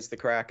 against the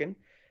Kraken,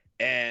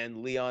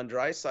 and Leon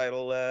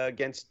Draisaitl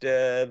against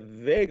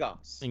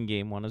Vegas in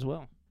Game 1 as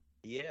well.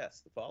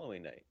 Yes, the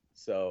following night.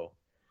 So,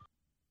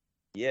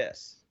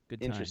 yes,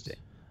 good. Interesting.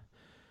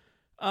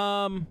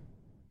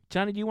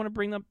 Johnny, do you want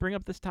to bring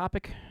up this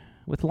topic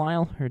with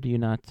Lyle, or do you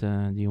not?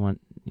 You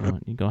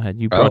go ahead.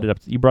 You brought it up.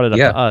 You brought it up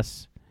to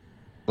us.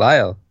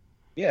 Lyle.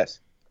 Yes.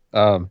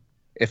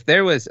 If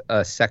there was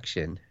a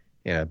section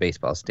in a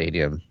baseball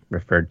stadium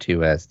referred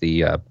to as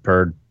the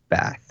bird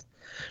bath,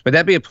 would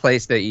that be a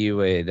place that you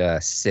would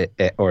sit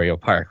at Oriole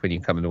Park when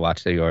you come in to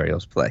watch the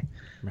Orioles play?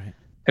 Right.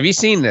 Have you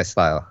seen this,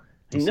 Lyle?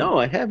 No,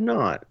 I have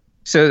not.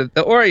 So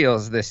the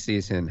Orioles this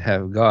season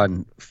have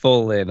gone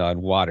full in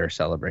on water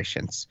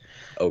celebrations.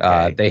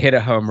 Okay. They hit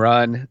a home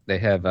run. They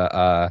have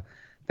the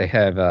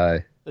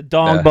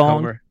dong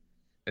bong.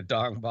 The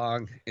dong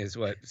bong is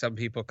what some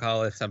people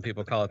call it. Some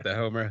people call it the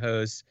homer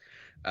hose.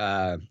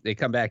 They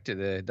come back to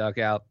the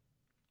dugout.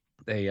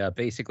 They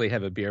basically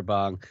have a beer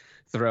bong,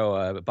 throw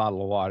a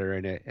bottle of water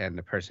in it, and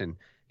the person,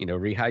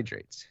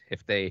 rehydrates.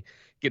 If they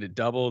get a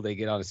double, they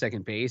get on a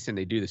second base and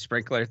they do the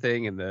sprinkler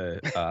thing, and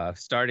the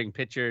starting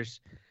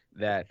pitchers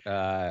that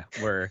are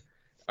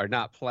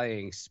not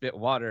playing spit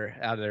water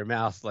out of their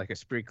mouth like a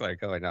sprinkler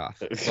going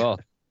off. Well,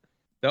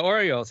 the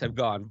Orioles have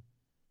gone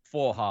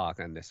full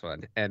hog on this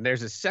one, and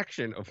there's a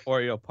section of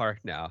Oriole Park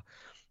now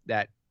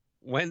that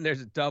when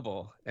there's a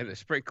double and the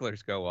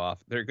sprinklers go off,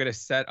 they're going to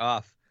set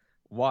off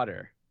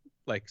water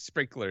like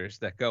sprinklers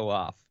that go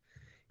off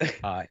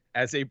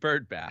as a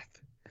bird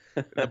bath.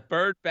 The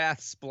bird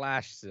bath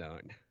splash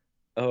zone.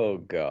 Oh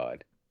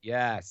God.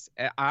 Yes,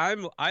 I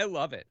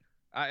love it.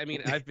 I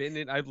mean,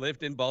 I've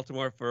lived in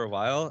Baltimore for a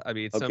while. I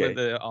mean, some of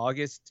the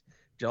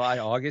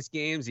July-August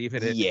games,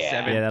 even at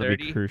 7:30, that'll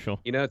be crucial.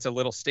 It's a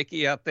little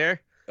sticky out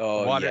there.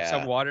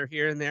 Some water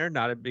here and there,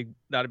 not a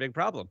big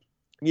problem.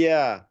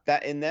 Yeah,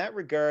 that in that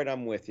regard,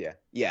 I'm with you.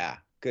 Yeah,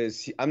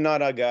 because I'm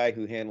not a guy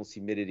who handles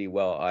humidity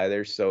well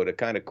either. So to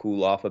kind of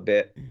cool off a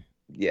bit,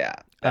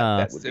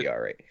 that would be all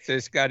right. So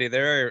Scotty,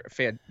 there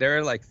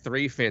are like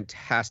 3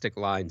 fantastic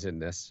lines in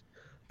this.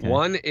 Okay.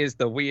 One is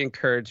we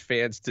encourage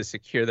fans to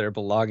secure their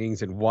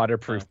belongings in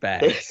waterproof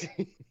bags.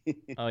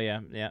 Oh yeah.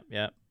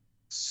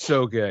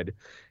 So good.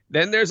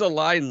 Then there's a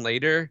line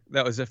later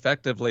that was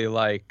effectively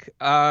like,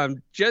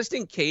 just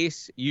in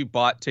case you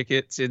bought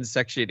tickets in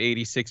section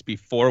 86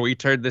 before we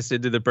turned this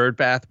into the bird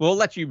bath, we'll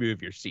let you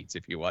move your seats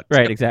if you want to.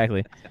 Right,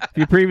 exactly. If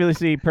you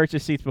previously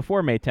purchased seats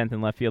before May 10th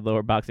in left field,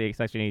 lower box 8,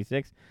 section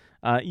 86,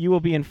 you will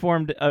be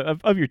informed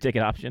of your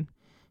ticket option.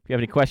 If you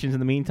have any questions in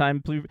the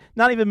meantime, please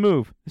not even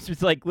move. It's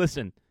just like,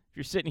 listen, if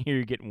you're sitting here,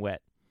 you're getting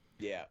wet.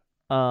 Yeah.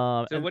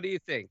 So what do you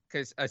think?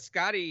 Because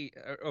Scotty,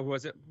 or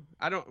was it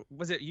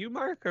you,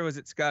 Mark, or was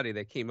it Scotty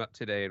that came up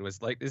today and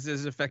was like, this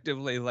is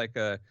effectively like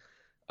a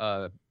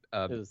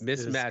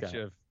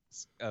mismatch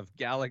of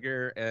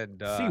Gallagher and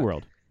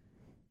SeaWorld.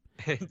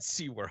 And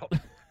SeaWorld.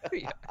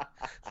 Yeah.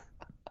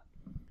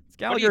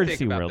 Gallagher to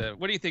SeaWorld.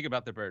 What do you think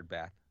about the bird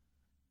bath?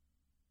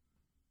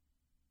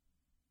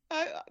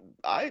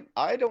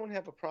 I don't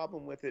have a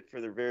problem with it for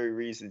the very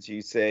reasons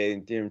you say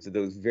in terms of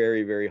those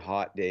very, very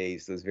hot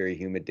days, those very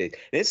humid days.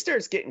 And it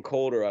starts getting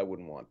colder, I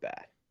wouldn't want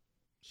that.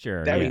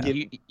 Sure. That yeah. would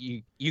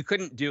give... you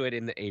couldn't do it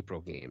in the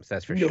April games,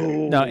 that's for sure.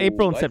 No,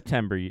 April and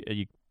September.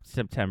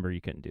 September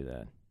you couldn't do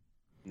that.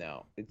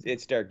 No,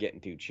 it start getting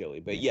too chilly.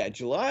 But yeah,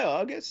 July,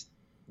 August,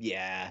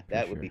 yeah,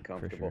 that would be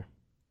comfortable. Sure.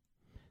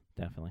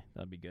 Definitely,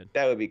 that'd be good.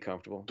 That would be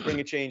comfortable. Bring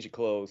a change of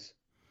clothes.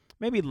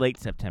 Maybe late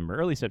September,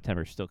 early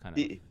September is still kind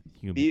of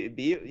humid.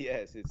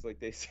 Yes,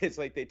 it's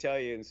like they tell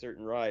you in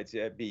certain rides.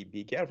 Yeah,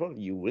 be careful.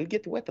 You will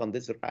get wet on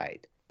this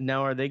ride.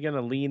 Now, are they going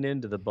to lean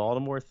into the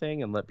Baltimore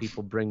thing and let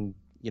people bring,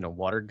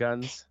 water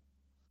guns?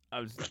 I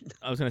was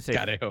going to say.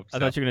 God, I hope so. I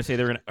thought you were going to say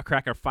they were going to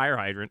crack a fire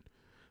hydrant.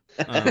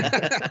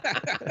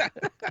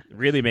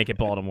 Really make it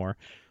Baltimore.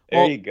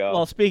 There you go.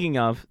 Well, speaking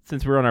of,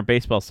 since we're on our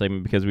baseball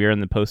segment because we are in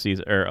the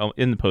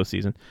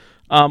postseason,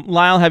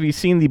 Lyle, have you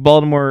seen the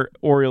Baltimore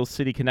Orioles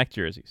City Connect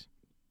jerseys?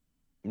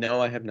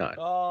 No, I have not.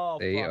 Oh,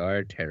 they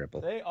are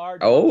terrible. They are.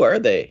 Are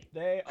they?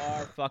 They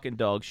are fucking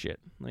dog shit.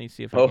 Let me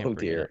see if I can. Oh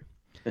dear.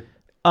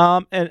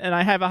 And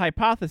I have a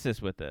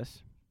hypothesis with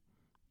this.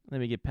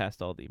 Let me get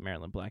past all the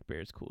Maryland Black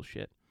Bears cool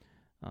shit,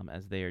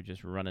 as they are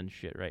just running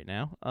shit right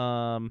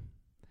now.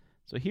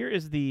 So here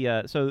is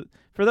the so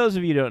for those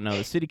of you who don't know,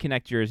 the City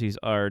Connect jerseys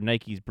are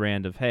Nike's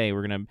brand of, hey,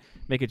 we're gonna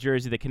make a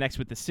jersey that connects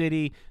with the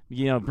city,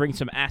 bring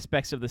some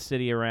aspects of the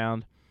city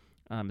around.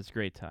 It's a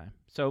great time.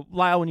 So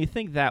Lyle, when you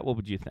think that, what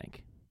would you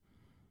think?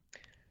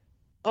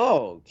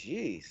 Oh,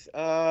 geez.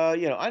 I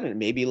don't know.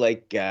 Maybe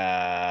like your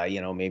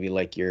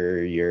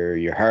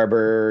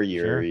harbor,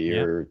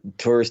 your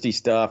touristy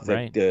stuff.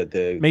 Right.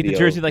 The make the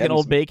jersey like an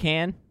Old Bay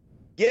can.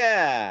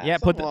 Yeah. Yeah.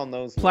 Put along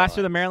those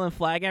plaster lines. the Maryland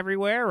flag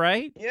everywhere,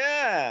 right?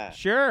 Yeah.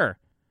 Sure.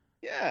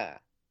 Yeah.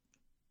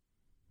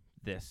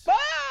 This.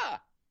 Ah!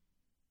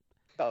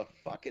 The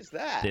fuck is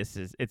that? It's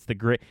the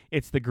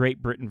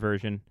Great Britain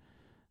version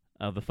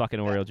of the fucking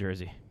Oriole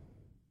jersey.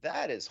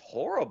 That is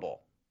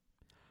horrible.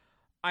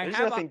 That's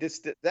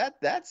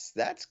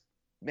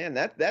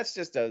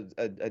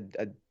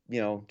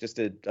just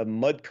a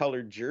mud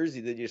colored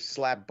jersey that you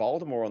slap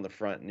Baltimore on the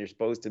front and you're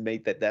supposed to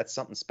make that's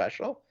something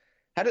special.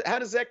 How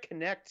does that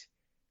connect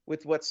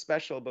with what's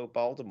special about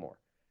Baltimore?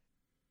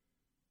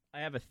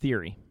 I have a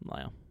theory,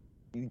 Lyle.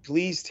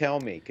 Please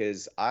tell me,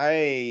 because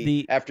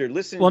after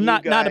listening to you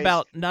guys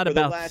not about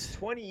the last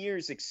 20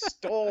 years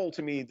extol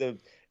to me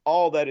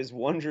all that is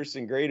wondrous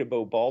and great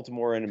about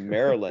Baltimore and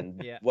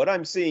Maryland. Yeah. What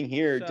I'm seeing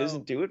here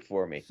doesn't do it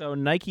for me. So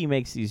Nike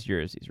makes these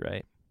jerseys,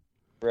 right?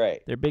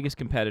 Right. Their biggest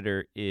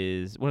competitor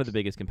one of the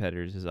biggest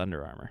competitors is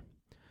Under Armour.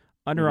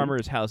 Under Armour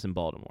is housed in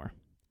Baltimore.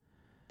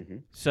 Mm-hmm.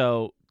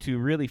 So to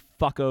really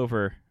fuck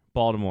over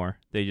Baltimore,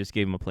 they just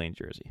gave them a plain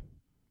jersey.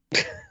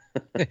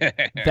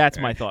 That's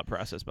my thought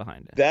process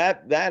behind it.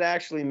 That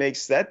actually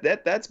makes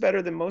that's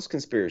better than most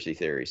conspiracy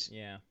theories.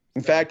 Yeah.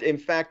 In fact,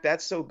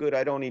 that's so good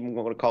I don't even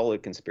want to call it a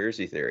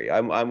conspiracy theory.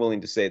 I'm willing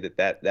to say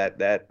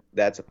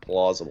that's a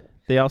plausible.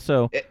 They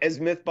also, as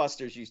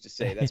Mythbusters used to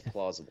say, that's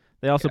plausible.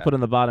 They also put on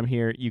the bottom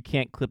here, you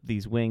can't clip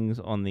these wings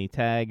on the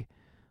tag,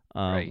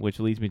 right. Which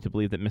leads me to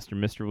believe that Mr.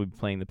 Mister will be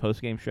playing the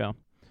postgame show.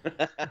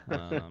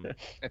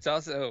 It's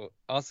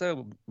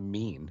also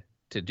mean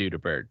to do to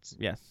birds.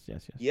 Yes.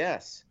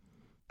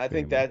 I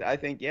think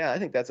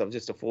that's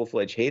just a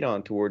full-fledged hate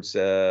on towards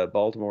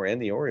Baltimore and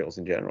the Orioles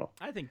in general.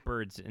 I think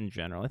birds in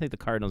general. I think the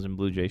Cardinals and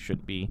Blue Jays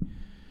should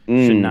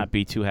not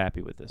be too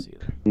happy with this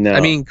either. No.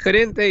 I mean,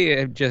 couldn't they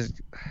have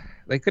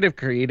they could have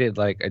created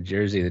like a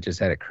jersey that just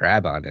had a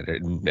crab on it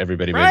and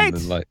everybody would have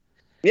been like,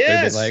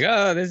 yes. Like,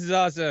 oh, this is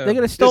awesome. They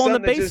could have stolen the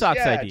Bay Sox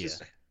idea.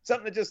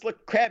 Something that just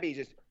looked crabby,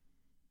 just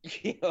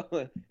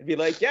it'd be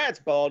like, yeah, it's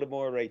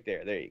Baltimore right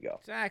there. There you go.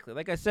 Exactly.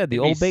 Like I said, the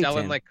They'd old be Bay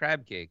selling tin. like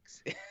crab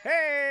cakes.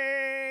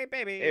 Hey,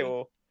 baby. Hey,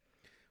 well,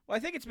 I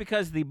think it's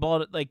because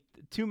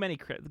too many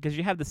crabs, because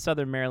you have the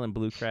Southern Maryland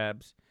blue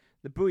crabs.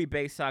 The Bowie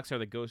Bay Sox are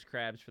the ghost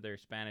crabs for their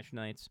Spanish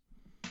nights.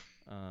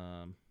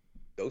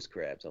 Ghost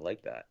crabs, I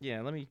like that.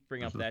 Yeah, let me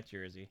bring up that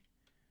jersey.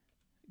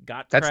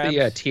 That's crabs.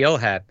 the teal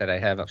hat that I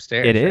have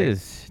upstairs. It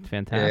is. It's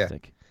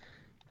fantastic.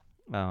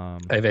 Yeah.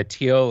 I have a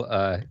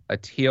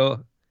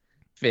teal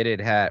fitted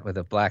hat with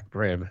a black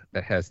brim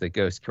that has the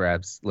Ghost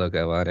Crabs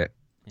logo on it.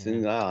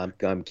 Yeah.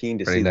 I'm keen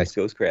to see this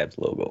Ghost Crabs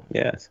logo.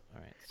 Yes.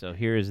 All right. So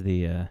here's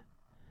the There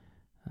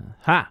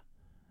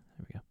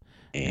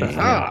we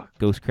go.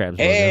 Ghost Crabs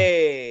logo.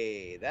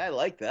 Hey, I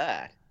like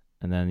that.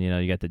 And then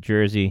you got the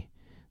jersey.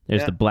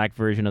 There's the black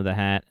version of the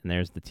hat, and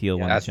there's the teal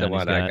one. That's the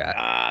one I got.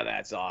 Ah,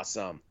 that's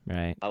awesome.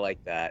 Right. I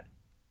like that.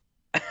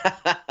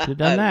 You've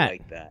done that. I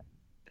like that.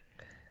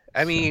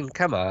 I mean,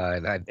 come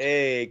on.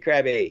 Hey,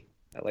 Krabby.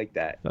 I like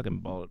that.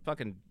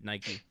 Fucking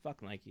Nike.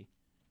 Fuck Nike.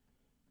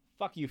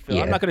 Fuck you, Phil.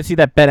 Yeah. I'm not going to see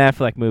that Ben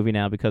Affleck movie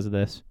now because of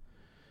this.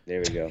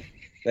 There we go.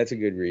 That's a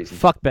good reason.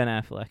 Fuck Ben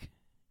Affleck.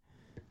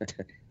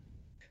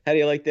 How do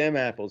you like them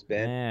apples,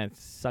 Ben? Man,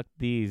 suck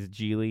these,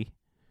 Geely.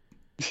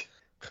 Oh,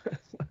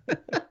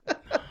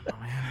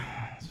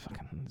 man.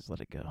 Just let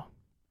it go.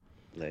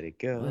 Let it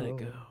go. Let it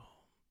go.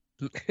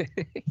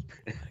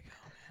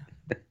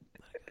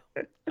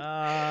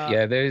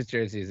 Yeah, those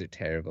jerseys are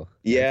terrible.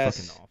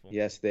 Yes, fucking awful.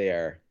 yes, they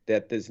are.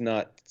 That does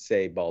not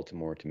say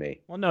Baltimore to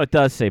me. Well, no, it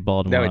does say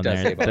Baltimore No, it on does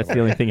there. say That's the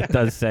Baltimore. only thing it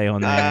does say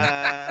on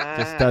there.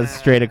 Just does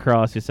straight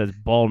across. It says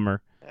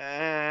Balmer.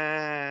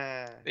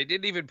 They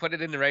didn't even put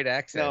it in the right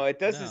accent. No, it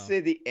doesn't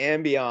say the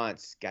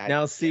ambiance. God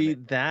Now, damn see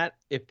it. that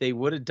if they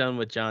would have done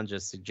what John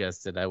just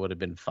suggested, I would have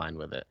been fine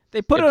with it.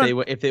 They put if it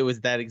on. if it was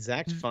that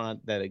exact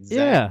font, that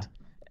exact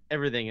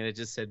everything, and it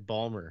just said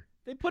Balmer.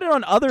 They put it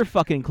on other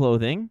fucking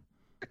clothing,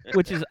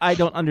 which is I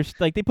don't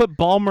understand. Like they put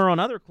Balmer on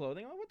other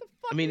clothing. What the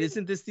fuck? I mean,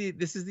 isn't this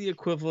the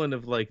equivalent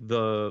of like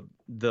the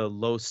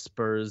Los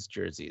Spurs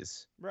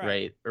jerseys,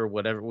 right? Or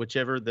whatever,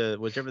 whichever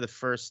the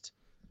first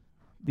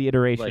the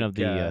iteration like, of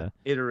the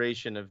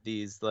iteration of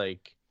these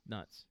like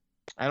nuts.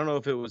 I don't know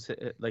if it was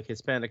like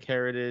Hispanic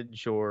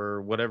Heritage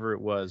or whatever it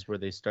was where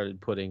they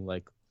started putting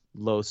like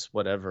Los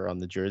whatever on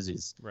the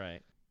jerseys.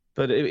 Right.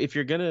 But if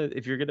you're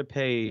gonna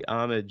pay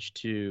homage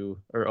to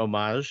or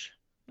homage,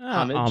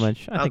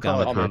 homage. I think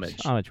call it homage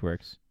works. Homage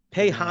works.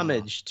 Pay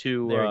homage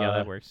to there we go.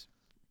 That works.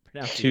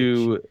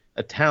 To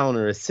a town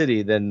or a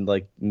city, then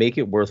like make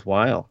it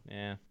worthwhile.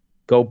 Yeah.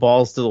 Go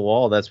balls to the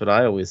wall. That's what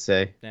I always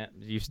say. Yeah,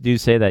 you do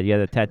say that. You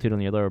got it tattooed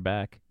on your lower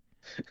back.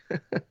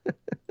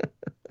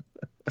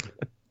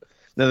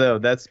 No,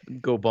 that's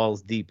go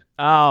balls deep.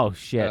 Oh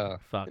shit!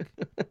 Fuck.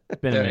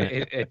 It's been a No,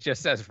 minute. it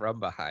just says from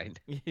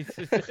behind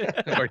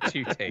or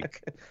to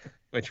take.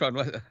 Which one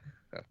was it?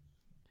 Oh. It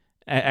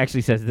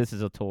actually says this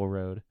is a toll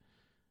road.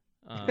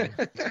 God,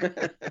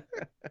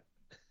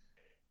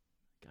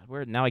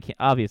 where now I can't.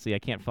 Obviously, I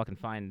can't fucking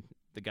find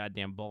the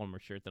goddamn Baltimore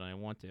shirt that I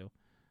want to.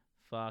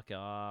 Fuck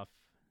off.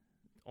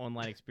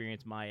 Online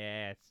experience my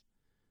ass.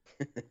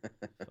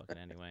 Fucking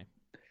anyway.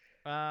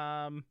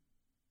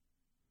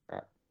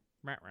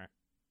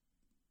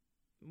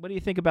 What do you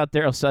think about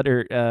Daryl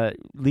Sutter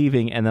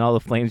leaving and then all the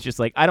Flames just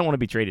like I don't want to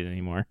be traded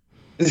anymore?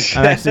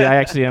 I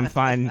actually am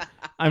fine.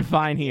 I'm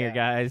fine here,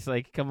 guys.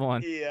 Like, come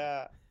on.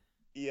 Yeah.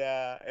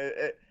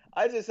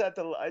 I just had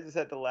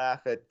to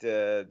laugh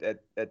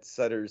at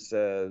Sutter's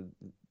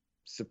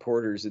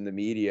supporters in the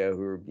media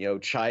who are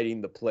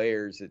chiding the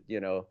players that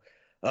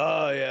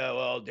oh yeah,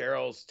 well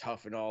Daryl's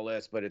tough and all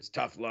this, but it's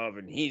tough love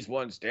and he's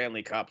won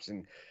Stanley Cups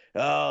and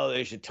oh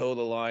they should toe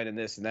the line and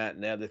this and that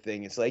and the other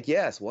thing. It's like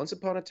yes, once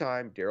upon a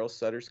time Daryl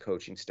Sutter's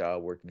coaching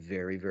style worked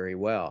very very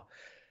well,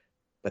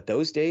 but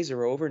those days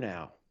are over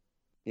now.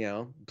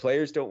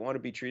 Players don't want to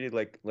be treated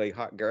like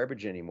hot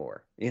garbage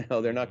anymore.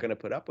 They're not going to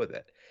put up with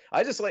it.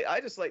 I just like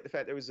the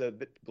fact there was a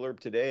bit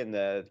blurb today in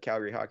the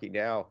Calgary Hockey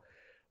Now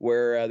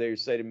where they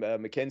said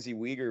Mackenzie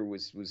Weegar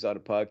was on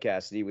a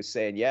podcast and he was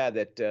saying,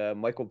 that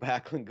Michael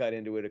Backlund got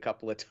into it a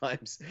couple of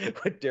times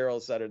with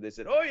Daryl Sutter. They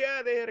said, oh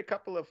yeah, they had a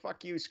couple of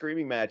fuck you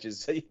screaming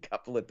matches a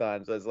couple of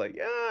times. I was like,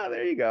 yeah,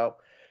 there you go.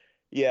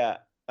 Yeah.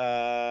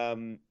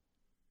 That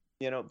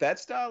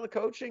style of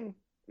coaching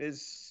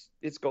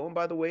it's going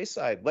by the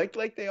wayside,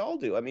 like they all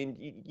do. I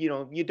mean,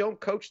 you don't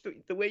coach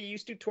the way you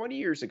used to 20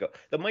 years ago.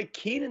 The Mike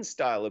Keenan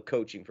style of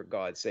coaching, for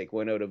God's sake,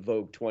 went out of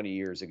vogue 20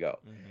 years ago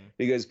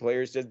because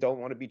players just don't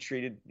want to be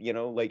treated,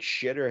 like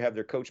shit or have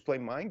their coach play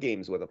mind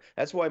games with them.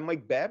 That's why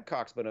Mike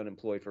Babcock's been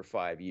unemployed for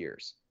 5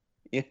 years,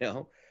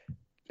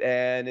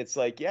 And it's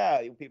like,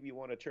 yeah, people you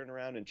want to turn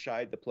around and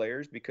chide the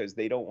players because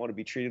they don't want to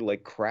be treated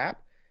like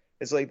crap.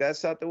 It's like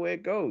that's not the way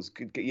it goes.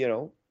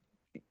 You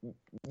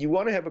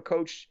want to have a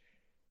coach.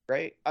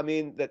 Right? I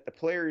mean, that the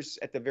players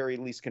at the very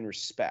least can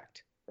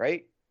respect,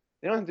 right?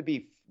 They don't have to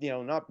be,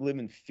 not live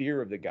in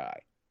fear of the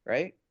guy,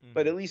 right?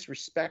 But at least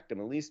respect him,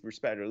 or at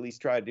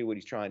least try to do what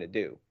he's trying to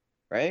do,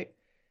 right?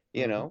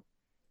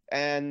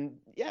 And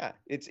yeah,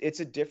 it's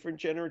a different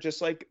generation,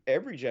 just like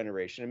every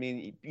generation. I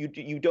mean,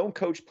 you don't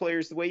coach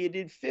players the way you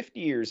did 50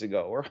 years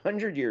ago or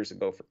 100 years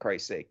ago, for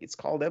Christ's sake. It's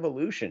called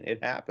evolution.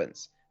 It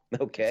happens.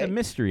 Okay. It's a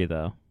mystery,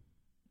 though.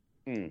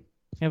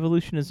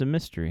 Evolution is a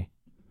mystery.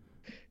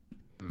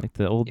 Like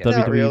the old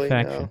WWE really,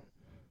 faction.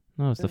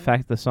 No, it's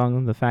the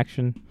song, the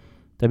faction.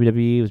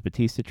 WWE was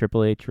Batista,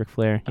 Triple H, Ric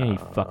Flair. Yeah, you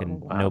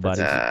fucking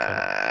nobodies.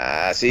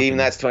 See, even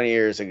that's 20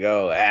 years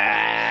ago.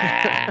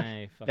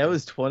 That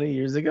was 20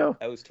 years ago?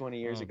 That was 20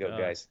 years ago, God.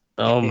 guys.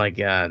 Oh, my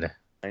God.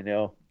 I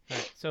know.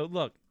 Right, so,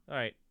 look. All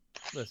right.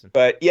 Listen.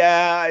 But,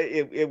 yeah,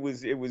 it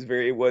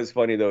was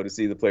funny, though, to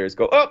see the players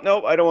go, oh,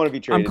 no, I don't want to be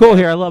traded. I'm cool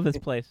here. I love this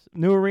place.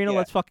 New arena. Yeah.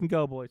 Let's fucking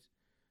go, boys.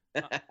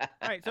 All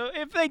right, so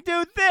if they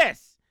do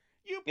this.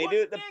 They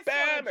do the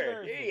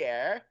bomber.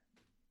 Yeah.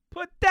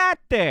 Put that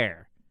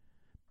there.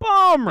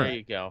 Bomber. There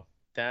you go.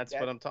 That's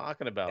what I'm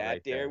talking about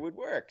right there. That would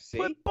work. See?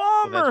 Put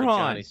bomber that's what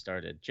on.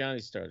 Johnny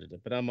started it,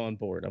 but I'm on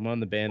board. I'm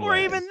on the bandwagon.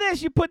 Or even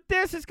this. You put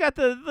this. It's got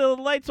the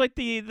lights like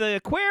the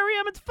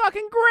aquarium. It's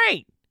fucking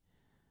great.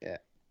 Yeah.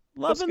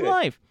 Love and good.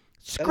 life.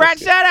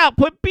 Scratch that out.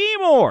 Put B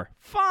more.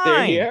 Fine.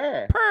 There you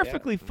are.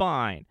 Perfectly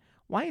fine.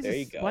 Why is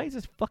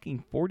this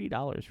fucking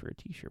 $40 for a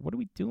T-shirt? What are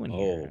we doing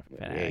here?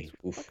 Hey,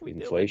 oof,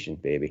 inflation,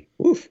 baby.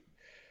 Oof.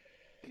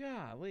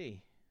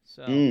 Golly.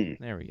 So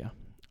there we go.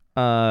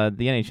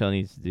 The NHL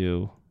needs to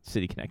do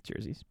City Connect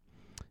jerseys.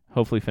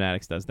 Hopefully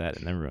Fanatics does that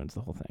and then ruins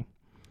the whole thing.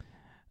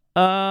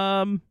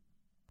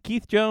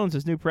 Keith Jones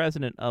is new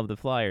president of the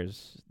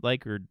Flyers.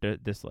 Like or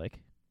dislike?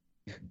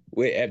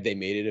 Wait, have they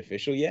made it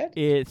official yet?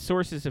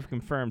 Sources have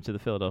confirmed to the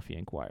Philadelphia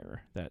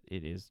Inquirer that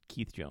it is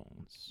Keith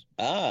Jones.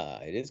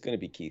 It is going to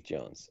be Keith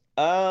Jones.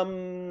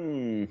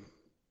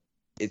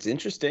 It's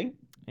interesting.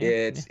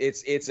 Yeah,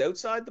 It's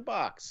outside the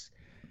box,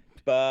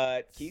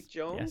 but Keith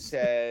Jones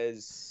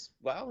has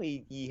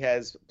he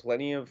has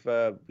plenty of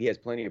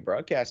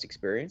broadcast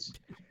experience.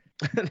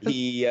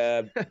 He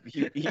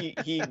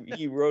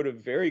wrote a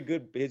very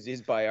good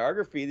his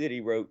biography that he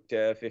wrote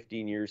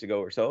 15 years ago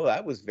or so.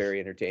 That was very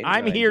entertaining.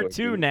 I'm here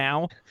too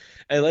now.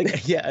 I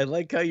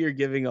like how you're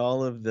giving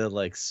all of the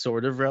like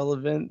sort of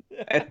relevant.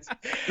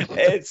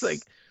 It's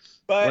like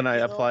but, when I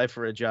apply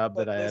for a job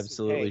that I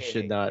absolutely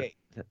should not.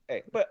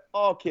 Hey, but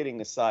all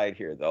kidding aside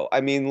here, though,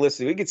 I mean,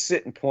 listen, we could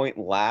sit and point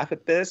and laugh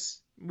at this.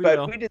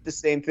 We did the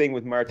same thing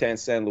with Martin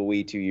St.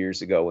 Louis 2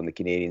 years ago when the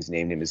Canadians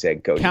named him as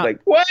head coach.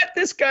 Like, what?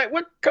 This guy,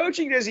 what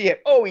coaching does he have?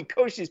 Oh, he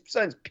coached his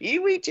son's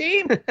Pee-wee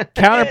team?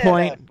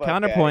 Counterpoint.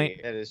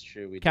 That is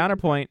true.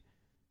 Counterpoint.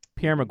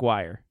 Pierre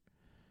Maguire.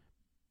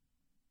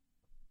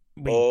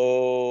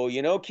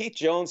 Keith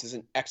Jones is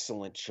an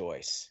excellent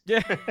choice.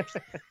 Yeah.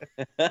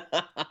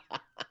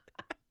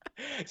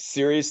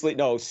 Seriously,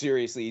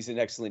 he's an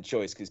excellent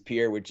choice because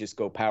Pierre would just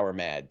go power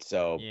mad.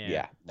 So,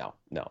 no.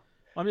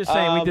 I'm just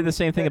saying we did the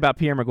same thing about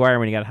Pierre Maguire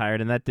when he got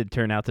hired, and that did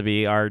turn out to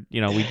be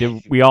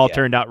we all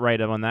turned out right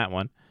on that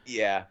one.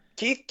 Yeah.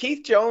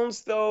 Keith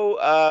Jones,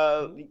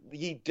 though,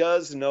 he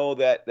does know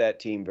that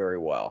team very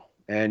well.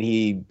 And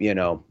he, it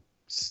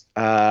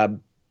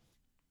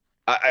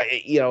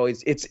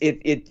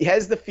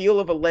has the feel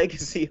of a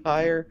legacy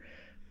hire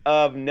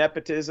of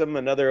nepotism.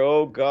 Another,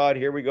 oh God,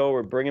 here we go.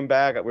 We're bringing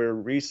back, we're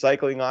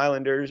recycling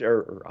Islanders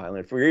we're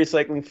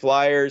recycling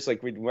Flyers.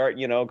 Like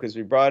because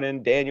we brought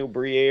in Daniel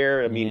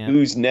Briere. I mean,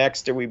 who's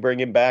next? Are we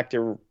bringing back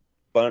to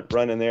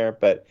running there?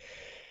 But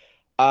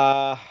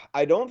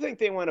I don't think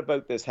they went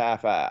about this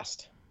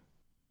half-assed.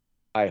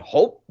 I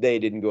hope they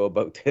didn't go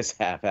about this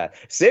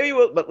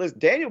half-assed. But listen,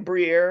 Daniel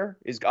Briere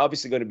is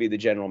obviously going to be the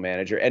general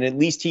manager, and at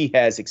least he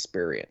has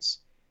experience.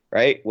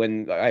 Right?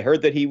 When I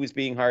heard that he was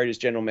being hired as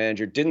general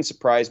manager, didn't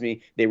surprise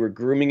me. They were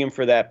grooming him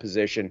for that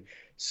position.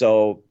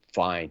 So,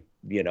 fine.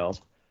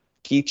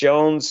 Keith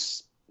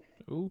Jones,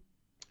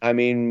 I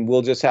mean,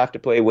 we'll just have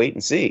to wait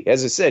and see.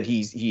 As I said,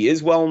 he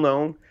is well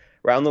known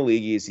around the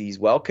league. He's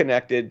well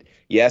connected.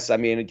 Yes, I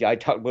mean, I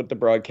talked about the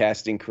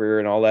broadcasting career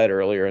and all that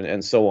earlier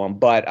and so on.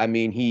 But, I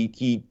mean,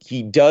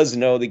 he does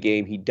know the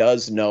game. He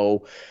does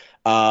know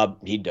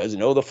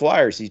the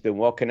Flyers. He's been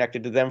well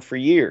connected to them for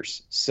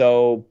years.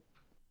 So,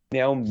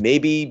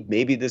 maybe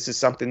this is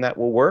something that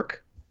will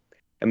work.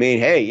 I mean,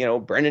 hey,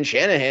 Brendan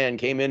Shanahan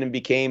came in and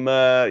became,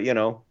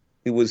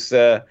 he was,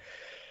 the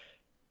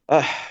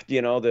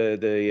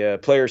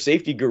player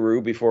safety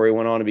guru before he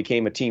went on and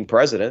became a team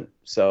president.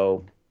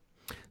 So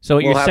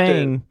what you're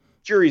saying,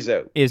 jury's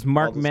out. Is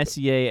Mark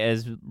Messier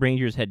as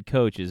Rangers head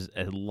coach is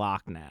a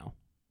lock now?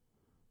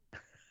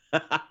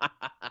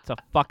 It's a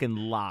fucking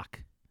lock.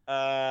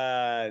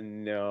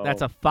 No.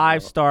 That's a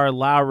 5-star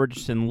Lyle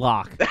Richardson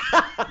lock.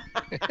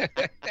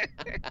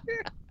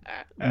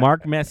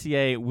 Mark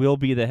Messier will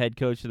be the head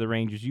coach of the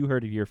Rangers. You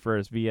heard it here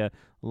first via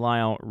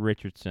Lyle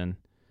Richardson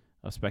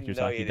of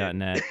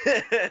SpectorsHockey.net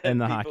and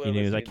the Hockey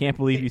News. I can't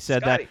believe you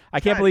said that. I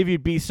can't believe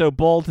you'd be so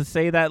bold to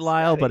say that,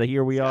 Lyle, but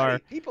here we are.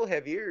 People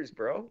have ears,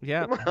 bro.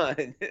 Yeah. Come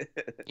on.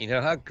 You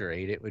know how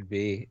great it would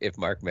be if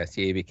Mark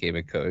Messier became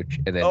a coach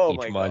and then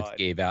each month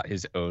gave out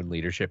his own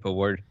leadership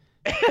award?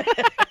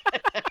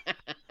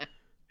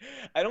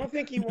 I don't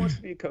think he wants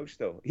to be a coach,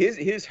 though.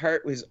 His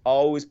heart has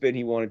always been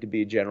he wanted to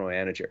be a general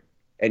manager,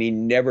 and he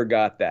never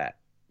got that.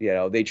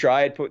 They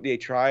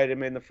tried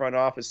him in the front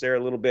office there a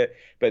little bit,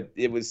 but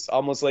it was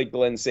almost like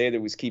Glenn said,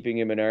 it was keeping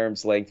him at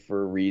arm's length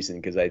for a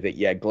reason. Because I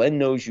think, Glenn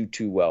knows you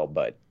too well,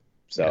 bud.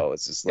 So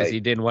it's just like he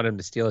didn't want him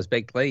to steal his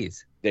baked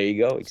glaze. There you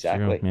go.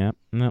 Exactly. Yeah.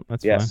 No,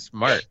 that's fine.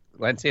 Smart.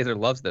 Glenn Sather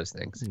loves those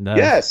things.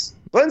 Yes.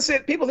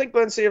 People think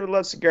Glenn Sather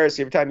loves cigars.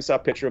 Every time you saw a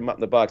picture of him up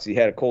in the box, he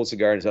had a cold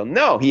cigar in his mouth.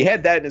 No, he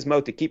had that in his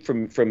mouth to keep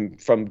from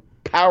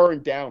powering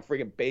down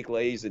friggin' baked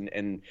Lays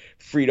and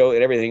Frito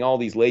and everything, all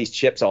these Lay's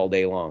chips all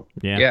day long.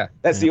 Yeah.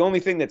 That's the only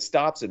thing that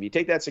stops him. You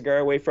take that cigar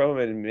away from him,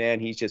 and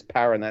man, he's just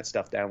powering that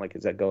stuff down like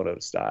it's that going out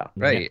of style.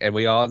 Right. And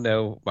we all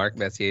know Mark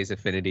Messier's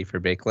affinity for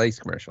baked Lays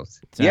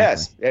commercials. Exactly.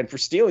 Yes, and for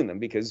stealing them,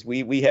 because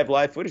we have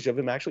live footage of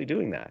him actually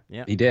doing that.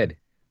 Yeah. He did.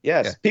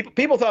 Yes. Yeah.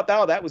 People thought,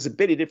 that was a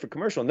bit he did for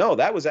commercial. No,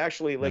 that was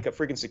actually like a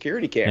freaking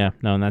security camera. Yeah,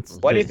 no, and that's...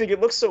 Why do you think it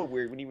looked so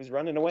weird when he was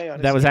running away on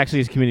his... That was actually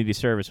his community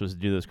service, was to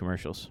do those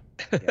commercials.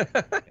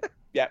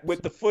 Yeah,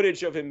 with the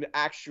footage of him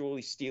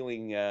actually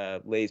stealing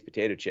Lay's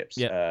potato chips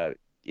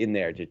in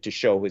there to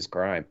show his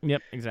crime.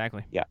 Yep,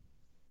 exactly. Yeah.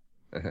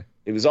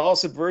 It was all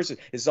subversive.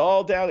 It's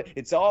all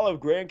a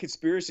grand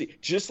conspiracy,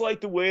 just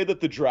like the way that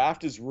the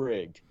draft is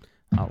rigged.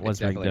 Oh, it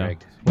was rigged, definitely though.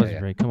 rigged. It was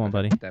rigged. Come on,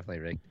 buddy. Definitely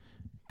rigged.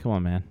 Come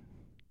on, man.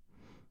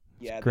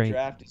 Yeah, the great.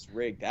 draft is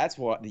rigged. That's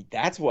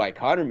why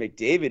Connor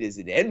McDavid is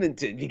in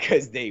Edmonton,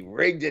 because they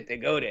rigged it to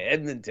go to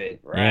Edmonton.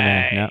 Right.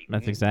 Yeah, man. No,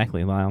 that's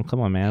exactly, Lyle. Come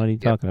on, man. What are you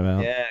talking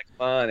about? Yeah,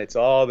 come on. It's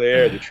all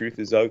there. The truth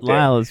is out there.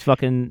 Lyle is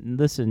fucking.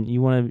 Listen,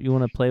 you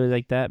wanna play with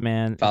like that,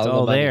 man? Follow it's the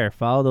all money. there.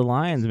 Follow the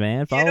Lions,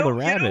 man. Follow the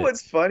rabbit. You know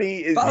what's funny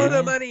is Follow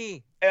the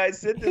money. I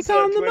said this Here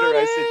on come the Twitter. money.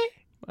 I said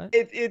What?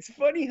 it's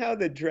funny how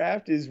the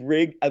draft is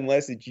rigged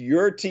unless it's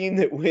your team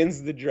that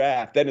wins the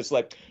draft. Then it's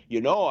like,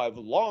 I've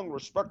long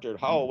respected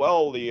how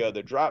well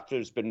the draft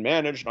has been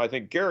managed, and I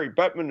think Gary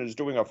Bettman is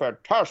doing a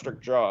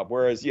fantastic job.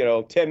 Whereas,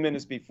 10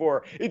 minutes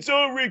before, it's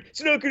all rigged.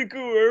 It's not going to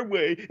go our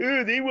way.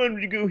 Oh, they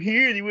wanted to go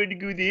here. They wanted to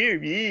go there.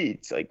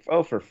 It's like,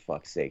 oh, for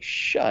fuck's sake,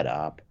 shut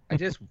up.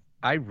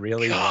 I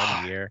really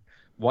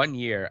one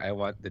year I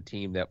want the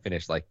team that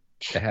finished that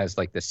has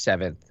the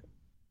 7th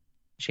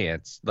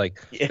chance,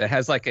 that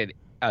has a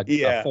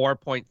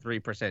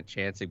 4.3%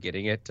 chance of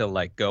getting it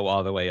to go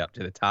all the way up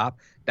to the top.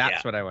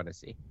 That's what I want to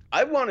see.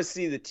 I want to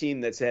see the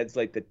team that's had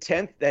the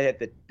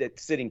 10th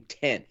that's sitting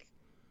 10th,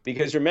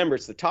 because remember,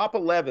 it's the top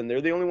 11.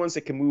 They're the only ones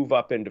that can move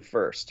up into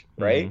first,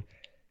 right?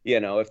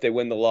 Mm-hmm. If they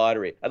win the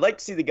lottery. I'd like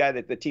to see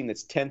the team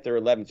that's 10th or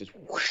 11th just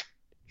whoosh,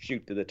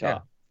 shoot to the top.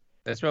 Yeah.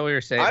 That's what we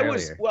were saying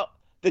earlier.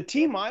 The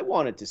team I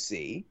wanted to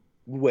see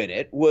win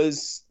it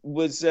was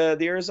the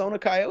Arizona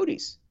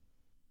Coyotes.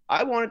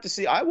 I wanted to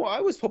see. I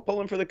was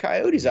pulling for the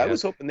Coyotes. Yeah. I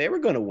was hoping they were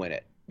going to win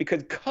it,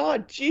 because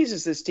God,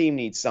 Jesus, this team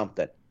needs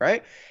something,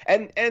 right?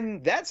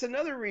 And that's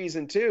another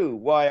reason too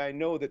why I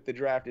know that the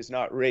draft is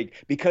not rigged.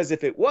 Because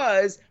if it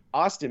was,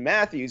 Austin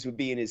Matthews would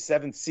be in his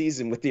 7th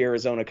season with the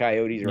Arizona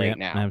Coyotes right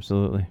now.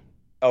 Absolutely.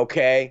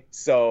 Okay,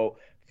 so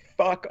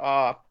fuck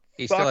off.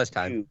 He still has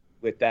time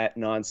with that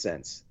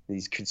nonsense.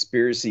 These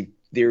conspiracy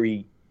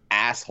theory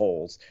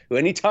assholes who,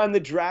 anytime the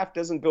draft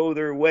doesn't go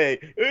their way,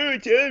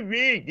 it's all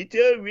rigged. It's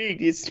all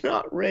rigged. It's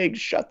not rigged.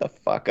 Shut the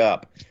fuck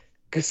up.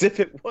 Because if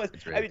it was,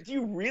 do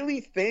you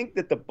really think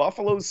that the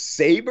Buffalo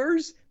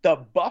Sabres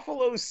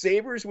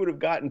would have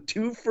gotten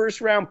 2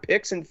 first-round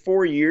picks in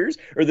 4 years,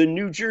 or the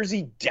New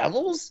Jersey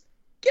Devils?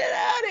 Get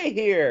out of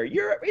here.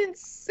 You're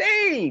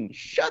insane.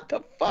 Shut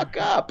the fuck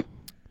up.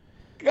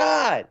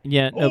 God.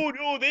 Yeah. Oh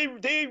no, they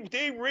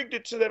rigged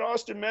it so that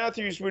Austin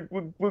Matthews would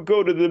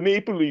go to the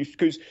Maple Leafs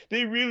because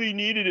they really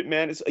needed it,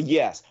 man.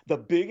 Yes, the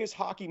biggest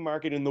hockey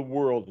market in the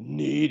world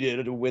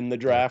needed to win the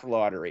draft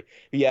lottery.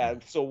 Yeah,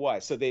 so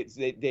what? So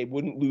they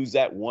wouldn't lose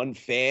that one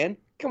fan?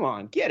 Come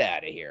on, get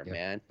out of here,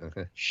 man.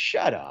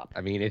 Shut up.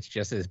 I mean, it's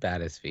just as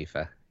bad as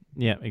FIFA.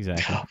 Yeah,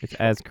 exactly. It's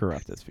as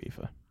corrupt as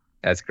FIFA.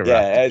 As corrupt.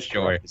 Yeah, as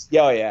sure. Corrupt.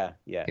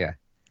 Yeah.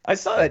 I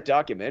saw that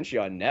documentary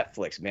on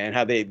Netflix, man,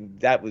 how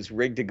that was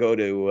rigged to go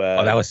to...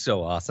 that was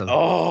so awesome.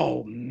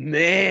 Oh,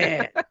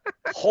 man.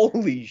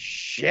 Holy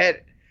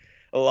shit.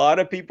 A lot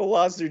of people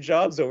lost their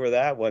jobs over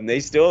that one.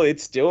 It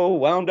still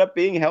wound up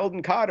being held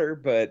in Cotter,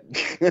 but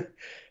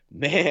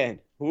man,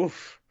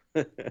 oof.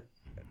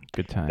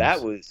 Good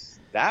times.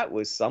 That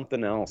was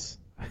something else.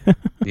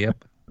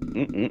 Yep.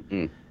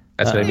 That's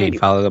what I mean.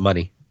 Follow the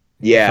money.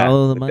 Yeah.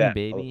 Follow the money,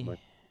 baby.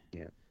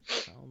 Yeah.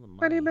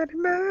 Money.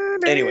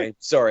 Anyway,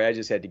 sorry, I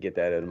just had to get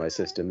that out of my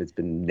system. It's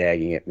been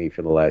nagging at me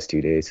for the last 2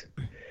 days.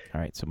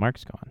 All right, so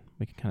Mark's gone.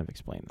 We can kind of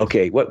explain this.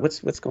 Okay, what's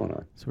going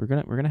on? So we're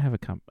gonna have a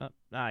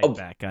you're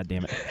back. God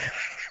damn it.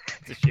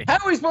 It's a shame. How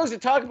are we supposed to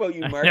talk about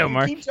you, Mark? know, You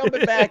Mark. keep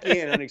jumping back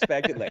in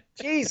unexpectedly.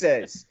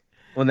 Jesus.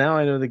 Well, now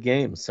I know the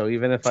game, so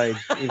even if I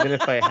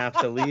have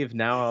to leave,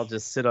 now I'll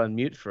just sit on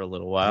mute for a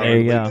little while. There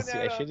you go. I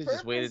should have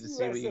just waited to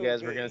see what you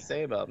guys were going to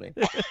say about me.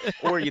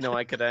 Or,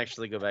 I could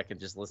actually go back and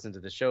just listen to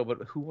the show,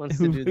 but who wants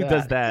to do that? Who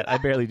does that? I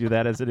barely do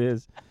that as it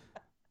is.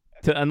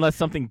 Unless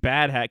something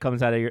bad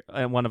comes out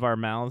of one of our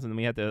mouths, and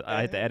I have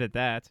to edit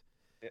that.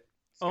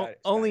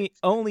 Only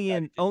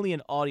in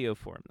audio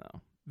form though.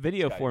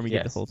 Video form, you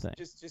get the whole thing.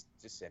 Just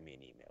send me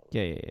an email.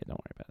 Yeah. Don't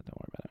worry about it,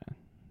 man.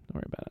 Don't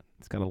worry about it.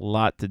 It's got a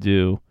lot to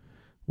do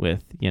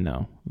with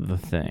the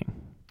thing.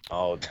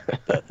 Oh,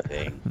 the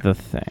thing. The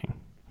thing.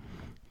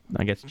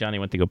 I guess Johnny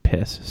went to go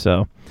piss.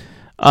 So,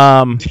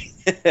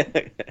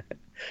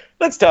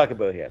 let's talk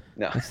about him.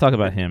 No, let's talk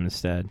about him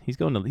instead. He's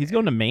going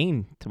to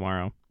Maine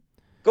tomorrow.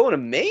 Going to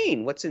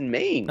Maine? What's in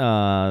Maine?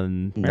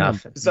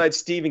 Nothing. Besides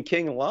Stephen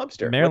King and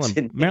Lobster.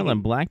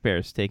 Maryland Black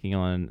Bears taking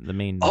on the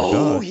Maine.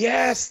 Oh, Dogs.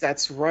 yes,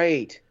 that's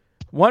right.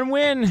 1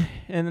 win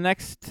in the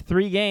next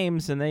 3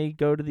 games, and they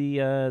go to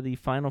the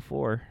Final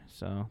Four.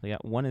 So they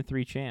got 1 in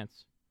 3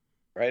 chance.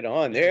 Right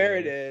on. There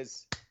it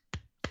is.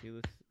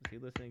 Is he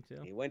listening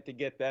too? He went to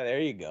get that. There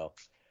you go.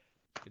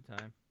 Good time.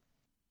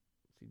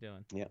 What's he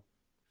doing? Yeah.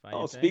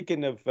 Find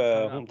speaking of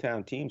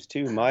hometown teams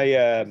too, my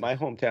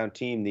hometown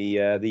team,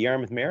 the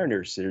Yarmouth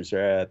Mariners,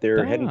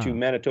 they're heading to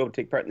Manitoba to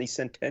take part in the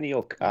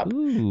Centennial Cup.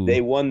 Ooh.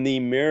 They won the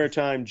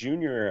Maritime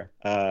Junior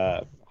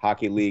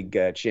Hockey League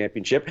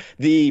championship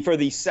for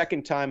the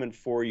second time in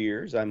 4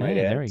 years. I might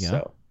add. There we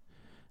go.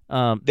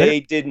 So,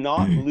 they did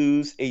not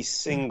lose a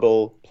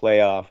single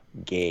playoff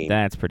game.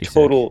 That's pretty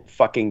total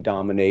fucking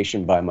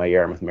domination by my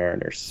Yarmouth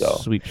Mariners. So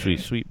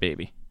sweet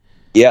baby.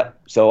 Yeah,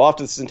 so off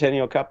to the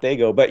Centennial Cup they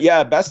go. But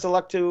yeah, best of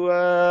luck to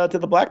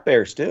the Black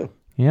Bears too.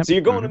 Yep. So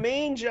you're going to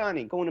Maine,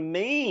 Johnny? Going to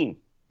Maine?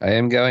 I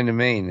am going to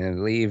Maine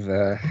and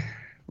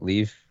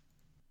leave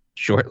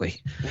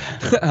shortly.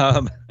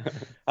 How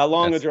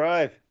long a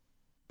drive?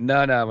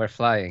 No, we're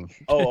flying.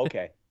 Oh,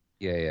 okay.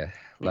 Yeah.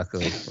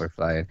 Luckily, we're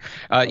flying.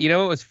 You know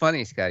what was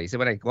funny, Scotty? So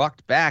when I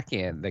walked back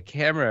in, the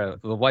camera,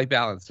 the white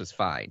balance was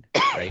fine,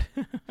 right?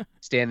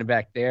 Standing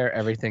back there,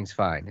 everything's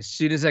fine. As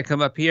soon as I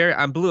come up here,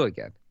 I'm blue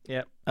again.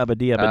 Yep.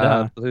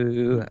 Abba-dee-abba-da.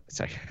 Blue.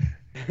 Sorry.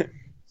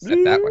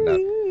 Set that one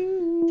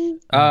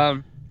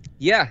up.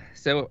 Yeah.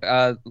 So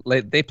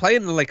they play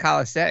in the Lake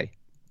Colisée.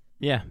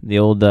 Yeah, the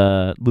old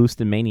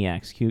Lewiston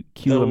Maniacs,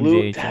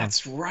 QMJHL.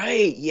 That's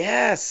right.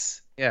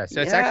 Yes. Yeah.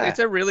 So it's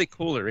a really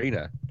cool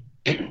arena.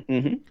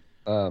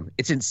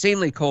 It's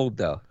insanely cold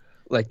though.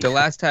 Like the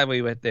last time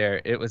we went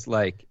there, it was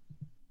like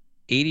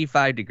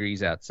 85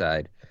 degrees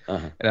outside,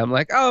 and I'm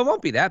like, oh, it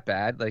won't be that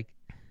bad. Like,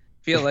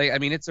 feel like, I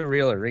mean, it's a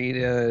real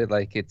arena.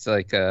 Like, it's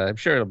like I'm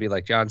sure it'll be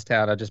like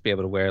Johnstown. I'll just be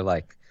able to wear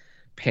like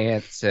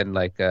pants and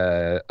like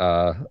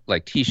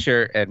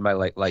t-shirt and my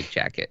light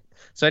jacket.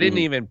 So I didn't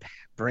even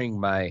bring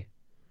my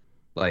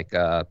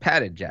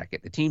padded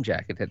jacket, the team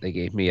jacket that they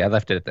gave me. I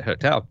left it at the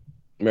hotel.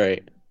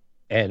 Right.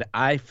 And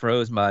I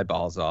froze my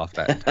balls off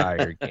that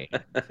entire game.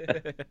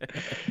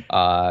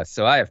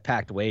 So I have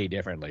packed way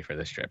differently for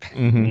this trip.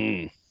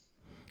 You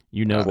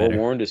know better.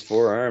 Forewarned is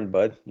forearmed,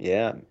 bud.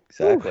 Yeah,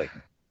 exactly.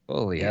 Ooh.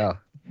 Holy hell.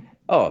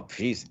 Oh,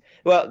 jeez.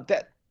 Well,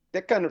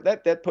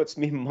 that puts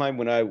me in mind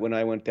when I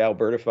went to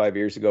Alberta 5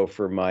 years ago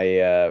for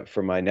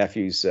my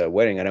nephew's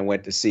wedding, and I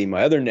went to see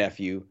my other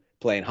nephew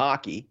playing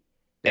hockey.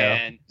 Yeah.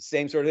 And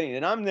same sort of thing.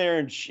 And I'm there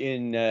in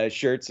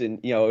shirts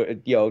and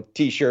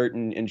t-shirt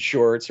and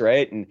shorts,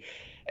 right? And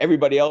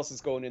everybody else is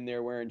going in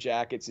there wearing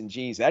jackets and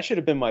jeans. That should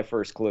have been my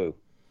first clue.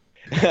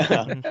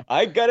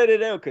 I gutted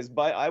it out because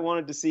I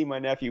wanted to see my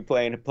nephew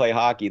play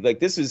hockey. Like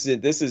this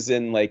is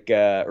in like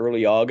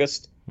early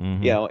August,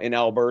 in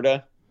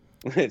Alberta.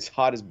 It's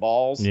hot as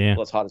balls. Yeah.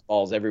 Well, it's hot as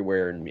balls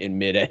everywhere in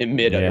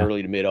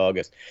early to mid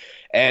August.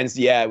 And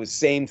it was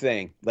same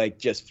thing. Like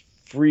just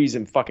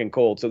freezing fucking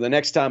cold. So the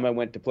next time I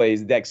went to play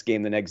his next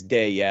game the next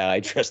day,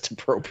 I dressed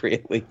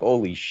appropriately.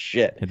 Holy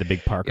shit. Had the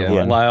big Parker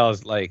one.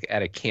 Lyle's like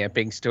at a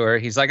camping store.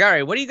 He's like, all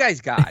right, what do you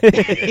guys got?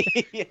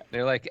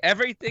 They're like,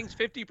 everything's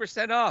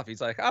 50% off.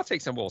 He's like, I'll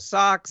take some wool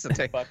socks. I'll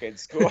take fucking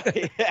score.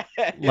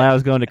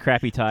 Lyle's going to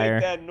Crappy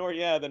Tire. Take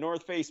that the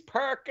North Face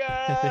parka.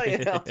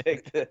 I'll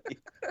take the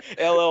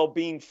LL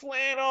Bean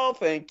flannel.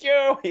 Thank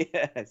you.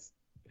 Yes.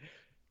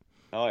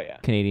 Oh yeah.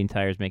 Canadian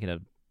Tire's making a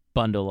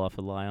bundle off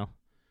of Lyle.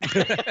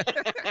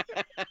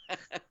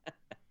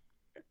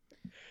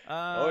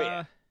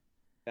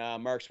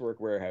 Mark's Work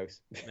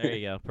Warehouse. There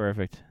you go.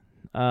 Perfect.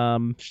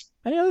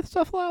 Any other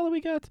stuff, Lyle, that we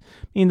got?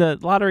 I mean, the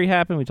lottery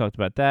happened. We talked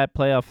about that.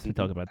 Playoffs. We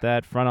talked about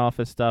that. Front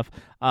office stuff.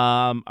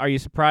 Are you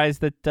surprised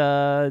that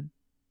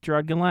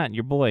Gerard Gallant,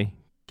 your boy,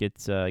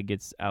 gets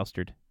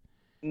ousted?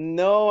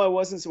 No, I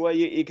wasn't. Well,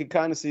 you could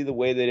kind of see the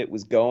way that it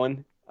was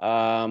going.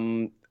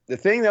 The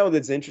thing though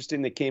that's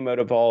interesting that came out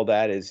of all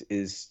that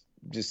is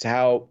just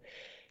how.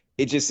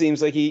 It just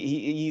seems like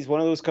he's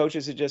one of those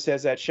coaches that just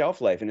has that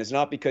shelf life, and it's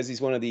not because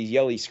he's one of these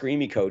yelly,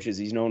 screamy coaches.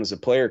 He's known as a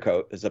player's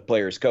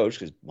coach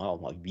because,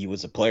 well, he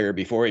was a player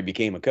before he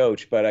became a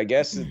coach. But I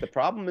guess the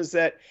problem is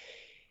that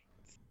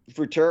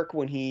for Turk,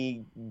 when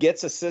he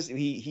gets a system,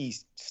 he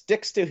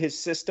sticks to his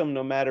system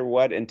no matter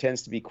what, and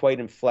tends to be quite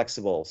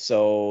inflexible.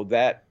 So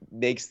that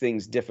makes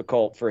things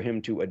difficult for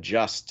him to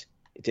adjust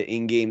to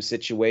in-game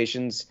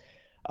situations.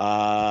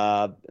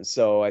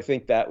 So I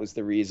think that was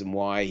the reason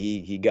why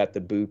he got the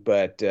boot.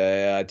 But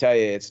I tell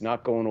you, it's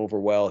not going over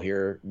well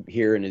here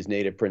in his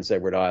native Prince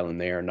Edward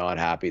Island. They are not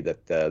happy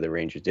that the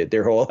Rangers did.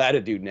 Their whole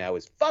attitude now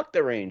is fuck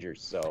the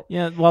Rangers. So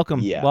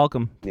welcome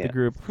to the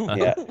group.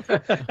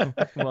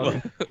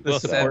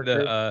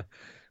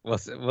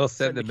 We'll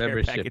send the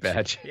membership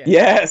badge.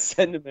 Yeah,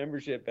 send the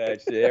membership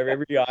badge to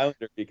every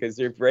Islander because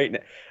they're great.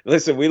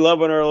 Listen, we love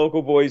when our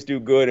local boys do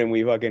good, and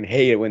we fucking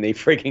hate it when they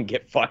freaking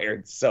get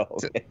fired. So,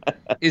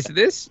 is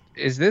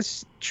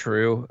this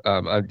true?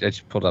 I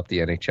just pulled up the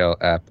NHL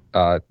app.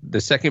 The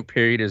second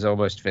period is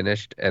almost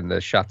finished, and the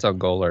shots on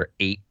goal are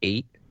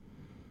 8-8.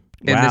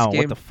 Wow,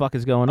 what the fuck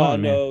is going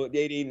on, man? No,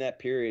 8-8 in that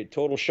period.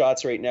 Total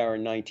shots right now are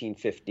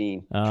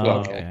 19-15. Oh,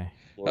 okay.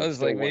 I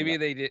was like, maybe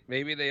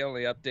they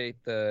only update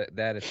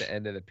that at the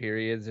end of the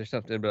periods or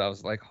something. But I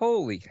was like,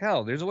 holy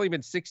hell, there's only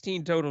been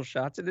 16 total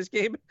shots in this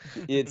game.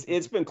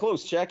 It's been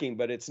close checking,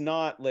 but it's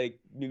not like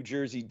New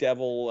Jersey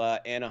Devil,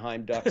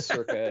 Anaheim Ducks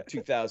circa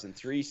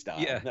 2003 style.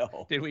 Yeah.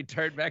 No. Did we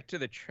turn back to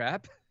the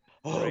trap?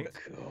 Oh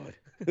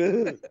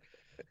God.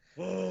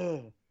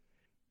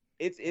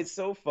 It's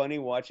so funny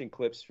watching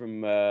clips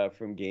from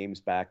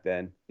games back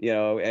then,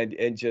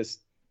 and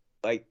just.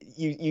 Like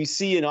you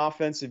see an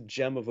offensive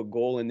gem of a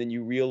goal, and then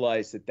you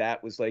realize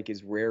that was like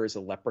as rare as a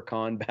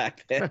leprechaun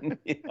back then.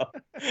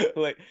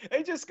 Like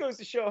it just goes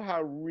to show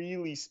how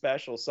really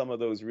special some of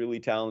those really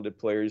talented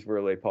players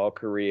were, like Paul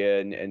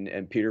Kariya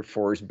and Peter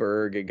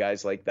Forsberg and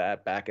guys like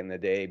that back in the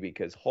day.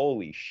 Because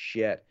holy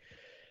shit,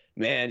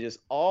 man, just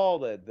all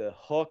the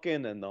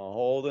hooking and the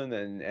holding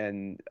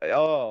and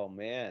oh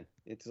man,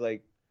 it's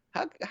like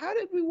how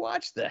did we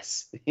watch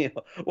this?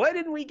 Why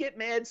didn't we get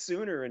mad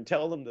sooner and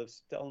tell them to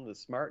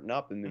smarten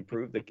up and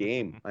improve the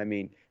game? I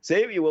mean,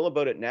 say what you will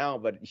about it now,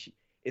 but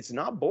it's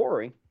not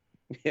boring.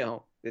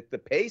 The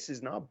pace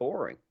is not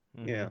boring.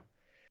 Mm-hmm. Yeah.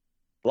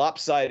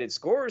 Lopsided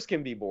scores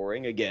can be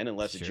boring again,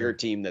 unless it's Sure. your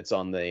team that's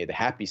on the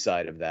happy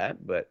side of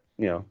that. But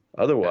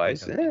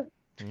otherwise,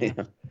 Yeah.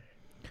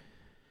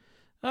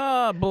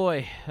 Oh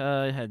boy,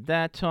 had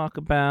that talk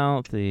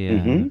about the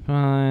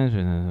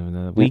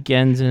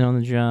weekends in on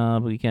the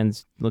job.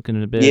 Weekends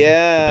looking a bit.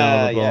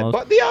 yeah.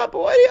 But the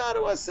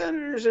Ottawa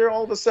Senators are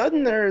all of a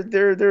sudden they're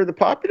the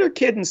popular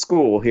kid in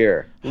school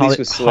here. At least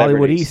with Hollywood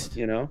celebrities, East.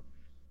 got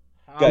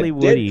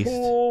Hollywood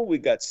Deadpool, East. we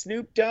got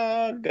Snoop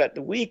Dogg, got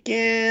The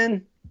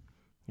Weeknd.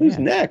 Who's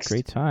Yeah, next?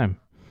 Great time.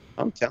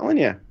 I'm telling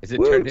you. Is it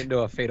turned into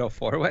a fatal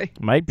 4-way?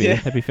 Might be. Yeah.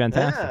 That'd be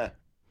fantastic. Yeah.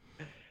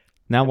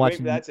 Now Maybe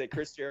watching. that's it.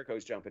 Chris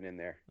Jericho's jumping in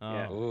there. Oh,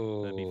 Yeah.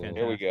 that'd be fantastic.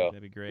 Here we go.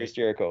 That'd be great. Chris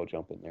Jericho will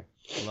jump in there.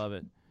 Love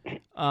it.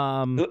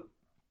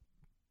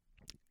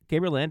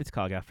 Gabriel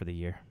Landeskog out for the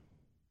year.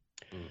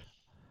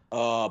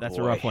 Oh, That's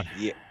boy. a rough one.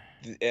 Yeah.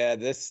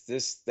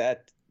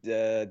 That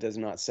does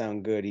not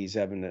sound good. He's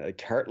having a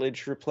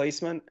cartilage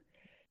replacement,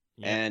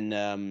 and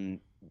I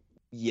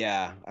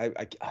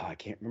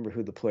can't remember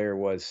who the player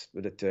was,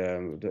 but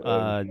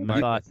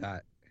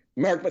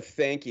Mark, but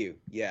thank you.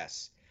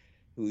 Yes.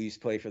 Who used to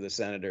play for the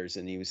Senators,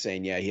 and he was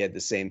saying, he had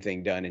the same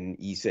thing done, and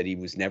he said he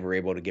was never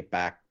able to get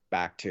back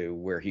to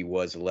where he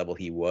was, the level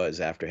he was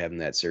after having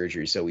that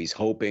surgery. So he's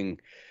hoping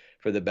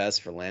for the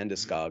best for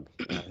Landeskog.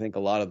 I think a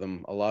lot of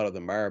them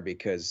are,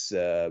 because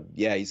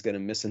he's going to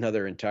miss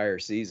another entire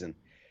season,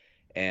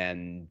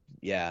 and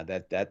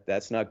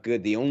that's not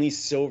good. The only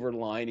silver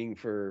lining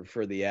for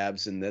the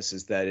Avs in this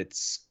is that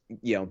it's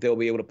they'll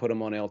be able to put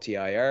him on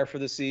LTIR for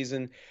the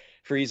season,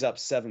 frees up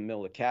 $7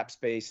 million of cap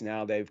space.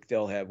 Now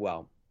they'll have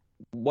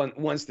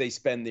once they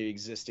spend the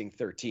existing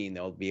 13,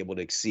 they'll be able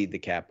to exceed the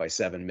cap by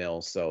 $7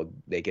 million, so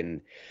they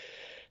can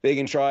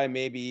try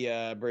maybe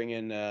bring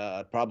in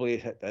probably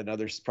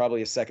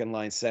a second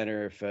line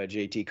center if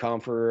JT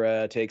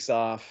Compher takes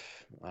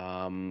off.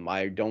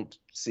 I don't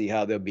see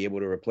how they'll be able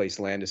to replace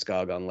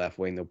Landeskog on left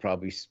wing. They'll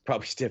probably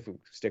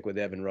stick with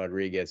Evan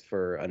Rodriguez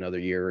for another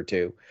year or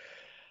two.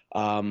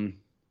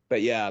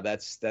 But yeah,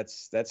 that's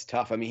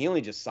tough. I mean, he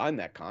only just signed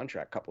that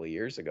contract a couple of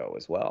years ago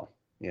as well,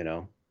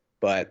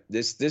 But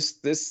this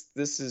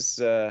is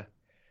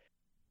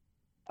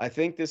I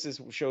think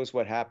shows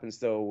what happens,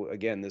 though.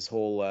 Again, this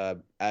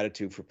whole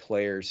attitude for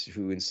players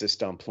who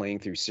insist on playing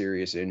through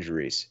serious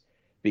injuries,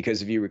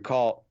 because if you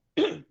recall,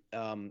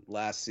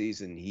 last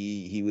season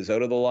he was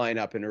out of the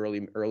lineup in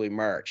early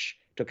March,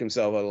 took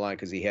himself out of the line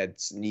because he had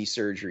knee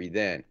surgery.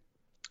 Then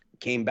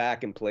came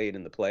back and played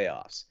in the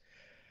playoffs,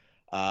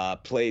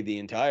 played the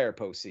entire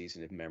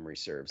postseason if memory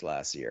serves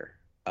last year.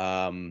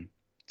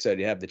 So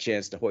to have the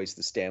chance to hoist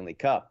the Stanley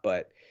Cup,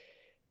 but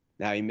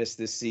now he missed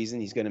this season.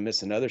 He's going to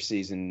miss another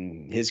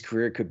season. His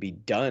career could be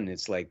done.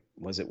 It's like,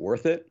 was it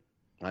worth it?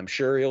 I'm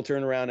sure he'll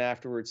turn around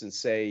afterwards and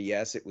say,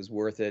 yes, it was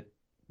worth it,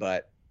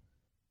 but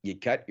you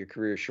cut your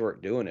career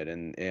short doing it.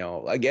 And,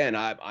 again,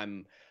 I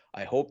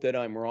hope that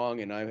I'm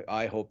wrong. And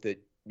I hope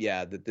that,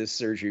 that this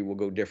surgery will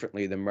go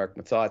differently than Mark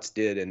Mathot's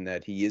did, and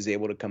that he is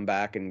able to come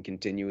back and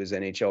continue his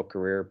NHL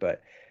career,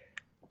 but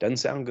doesn't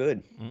sound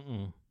good.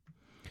 Mm-mm.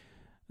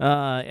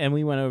 And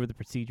we went over the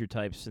procedure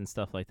types and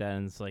stuff like that,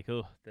 and it's like,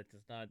 that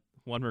does not.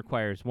 One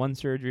requires one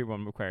surgery,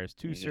 one requires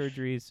two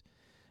surgeries.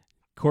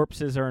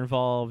 Corpses are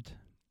involved.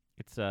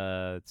 It's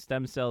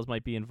stem cells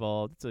might be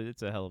involved.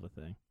 It's a hell of a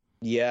thing.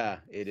 Yeah,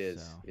 it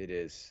is. So. It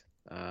is.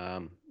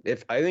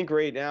 If I think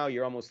right now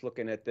you're almost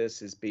looking at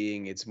this as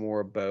being, it's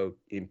more about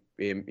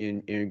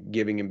in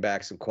giving him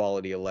back some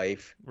quality of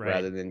life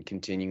rather than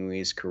continuing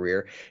his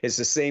career. It's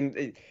the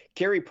same.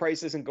 Carey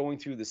Price isn't going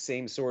through the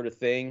same sort of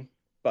thing,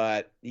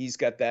 but he's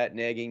got that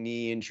nagging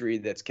knee injury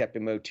that's kept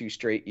him out 2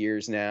 straight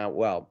years now.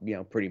 Well,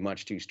 pretty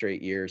much 2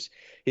 straight years.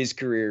 His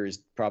career is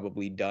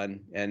probably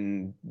done,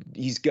 and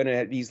he's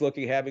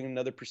looking at having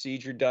another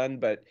procedure done,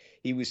 but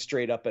he was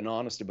straight up and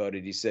honest about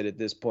it. He said, at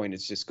this point,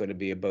 it's just going to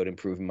be about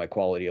improving my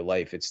quality of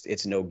life.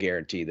 It's no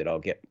guarantee that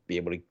I'll be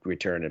able to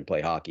return and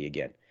play hockey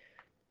again.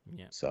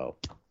 Yeah. So.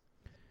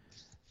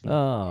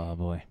 Oh,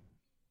 boy.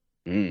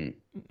 Mm.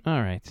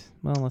 All right.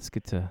 Well, let's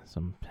get to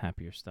some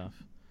happier stuff.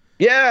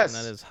 Yes.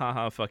 And that is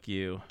haha, fuck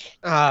you.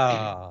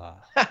 What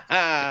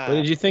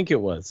did you think it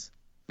was?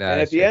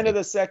 And at the end of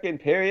the second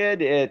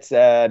period, it's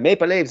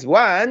Maple Leafs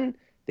 1,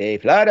 the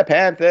Florida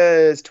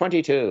Panthers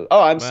 22.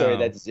 Oh, I'm sorry,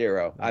 that's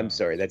 0. I'm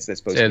sorry, that's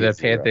supposed to be the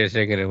 0. Panthers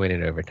are going to win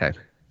in overtime.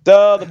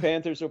 So the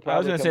Panthers will probably. I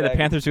was going to say the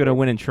Panthers are going to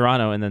win in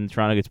Toronto, and then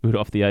Toronto gets booed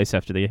off the ice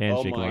after the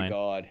handshake line.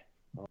 Oh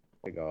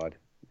my god!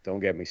 Don't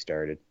get me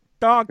started.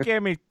 Don't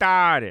get me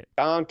started.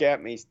 Don't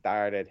get me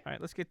started. All right,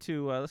 let's get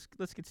to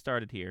let's get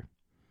started here.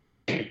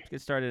 Let's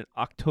get started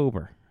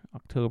October.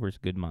 October's a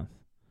good month.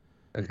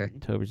 Okay.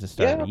 October's the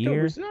start of the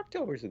year.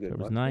 October's a good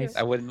month. Nice.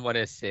 I wouldn't want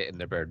to sit in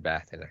the bird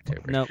bath in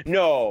October. No,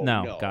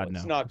 God, no.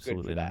 It's not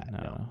absolutely good for that.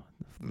 No.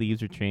 The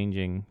leaves are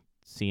changing.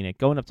 Scenic.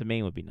 Going up to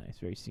Maine would be nice.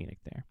 Very scenic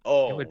there.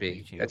 Oh, It would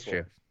be. That's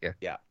true.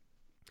 Yeah.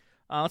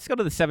 Let's go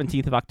to the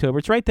 17th of October.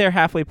 It's right there,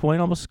 halfway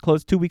point. Almost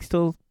close. 2 weeks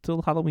till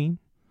Halloween.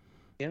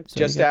 Yeah, So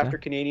just you got after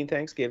that. Canadian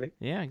Thanksgiving.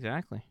 Yeah,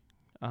 exactly.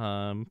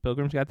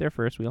 Pilgrims got there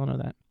first. We all know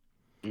that.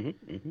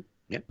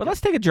 Yeah. But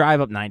let's take a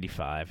drive up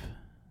 95.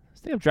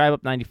 Let's take a drive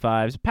up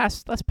 95.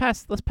 Let's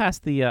pass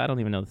the. I don't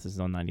even know if this is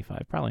on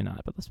 95. Probably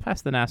not. But let's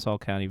pass the Nassau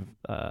County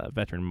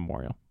Veteran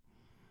Memorial.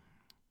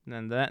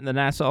 And then the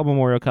Nassau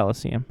Memorial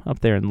Coliseum up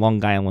there in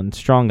Long Island,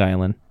 Strong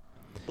Island.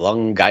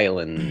 Long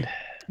Island.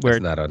 Where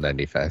It's not on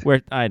 95.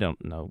 Where I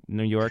don't know.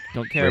 New York.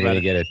 Don't care We're about going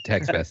it. to get a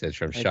text message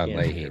from Sean can't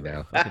Leahy hear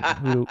now.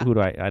 Who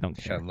do I don't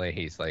care. Sean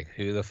Leahy's like,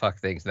 who the fuck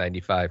thinks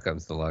 95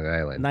 comes to Long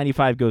Island?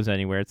 95 goes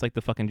anywhere. It's like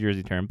the fucking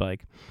Jersey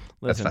Turnpike.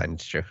 Listen, That's fine.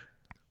 It's true.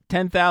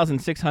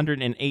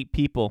 10,608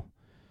 people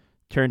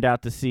turned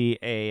out to see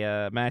a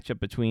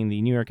matchup between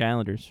the New York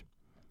Islanders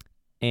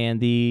and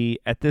the,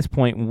 at this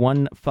point,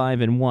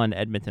 1-5-1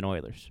 Edmonton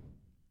Oilers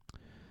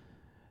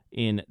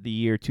in the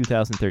year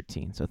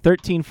 2013. So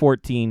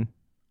 13-14,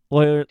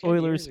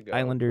 Oilers, ago,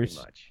 Islanders,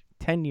 pretty much.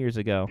 10 years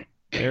ago,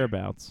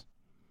 thereabouts.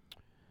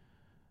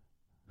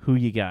 Who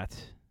you got?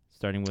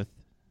 Starting with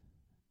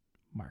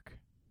Mark.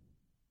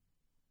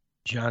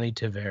 Johnny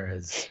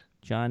Tavares.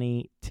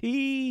 Johnny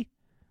T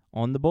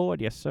on the board.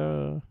 Yes,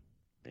 sir.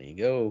 There you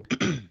go.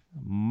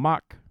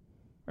 Mark.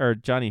 Or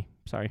Johnny.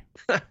 Sorry.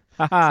 Sorry,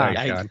 Haha.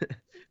 Sean.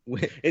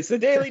 It's the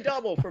daily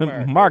double for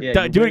Mark. Mark,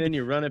 Yeah, do you it. win and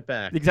you run it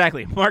back.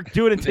 Exactly. Mark,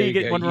 do it until There you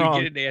get go. one wrong.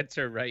 You get an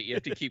answer right. You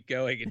have to keep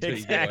going until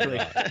Exactly. you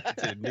get one wrong.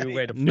 It's a new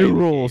way to play New the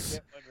rules.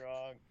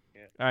 Wrong.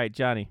 Yeah. All right,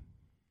 Johnny.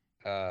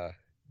 game.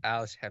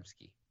 Alice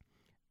Hemsky.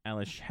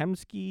 Alish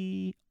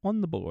Hemsky on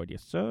the board.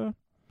 Yes, sir.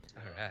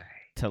 All right.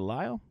 To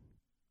Lyle.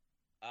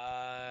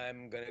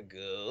 I'm going to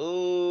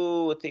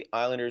go with the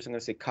Islanders. I'm going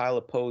to say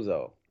Kyle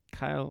Opozo.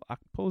 Kyle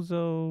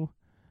Okposo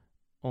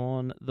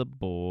on the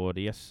board.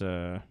 Yes,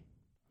 sir.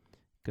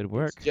 Good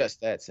work. It's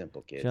just that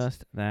simple, kids.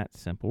 Just that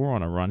simple. We're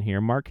on a run here.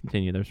 Mark,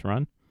 continue this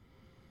run.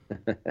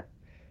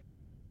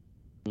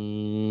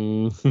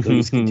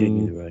 Please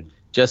continue the run.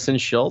 Justin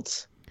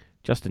Schultz.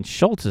 Justin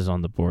Schultz is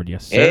on the board.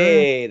 Yes, sir.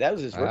 Hey, that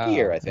was his rookie Wow.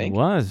 year, I It think.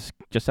 was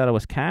just out of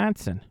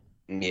Wisconsin.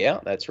 Yeah,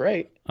 that's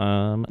right.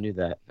 I knew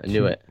that. I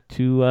knew it.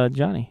 To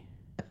Johnny.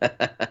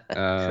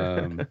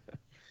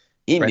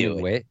 He Brendan knew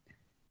it. Witt.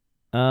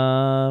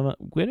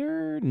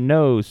 Winner?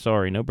 No,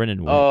 sorry, no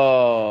Brendan Witt.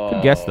 Oh.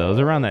 Good guess though. It was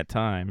around that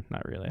time.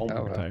 Not really. I think he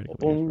Oh, retired.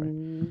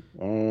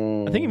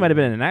 Oh. I think he might have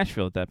been in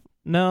Nashville at that.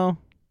 No,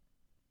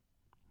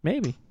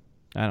 maybe.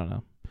 I don't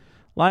know.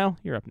 Lyle,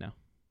 you're up now.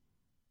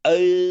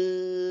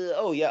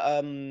 Oh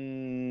yeah.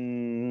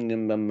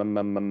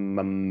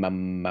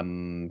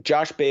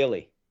 Josh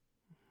Bailey.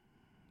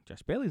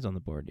 Josh Bailey's on the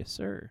board. Yes,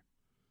 sir.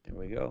 There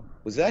we go.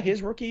 Was that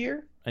his rookie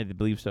year? I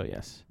believe so.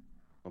 Yes.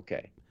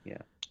 Okay. Yeah.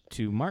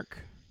 To Mark.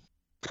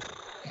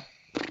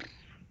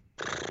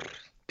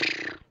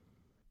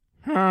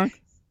 Huh?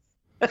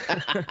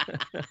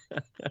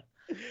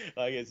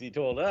 I guess he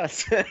told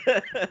us.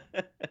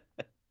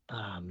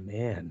 Oh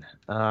man.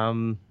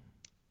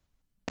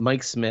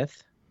 Mike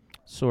Smith.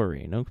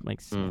 Sorry, no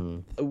Mike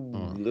Smith. A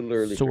little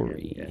early. for him,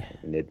 Sorry. yeah,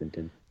 in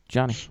Edmonton.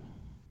 Johnny.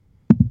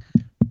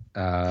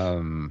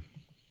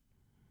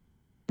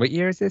 What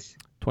year is this?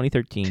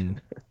 2013.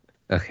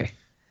 Okay.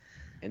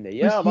 And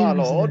the my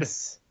lord.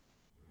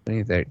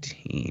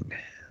 2013.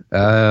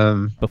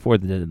 Before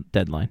the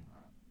deadline.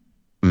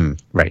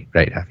 Right,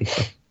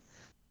 obviously.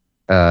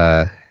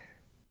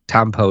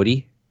 Tom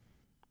Pody.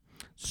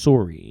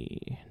 Sorry,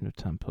 no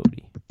Tom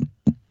Pody.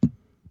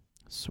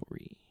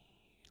 Sorry,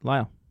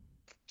 Lyle.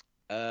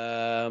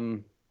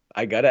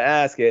 I gotta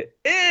ask it.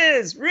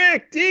 Is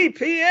Rick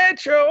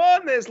DiPietro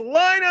on this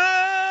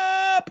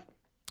lineup?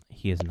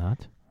 He is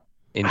not.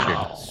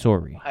 Injured.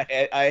 Sorry.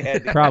 I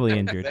had to Probably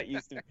injured. That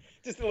used to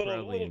just a little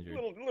Probably injured.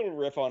 little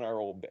riff on our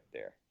old bit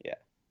there. Yeah.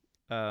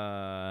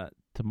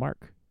 To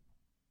Mark.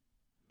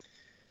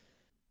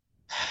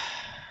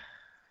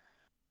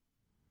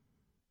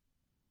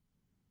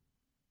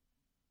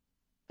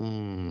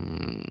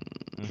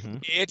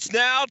 It's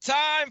now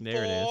time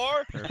There it is.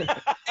 for Perfect.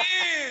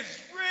 Is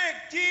Rick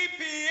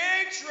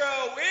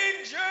DiPietro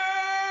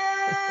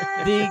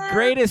injured? The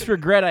greatest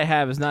regret I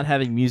have is not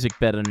having music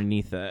bed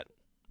underneath that.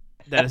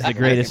 That is the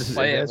greatest.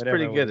 Play it That's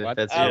pretty whatever we good. want.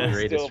 That's That your was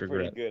greatest still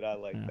regret. pretty good. I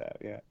like Yeah. that.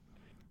 Yeah.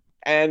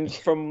 And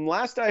from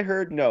last I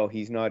heard, no,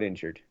 he's not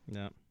injured.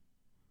 No.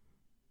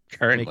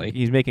 Currently.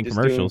 He's making Just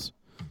commercials.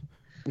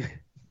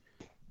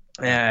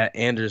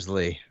 Anders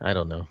Lee. I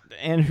don't know.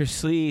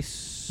 Anders Lee.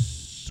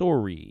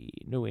 Sorry.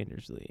 No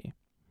Anders Lee.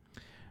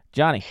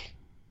 Johnny.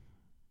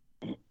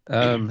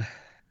 Enrico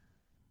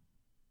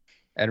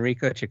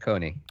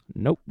Ciccone.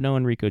 Nope. No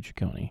Enrico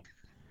Ciccone.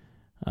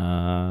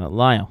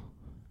 Lyle.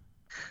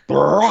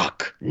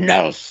 Brock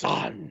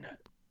Nelson.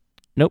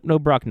 Nope. No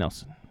Brock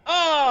Nelson.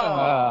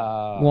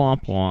 Oh.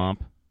 Womp womp.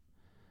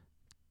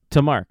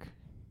 To Mark.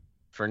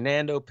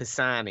 Fernando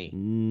Pisani.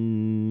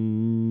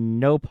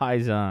 No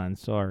Paisan.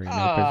 Sorry. No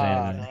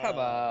Pisani. Come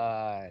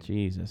on.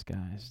 Jesus,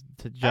 guys.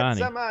 To That's Johnny.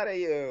 some out of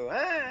you.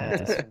 Ah.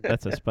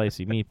 That's a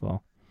spicy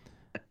meatball.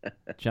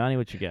 Johnny,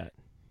 what you got?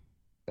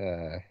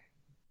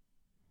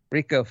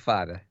 Rico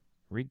Fata.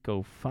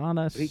 Rico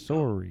Fana Rico.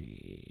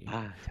 Sori.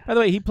 By the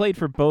way, he played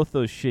for both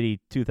those shitty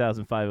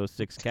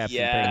 2005-06 Caps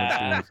and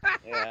Penguins teams.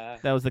 Yeah.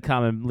 That was the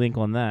common link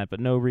on that, but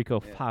no Rico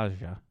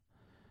Faja.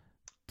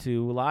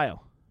 To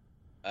Lyle.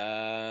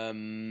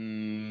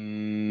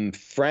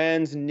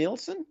 Franz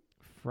Nielsen?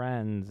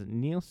 Franz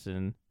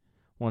Nielsen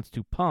wants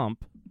to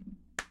pump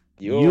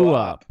You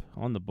up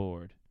on the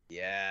board.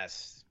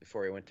 Yes,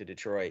 before he went to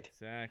Detroit.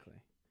 Exactly.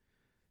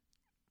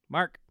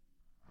 Mark.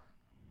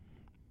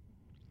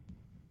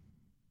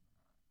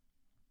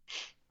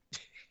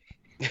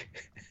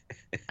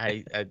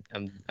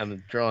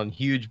 I'm drawing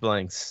huge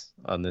blanks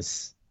on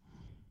this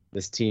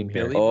team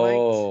here. Billy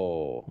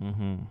Oh.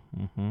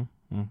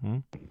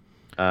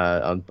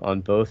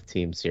 On both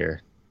teams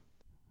here.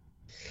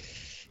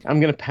 I'm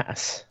gonna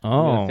pass. I'm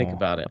Oh, gonna think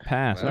about it.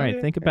 Pass. All right,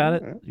 think about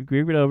it. You agree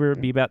it over.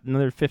 It'll be about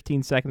another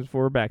 15 seconds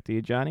before we're back to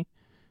you, Johnny.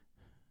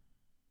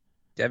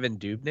 Devin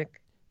Dubnyk.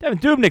 Devin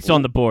Dubnyk's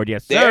on the board.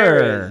 Yes, There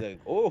sir. is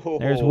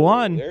There's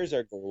one. There's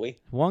our goalie.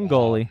 One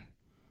goalie.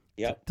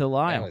 Yep. To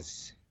Lyle.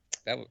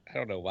 I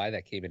don't know why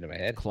that came into my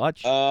head.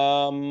 Clutch.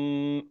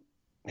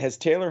 Has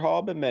Taylor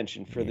Hall been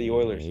mentioned for the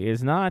Oilers? He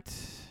is not.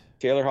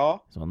 Taylor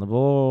Hall? He's on the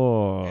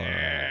board.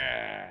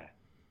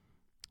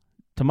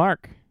 To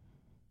Mark.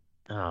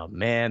 Oh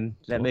man,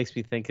 that makes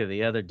me think of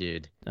the other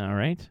dude. All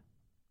right.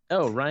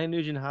 Oh, Ryan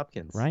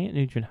Nugent-Hopkins. Ryan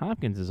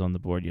Nugent-Hopkins is on the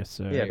board. Yes,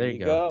 sir. Yeah, there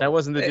you go. That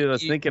wasn't the dude I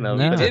was thinking of.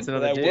 No. But You that's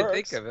another that dude.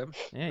 works. Think of him.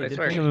 Yeah, you That's did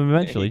right. think of him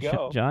eventually. There you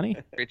go. Johnny?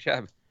 Great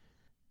job.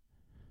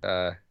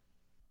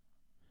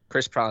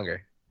 Chris Pronger.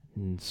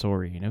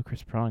 Sorry, no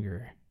Chris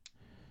Pronger.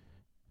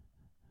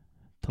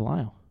 To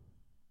Lyle.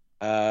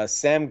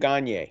 Sam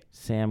Gagne.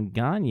 Sam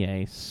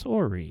Gagne.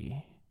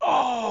 Sorry.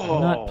 Oh,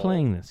 Not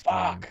playing this game.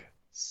 fuck.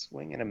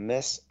 Swing and a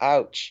miss.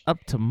 Ouch. Up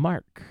to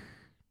Mark.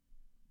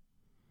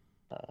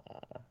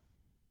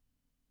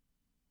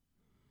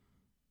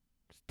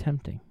 It's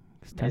tempting.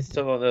 It's I tempting.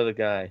 still don't know the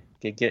guy.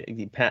 Get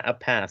a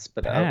pass,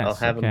 but I'll Pass,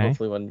 have okay. him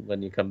hopefully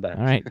when you come back.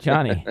 All right,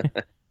 Johnny.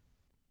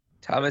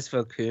 Thomas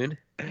Vokoun.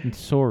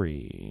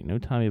 Sorry, no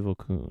Tommy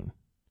Vokoun.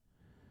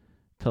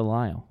 To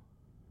Lyle.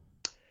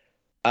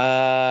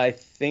 I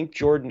think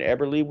Jordan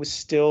Eberle was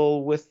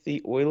still with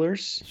the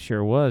Oilers.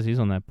 Sure was. He's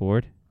on that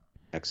board.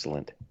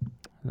 Excellent.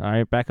 All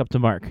right, back up to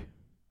Mark.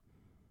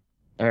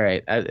 All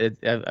right,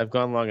 I've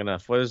gone long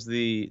enough. What is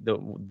the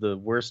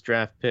worst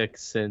draft pick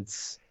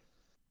since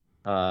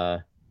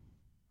the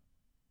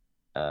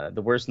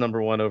worst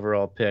number 1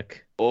 overall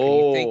pick? Are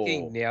Oh, you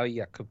thinking Nail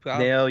Yakupov?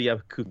 Nail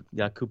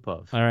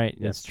Yakupov. All right,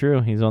 that's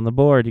true. He's on the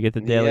board. You get the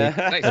daily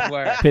Nice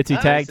work.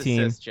 Pitsy tag Nice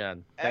team. assist,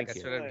 John. Thank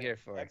That's you. what I'm here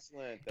for.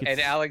 Excellent. And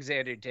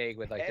Alexander Dag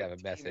would like to have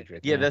a message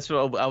with Yeah, you. that's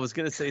what I was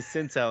gonna say.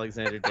 Since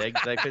Alexander Dag,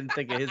 but I couldn't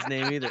think of his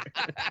name either.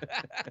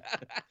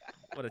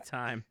 What a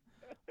time.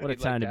 What a We'd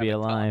like time to have be a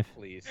talk, alive.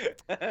 please.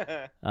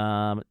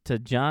 To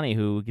Johnny,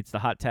 who gets the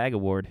hot tag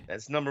award.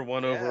 That's number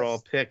 1 overall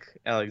pick,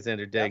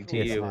 Alexander Dag. To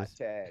Definitely you. hot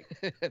tag.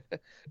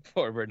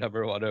 Former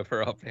number 1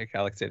 overall pick,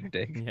 Alexander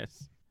Dag.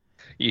 Yes.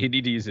 You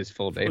need to use his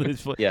full name.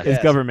 His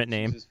Yes. government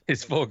name.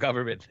 His full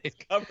government name.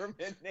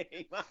 Government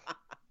name.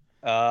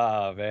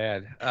 Oh,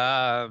 man.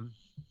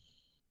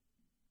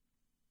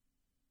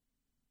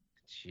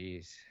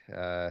 Jeez.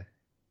 I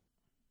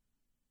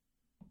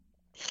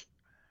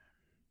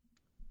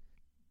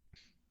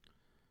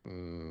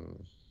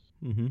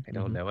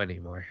don't know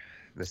anymore.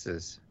 This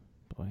is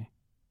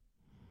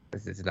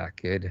not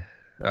good.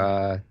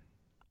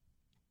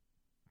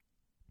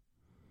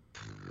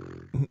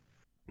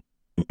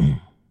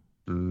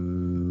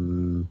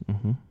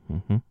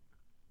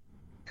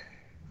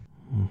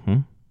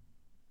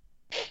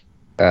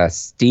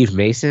 Steve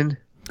Mason.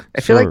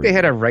 I feel like they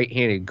had a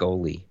right-handed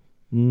goalie.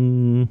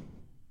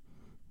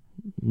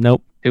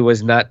 Nope. Who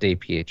was not Dave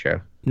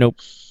Pietro. Nope.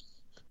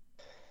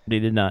 They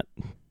did not.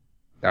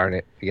 Darn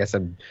it. I guess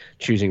I'm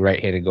choosing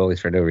right-handed goalies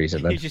for no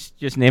reason then. You're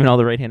just naming all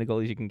the right-handed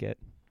goalies you can get.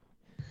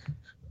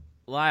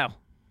 Lyle.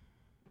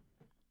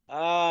 Well,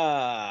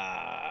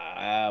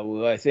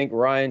 I think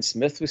Ryan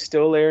Smith was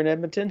still there in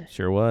Edmonton.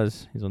 Sure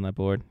was. He's on that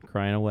board,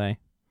 crying away.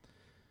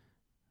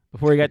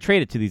 Before he got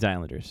traded to these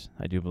Islanders,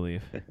 I do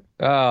believe.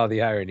 Oh,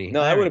 the irony.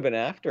 No, that would have been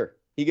after.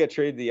 He got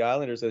traded to the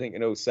Islanders, I think,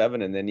 in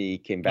 07, and then he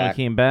came back.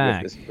 He came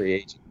back. With this free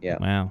agent. Yeah.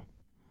 Wow.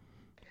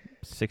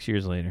 6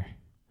 years later.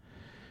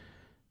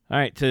 All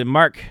right, to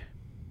Mark.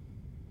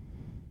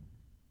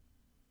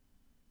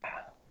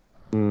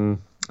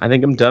 I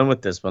think I'm done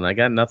with this one. I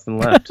got nothing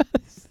left.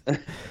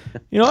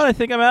 You know what? I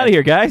think I'm out of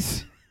here,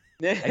 guys.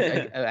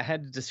 I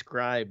had to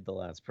describe the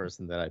last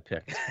person that I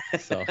picked.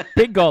 So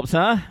Big gulps,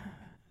 huh?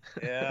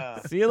 Yeah.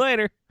 See you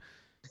later.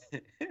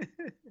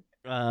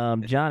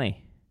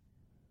 Johnny.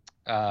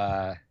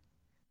 All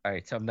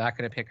right, so I'm not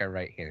going to pick a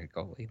right-handed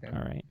goalie then.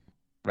 All right.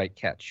 Right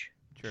catch.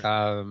 Sure.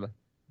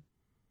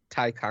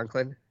 Ty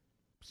Conklin.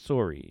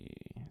 Sorry.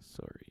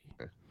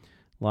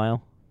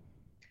 Lyle.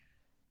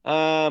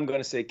 I'm going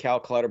to say Cal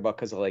Clutterbuck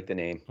because I like the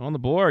name. On the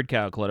board,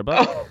 Cal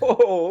Clutterbuck.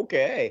 Oh,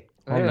 okay.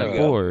 On There the we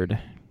go. board.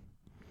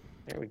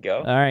 There we go.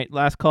 All right,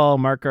 last call.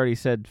 Mark already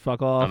said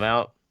fuck off. I'm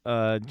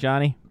out.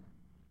 Johnny.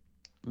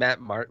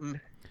 Matt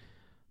Martin.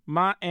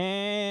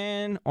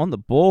 Martin on the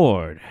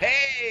board.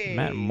 Hey!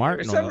 Matt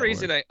Martin. For some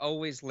reason, I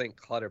always link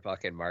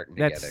Clutterbuck and Martin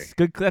together. That's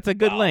good. That's a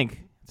good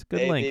link. It's a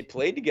good link. They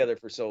played together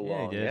for so Yeah,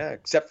 long. they did. Yeah,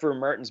 except for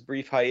Martin's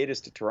brief hiatus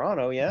to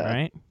Toronto. Yeah.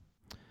 Right.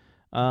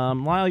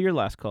 Lyle, your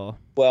last call.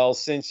 Well,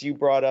 since you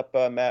brought up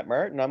Matt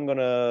Martin, I'm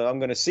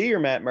gonna see your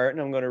Matt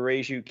Martin. I'm gonna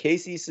raise you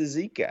Casey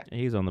Suzuka.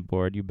 He's on the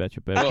board. You bet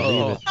your better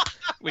believe it.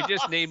 We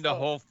just named the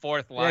whole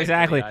fourth line. Yeah,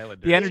 exactly. For the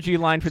Islanders. The energy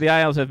line for the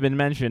Isles have been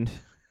mentioned.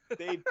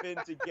 They've been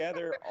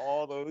together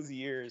all those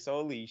years.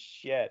 Holy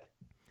shit!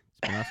 It's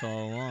been us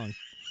all along.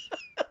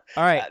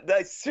 All right.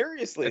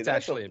 Seriously, That's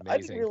actually I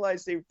amazing. didn't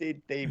realize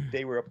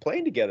they were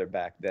playing together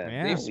back then.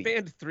 Yeah. They've Holy-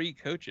 spanned 3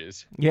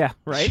 coaches. Yeah.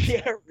 Right.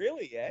 Yeah,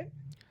 really, eh?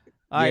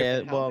 All right.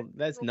 Yeah, How well, many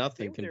that's girls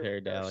nothing think they were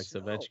compared to Gar Alex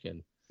Snow?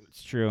 Ovechkin.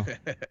 It's true.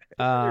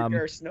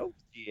 Gar Snow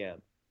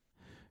GM.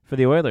 For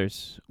the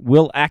Oilers,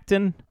 Will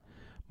Acton,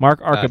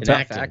 Mark Acton.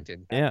 Arcabello.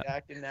 Acton. Yeah.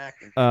 Acting.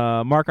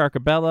 Mark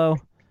Arcabello,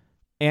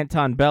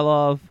 Anton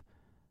Belov,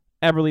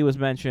 Eberle was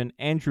mentioned,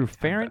 Andrew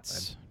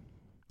Ferentz,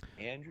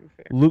 Andrew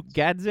Fair. Luke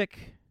Gadzik.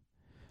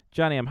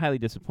 Johnny, I'm highly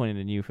disappointed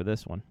in you for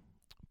this one.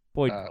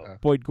 Boyd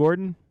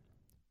Gordon,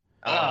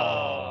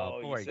 Oh,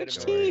 boy, you said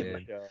it Gordon. before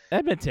the show.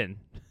 Edmonton.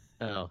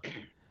 Oh,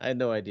 I had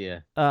no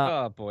idea.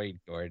 Oh, Boyd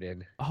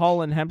Gordon.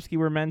 Hall and Hemsky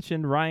were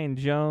mentioned. Ryan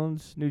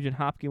Jones, Nugent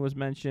Hopkins was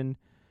mentioned.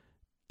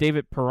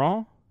 David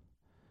Perron,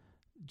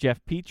 Jeff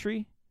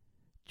Petrie,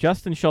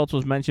 Justin Schultz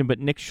was mentioned, but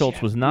Nick Schultz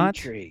Jeff was not.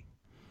 Petrie.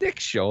 Nick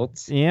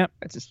Schultz. Yep.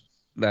 That's just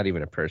not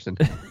even a person.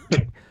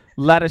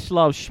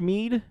 Ladislav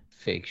Schmid,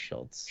 Fake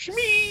Schultz.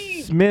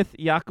 Smith,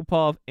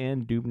 Yakupov,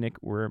 and Dubnik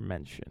were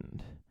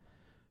mentioned.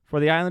 For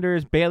the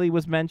Islanders, Bailey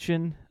was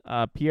mentioned.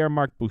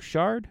 Pierre-Marc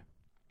Bouchard,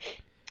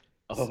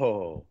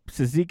 Oh,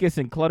 Cizikas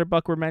and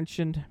Clutterbuck were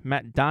mentioned.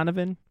 Matt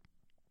Donovan,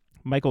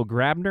 Michael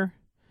Grabner,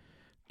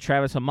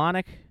 Travis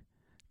Hamonic,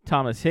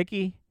 Thomas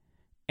Hickey,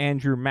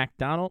 Andrew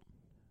MacDonald,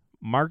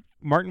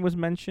 Martin was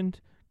mentioned.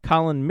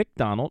 Colin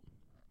McDonald,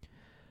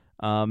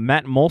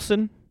 Matt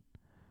Molson,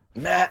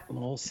 Matt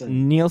Molson.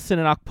 Nielsen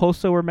and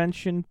Okposo were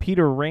mentioned.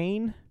 Peter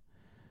Rain,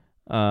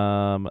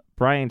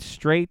 Brian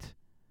Strait,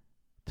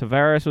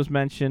 Tavares was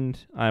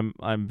mentioned.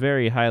 I'm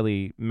very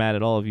highly mad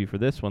at all of you for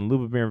this one.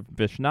 Lubomir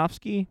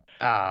Vishnevsky.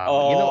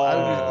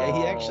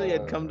 He actually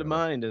had come to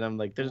mind, and I'm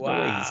like, there's no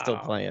way he's still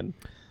playing.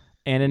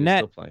 And He in was net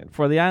still playing.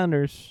 for the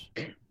Islanders,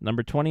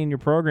 number 20 in your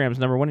programs,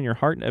 number 1 in your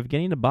heart,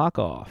 Evgeny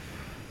Nabokov.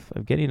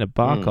 Evgeny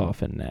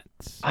Nabokov in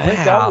nets. I think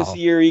that was the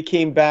year he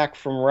came back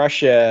from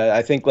Russia.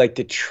 I think like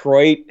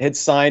Detroit had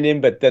signed him,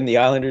 but then the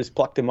Islanders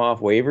plucked him off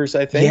waivers.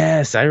 I think.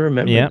 Yes, I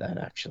remember Yep. that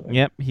actually.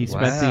 Yep, he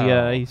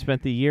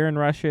spent the year in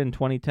Russia in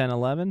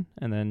 2010-11,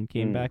 and then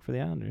came back for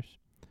the Islanders.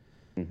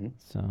 Mm-hmm.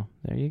 So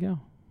there you go.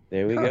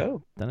 There we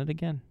go. Done it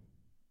again.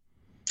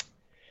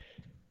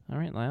 All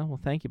right, Lyle. Well,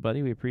 thank you,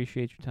 buddy. We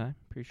appreciate your time.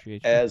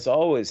 Appreciate you. As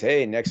always,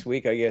 hey, next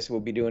week I guess we'll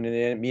be doing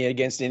me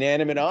against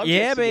inanimate objects.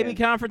 Yeah, baby,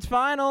 again. conference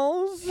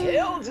finals.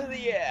 Hell to the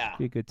yeah.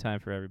 Be a good time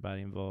for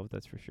everybody involved,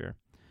 that's for sure.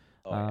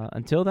 Oh, yeah.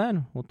 Until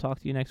then, we'll talk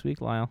to you next week,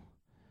 Lyle.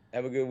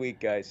 Have a good week,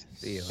 guys.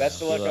 See you.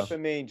 Best of luck See you. up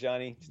in Maine,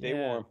 Johnny. Stay Yeah.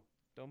 warm.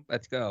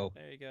 Let's go.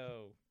 There you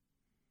go.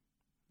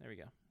 There we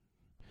go.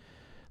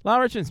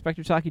 Lyle Richardson,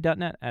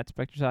 SpectorTalkie.net, at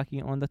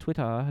SpectorTalkie on the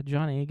Twitter.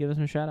 Johnny, give us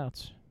some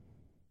shout-outs.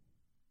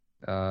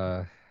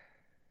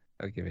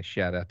 I'll give a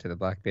shout out to the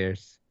Black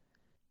Bears.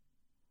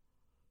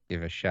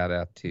 Give a shout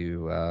out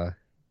to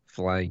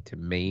flying to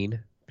Maine.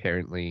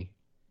 Apparently,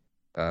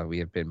 we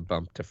have been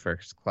bumped to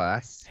first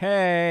class.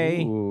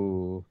 Hey!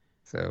 Ooh.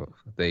 So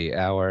the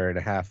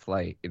 1.5-hour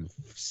flight in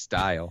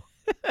style.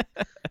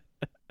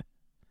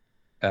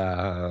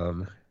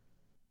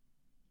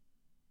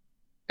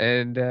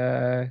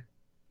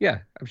 Yeah,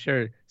 I'm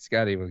sure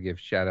Scotty will give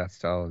shout outs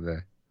to all of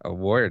the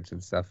awards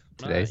and stuff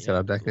today, so yeah,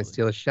 I'm not going to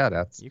steal his shout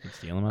outs. You can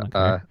steal them. I don't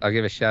care. I'll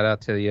give a shout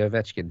out to the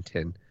Ovechkin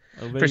tin.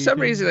 Ovechkin. For some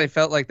reason, I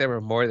felt like there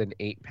were more than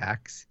 8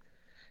 packs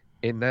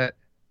in that.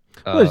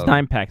 Well, there's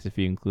 9 packs if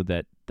you include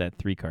that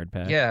 3-card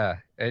pack. Yeah,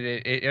 and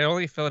it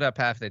only filled up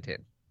half the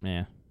tin.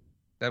 Yeah.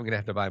 So I'm going to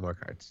have to buy more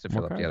cards to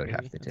More fill up the cards, other baby.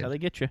 half the That's how tin. they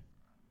get you.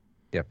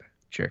 Yep,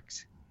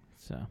 jerks.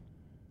 So,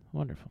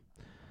 wonderful.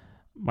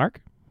 Mark?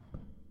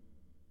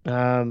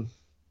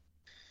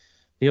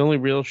 The only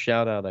real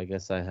shout out I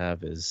guess I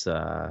have is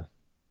the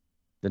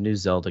new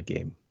Zelda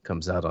game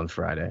comes out on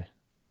Friday,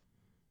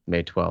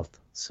 May 12th.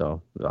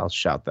 So I'll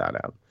shout that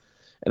out.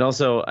 And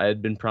also, I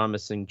had been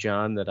promising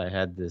John that I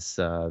had this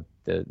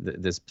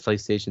this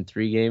PlayStation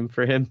 3 game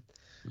for him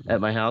at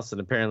my house,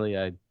 and apparently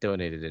I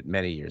donated it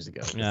many years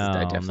ago.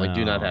 I definitely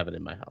do not have it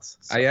in my house.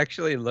 So. I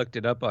actually looked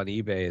it up on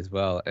eBay as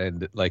well,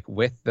 and like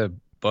with the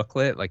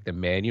booklet, like the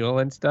manual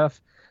and stuff,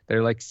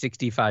 they're like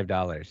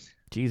 $65.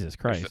 Jesus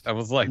Christ. I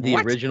was like, the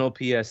what? original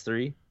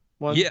PS3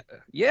 one?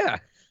 Yeah.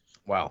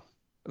 Wow.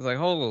 I was like,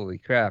 holy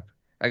crap.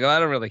 I go, I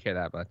don't really care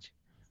that much.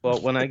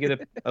 Well, when I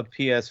get a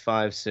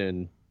PS5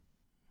 soon,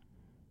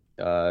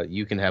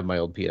 you can have my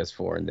old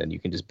PS4, and then you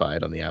can just buy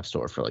it on the App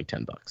Store for like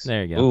 $10.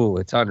 There you go. Ooh,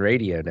 it's on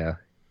radio now.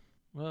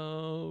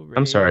 Whoa,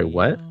 I'm sorry,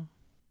 what?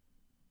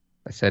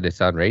 I said it's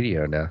on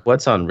radio now.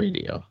 What's on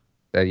radio?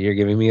 That you're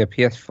giving me a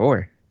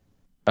PS4.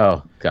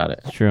 Oh, got it.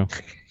 It's true.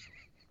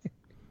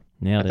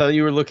 Nailed I thought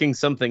you were looking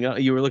something up.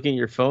 You were looking at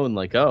your phone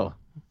like, oh.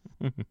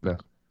 No.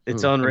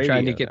 It's on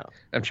radio now.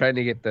 I'm trying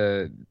to get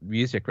the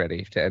music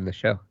ready to end the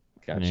show.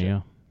 Gotcha. There you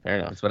go. Fair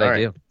enough. That's what I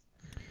do.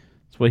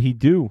 That's what he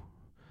do.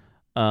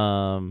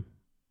 Shout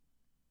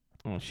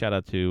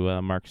out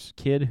to Mark's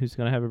kid, who's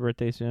going to have a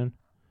birthday soon.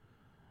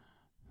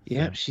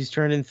 Yeah, she's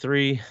turning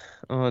 3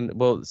 on.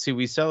 Well, see,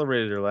 we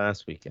celebrated her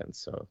last weekend,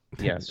 so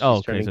yes.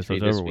 Oh, turning okay, so 3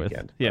 it's this over with.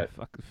 weekend, Yeah,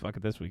 but fuck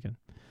it this weekend.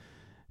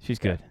 She's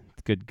good.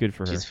 It's good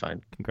for her. she's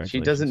fine. Congratulations.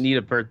 She doesn't need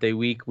a birthday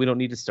week. We don't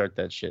need to start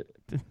that shit.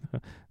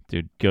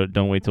 Dude,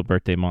 don't wait till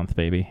birthday month,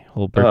 baby.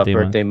 Whole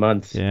birthday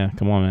month. Yeah,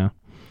 come on,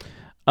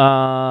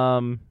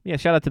 man. Yeah,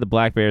 shout out to the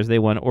Black Bears. They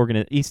won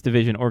East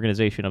Division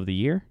Organization of the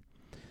Year.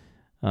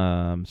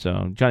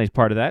 So Johnny's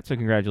part of that. So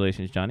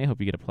congratulations, Johnny. I hope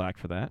you get a plaque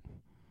for that.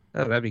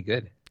 Oh, that'd be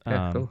good.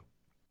 Yeah, cool.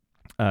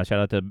 Shout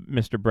out to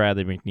Mr.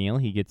 Bradley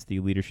McNeil. He gets the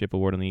Leadership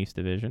Award on the East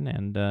Division.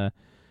 And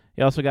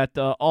he also got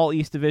all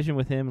East Division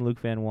with him, Luke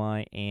Van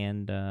Wy,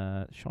 and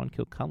Sean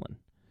Kilcullen.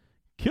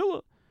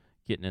 Killer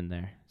getting in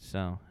there.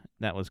 So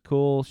that was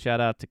cool.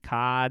 Shout out to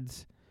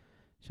Cods.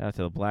 Shout out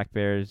to the Black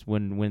Bears.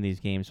 Win these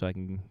games so I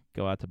can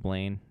go out to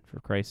Blaine, for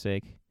Christ's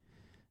sake.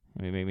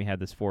 Maybe have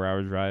this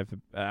 4-hour drive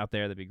out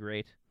there. That'd be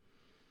great.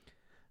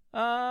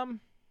 I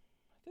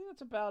think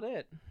that's about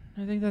it.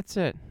 I think that's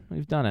it.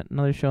 We've done it.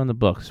 Another show in the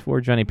books. For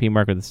Johnny P.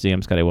 Mark with the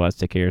CM, Scotty Watts.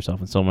 Take care of yourself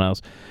and someone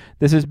else.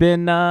 This has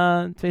been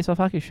Face Off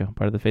Hockey Show,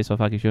 part of the Face Off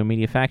Hockey Show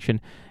media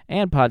faction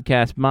and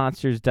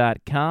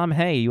podcastmonsters.com.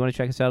 Hey, you want to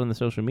check us out on the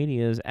social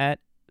medias at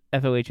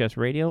FOHS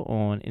Radio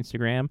on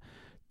Instagram,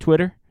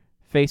 Twitter,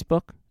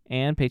 Facebook,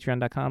 and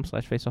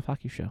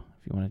patreon.com/faceoffhockey show.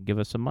 If you want to give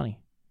us some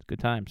money. It's good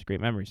times, great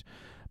memories.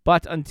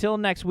 But until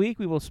next week,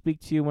 we will speak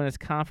to you when it's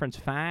conference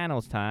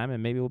finals time,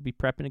 and maybe we'll be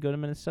prepping to go to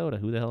Minnesota.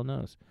 Who the hell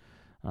knows?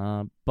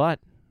 But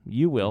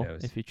you will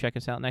if you check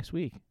us out next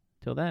week.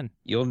 Till then.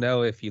 You'll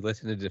know if you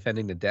listen to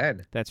Defending the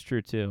Den. That's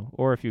true, too.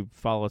 Or if you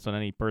follow us on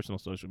any personal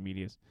social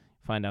medias.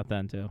 Find out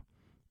then, too.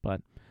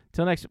 But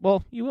till next...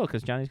 Well, you will,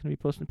 because Johnny's going to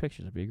be posting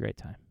pictures. It'll be a great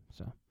time.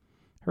 So,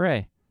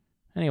 hooray.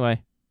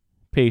 Anyway,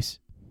 peace.